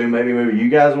do maybe a movie you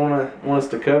guys want us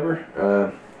to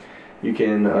cover. You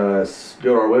can go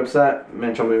to our website,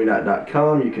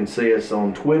 mountainchildmovienight.com. You can see us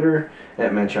on Twitter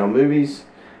at mountainchildmovies,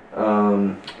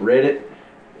 Reddit,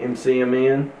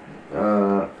 MCMN,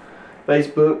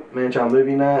 Facebook, Manchild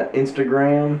Movie Night,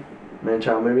 Instagram,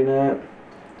 Manchild Movie Night.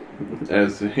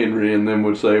 As Henry and them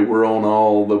would say, we're on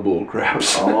all the bull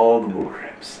craps. All the bull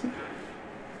craps.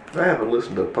 I haven't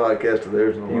listened to a podcast of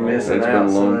theirs in a You're while. missing It's out,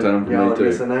 been a long son. time for Y'all me are too.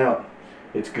 missing out.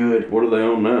 It's good. What are they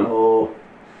on now? Oh,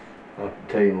 I'll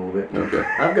tell you in a little bit. Okay.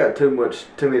 I've got too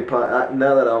many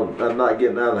now that I'm not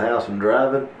getting out of the house and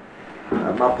driving,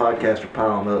 my podcasts are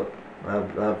piling up.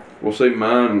 I've Well, see,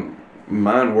 mine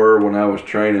were when I was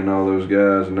training all those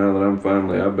guys, and now that I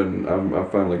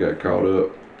finally got caught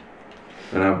up,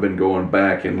 and I've been going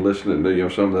back and listening to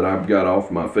some that I've got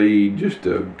off my feed just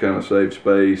to kind of save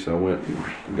space. I went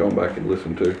and gone back and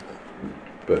listened to,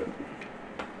 but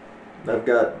I've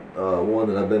got one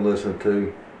that I've been listening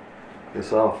to.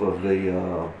 It's off of the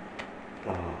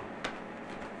I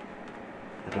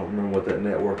don't remember what that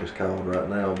network is called right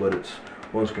now, but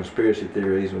one's conspiracy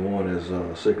theories and one is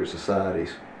secret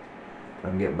societies.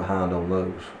 I'm getting behind on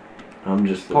those. I'm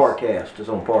just Parcast. It's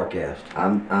on Parcast.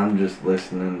 I'm just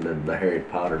listening to the Harry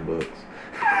Potter books.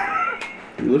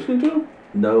 you listening to them?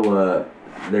 No,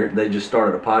 they just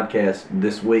started a podcast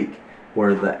this week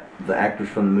where the actors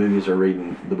from the movies are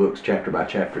reading the books chapter by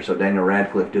chapter. So Daniel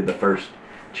Radcliffe did the first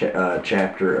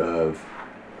chapter of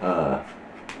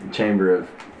Chamber of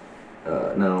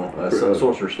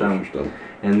Sorcerer's Stone,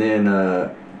 and then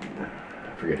I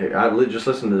forget who. I just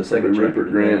listened to the second chapter. Rupert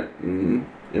Grant and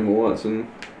Emma Watson.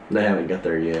 They haven't got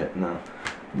there yet, no.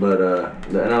 But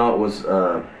no, it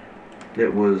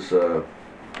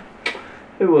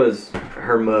was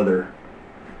her mother.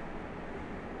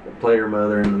 Played her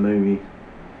mother in the movie.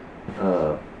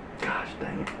 Gosh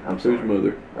dang it! I'm sorry. Whose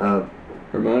mother?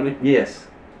 Hermione. Yes.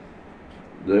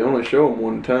 They only show them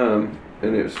one time,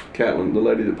 and it's Catelyn, the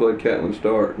lady that played Catelyn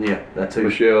Stark. Yeah, that's who.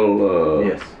 Michelle.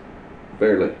 Yes.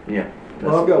 Fairley. Yeah.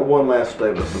 Well, I've got one last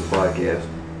statement for the podcast.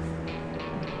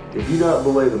 If you don't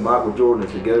believe that Michael Jordan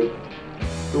is the GOAT,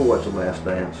 go watch The Last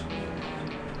Dance.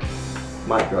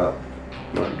 Mic drop.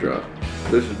 Mic drop.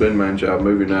 This has been Manchild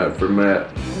Movie Night for Matt,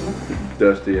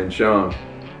 Dusty, and Sean.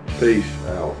 Peace.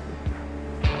 Out.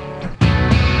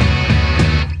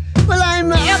 Well,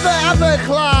 I'm upper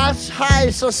class, high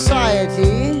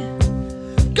society.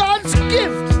 God's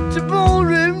gift to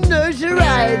ballroom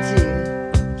notoriety.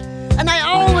 And I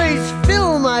always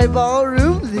fill my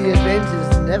ballroom, the event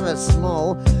is never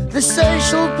small. The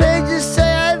social pages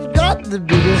say I've got the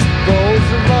biggest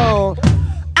balls of all.